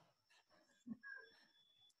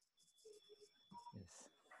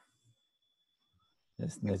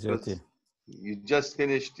 Yes, Nejati. You just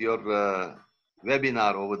finished your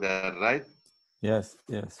webinar over there, right? Yes,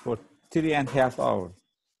 for 3.5 hours.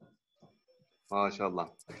 MashaAllah.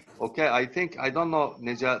 Okay, I don't know,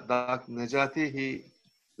 Nejati, he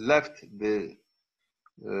left the,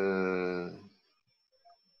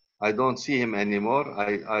 I don't see him anymore.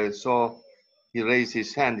 I saw he raised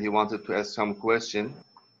his hand. He wanted to ask some question.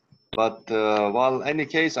 But well, any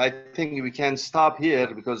case, I think we can stop here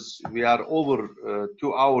because we are over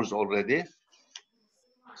 2 hours already.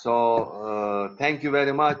 So thank you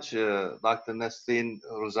very much, Dr. Nasrin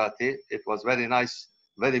Rouzati. It was very nice,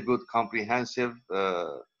 very good, comprehensive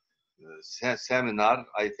seminar.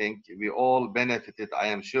 I think we all benefited, I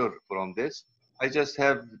am sure, from this. I just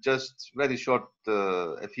have very short,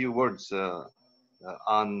 a few words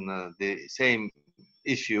on the same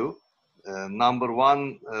issue. Number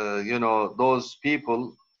one, those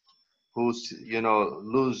people who,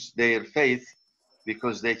 lose their faith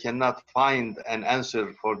because they cannot find an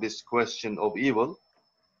answer for this question of evil.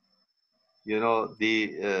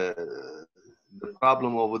 The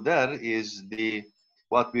problem over there is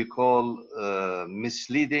what we call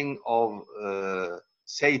misleading of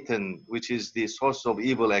Satan, which is the source of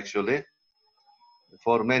evil actually.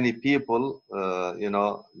 For many people, you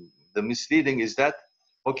know, the misleading is that,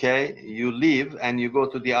 okay, you leave and you go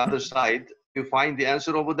to the other side, you find the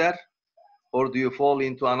answer over there, or do you fall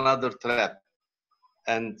into another trap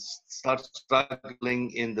and start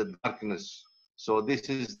struggling in the darkness? So this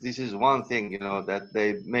is one thing, you know, that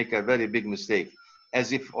they make a very big mistake.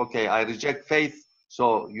 As if, okay, I reject faith,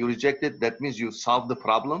 so you reject it, that means you solve the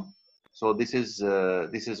problem. So this is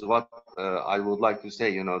what I would like to say,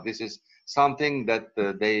 you know, this is something that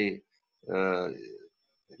they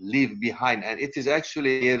leave behind, and it is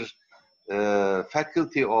actually their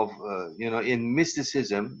faculty of, you know, in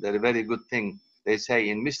mysticism, they're a very good thing. They say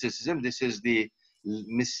in mysticism, this is the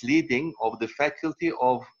misleading of the faculty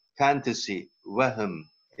of fantasy, wahm,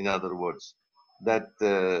 in other words, that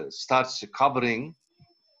starts covering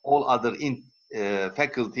all other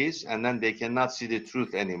faculties, and then they cannot see the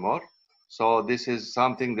truth anymore. So this is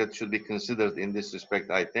something that should be considered in this respect,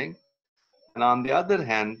 I think. And on the other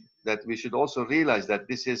hand, that we should also realize that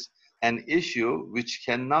this is an issue which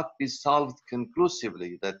cannot be solved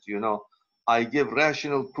conclusively, that, you know, I give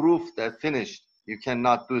rational proof that finished. You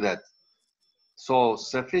cannot do that. So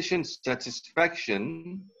sufficient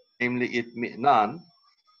satisfaction, namely itmi'nan,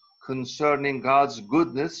 concerning God's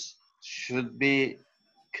goodness should be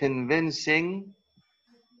convincing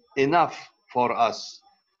enough for us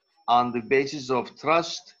on the basis of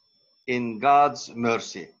trust in God's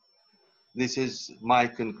mercy. This is my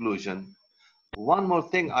conclusion. One more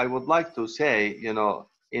thing I would like to say, you know,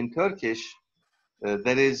 in Turkish,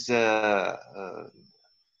 there is a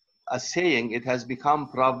saying, it has become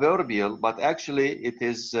proverbial, but actually it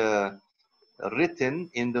is written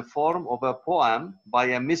in the form of a poem by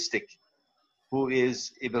a mystic who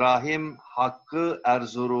is Ibrahim Hakkı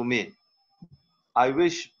Erzurumi. I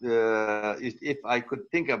wish if I could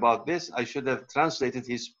think about this, I should have translated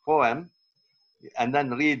his poem and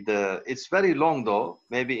then read. It's very long though,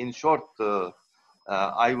 maybe in short,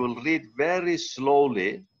 I will read very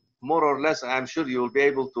slowly, more or less. I'm sure you will be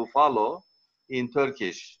able to follow in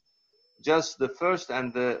Turkish. Just the first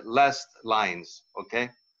and the last lines, okay?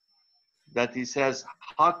 That he says,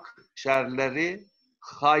 Hak şerleri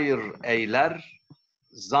hayır eyler,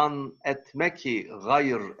 zan etmeki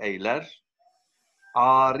gayr eyler,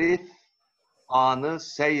 arif anı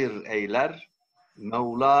seyir eyler,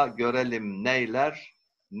 Mevla görelim neyler,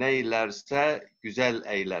 neylerse güzel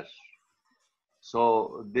eyler.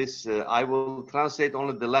 So this, I will translate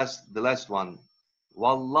only the last one.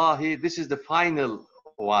 Wallahi, this is the final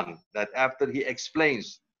one, that after he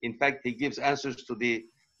explains, in fact, he gives answers to the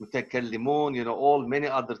mutakallimun, you know, all many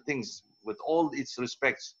other things with all its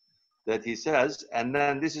respects that he says. And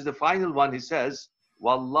then this is the final one, he says,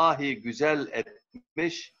 Wallahi güzel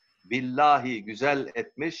etmiş, billahi güzel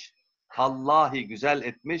etmiş, Allahi güzel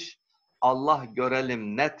etmiş, Allah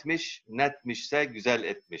görelim netmiş, netmişse güzel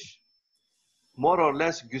etmiş. More or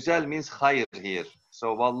less, güzel means khair here.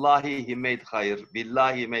 So, wallahi, he made khair.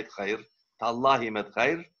 Billahi, he made khair. Tallah, he made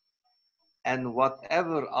khair. And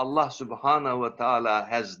whatever Allah subhanahu wa ta'ala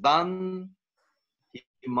has done, he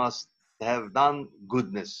must have done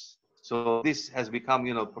goodness. So this has become,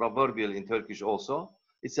 you know, proverbial in Turkish also.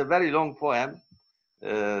 It's a very long poem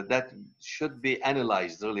that should be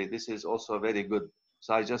analyzed, really. This is also very good.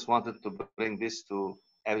 So I just wanted to bring this to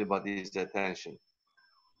everybody's attention.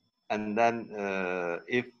 And then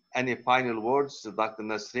if any final words, Dr.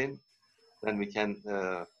 Nasrin, then we can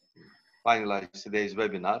finalize today's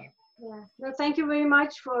webinar. Yeah, no, thank you very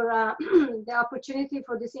much for the opportunity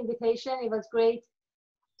for this invitation. It was great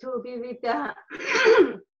to be with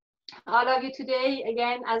all of you today.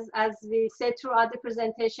 Again, as we said throughout the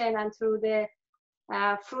presentation and through the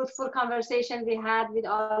fruitful conversation we had with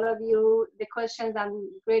all of you, the questions and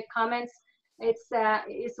great comments.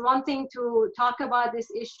 It's one thing to talk about this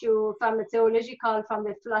issue from the theological, from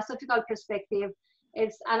the philosophical perspective.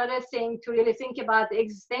 It's another thing to really think about the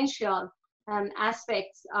existential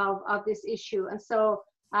aspects of this issue. And so,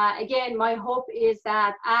 again, my hope is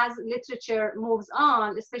that as literature moves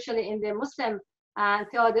on, especially in the Muslim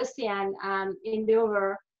Theodician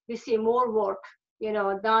endeavor, we see more work, you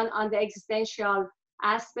know, done on the existential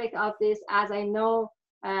aspect of this, as I know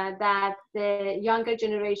that the younger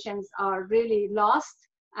generations are really lost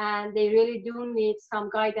and they really do need some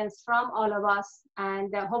guidance from all of us.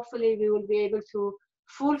 And hopefully we will be able to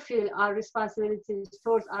fulfill our responsibilities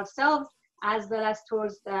towards ourselves as well as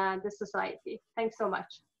towards the society. Thanks so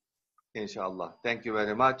much. Inshallah. Thank you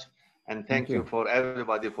very much. And thank you for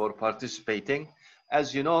everybody for participating.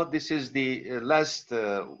 As you know, this is the last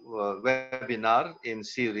webinar in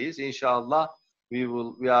series. Inshallah,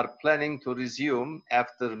 we are planning to resume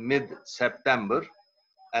after mid-September.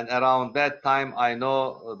 And around that time, I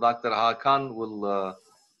know Dr. Hakan will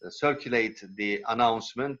circulate the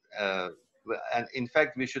announcement. And in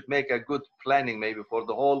fact, we should make a good planning maybe for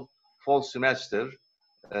the whole fall semester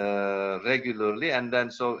regularly, and then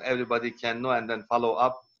so everybody can know and then follow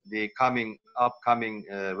up the upcoming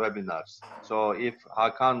webinars. So if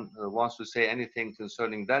Hakan wants to say anything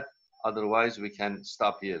concerning that, otherwise we can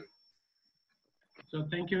stop here. So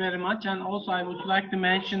thank you very much. And also I would like to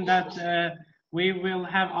mention that we will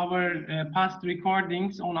have our past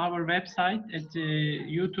recordings on our website at the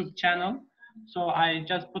YouTube channel. So I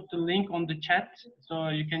just put the link on the chat, so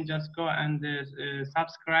you can just go and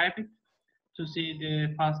subscribe it to see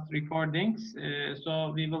the past recordings.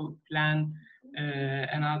 So we will plan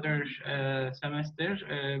another semester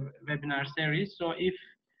webinar series. So if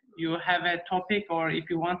you have a topic or if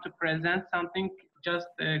you want to present something, just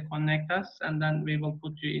connect us and then we will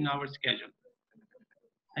put you in our schedule.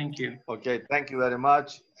 Thank you. Okay, thank you very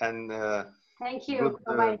much, and thank you.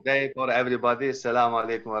 Good day for everybody. Assalamu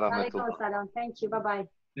alaikum wa rahmatullah. Alaikum salam. Thank you. Bye-bye.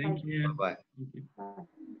 Thank you. Bye-bye. Bye.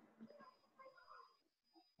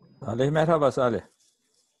 Salih merhaba Salih.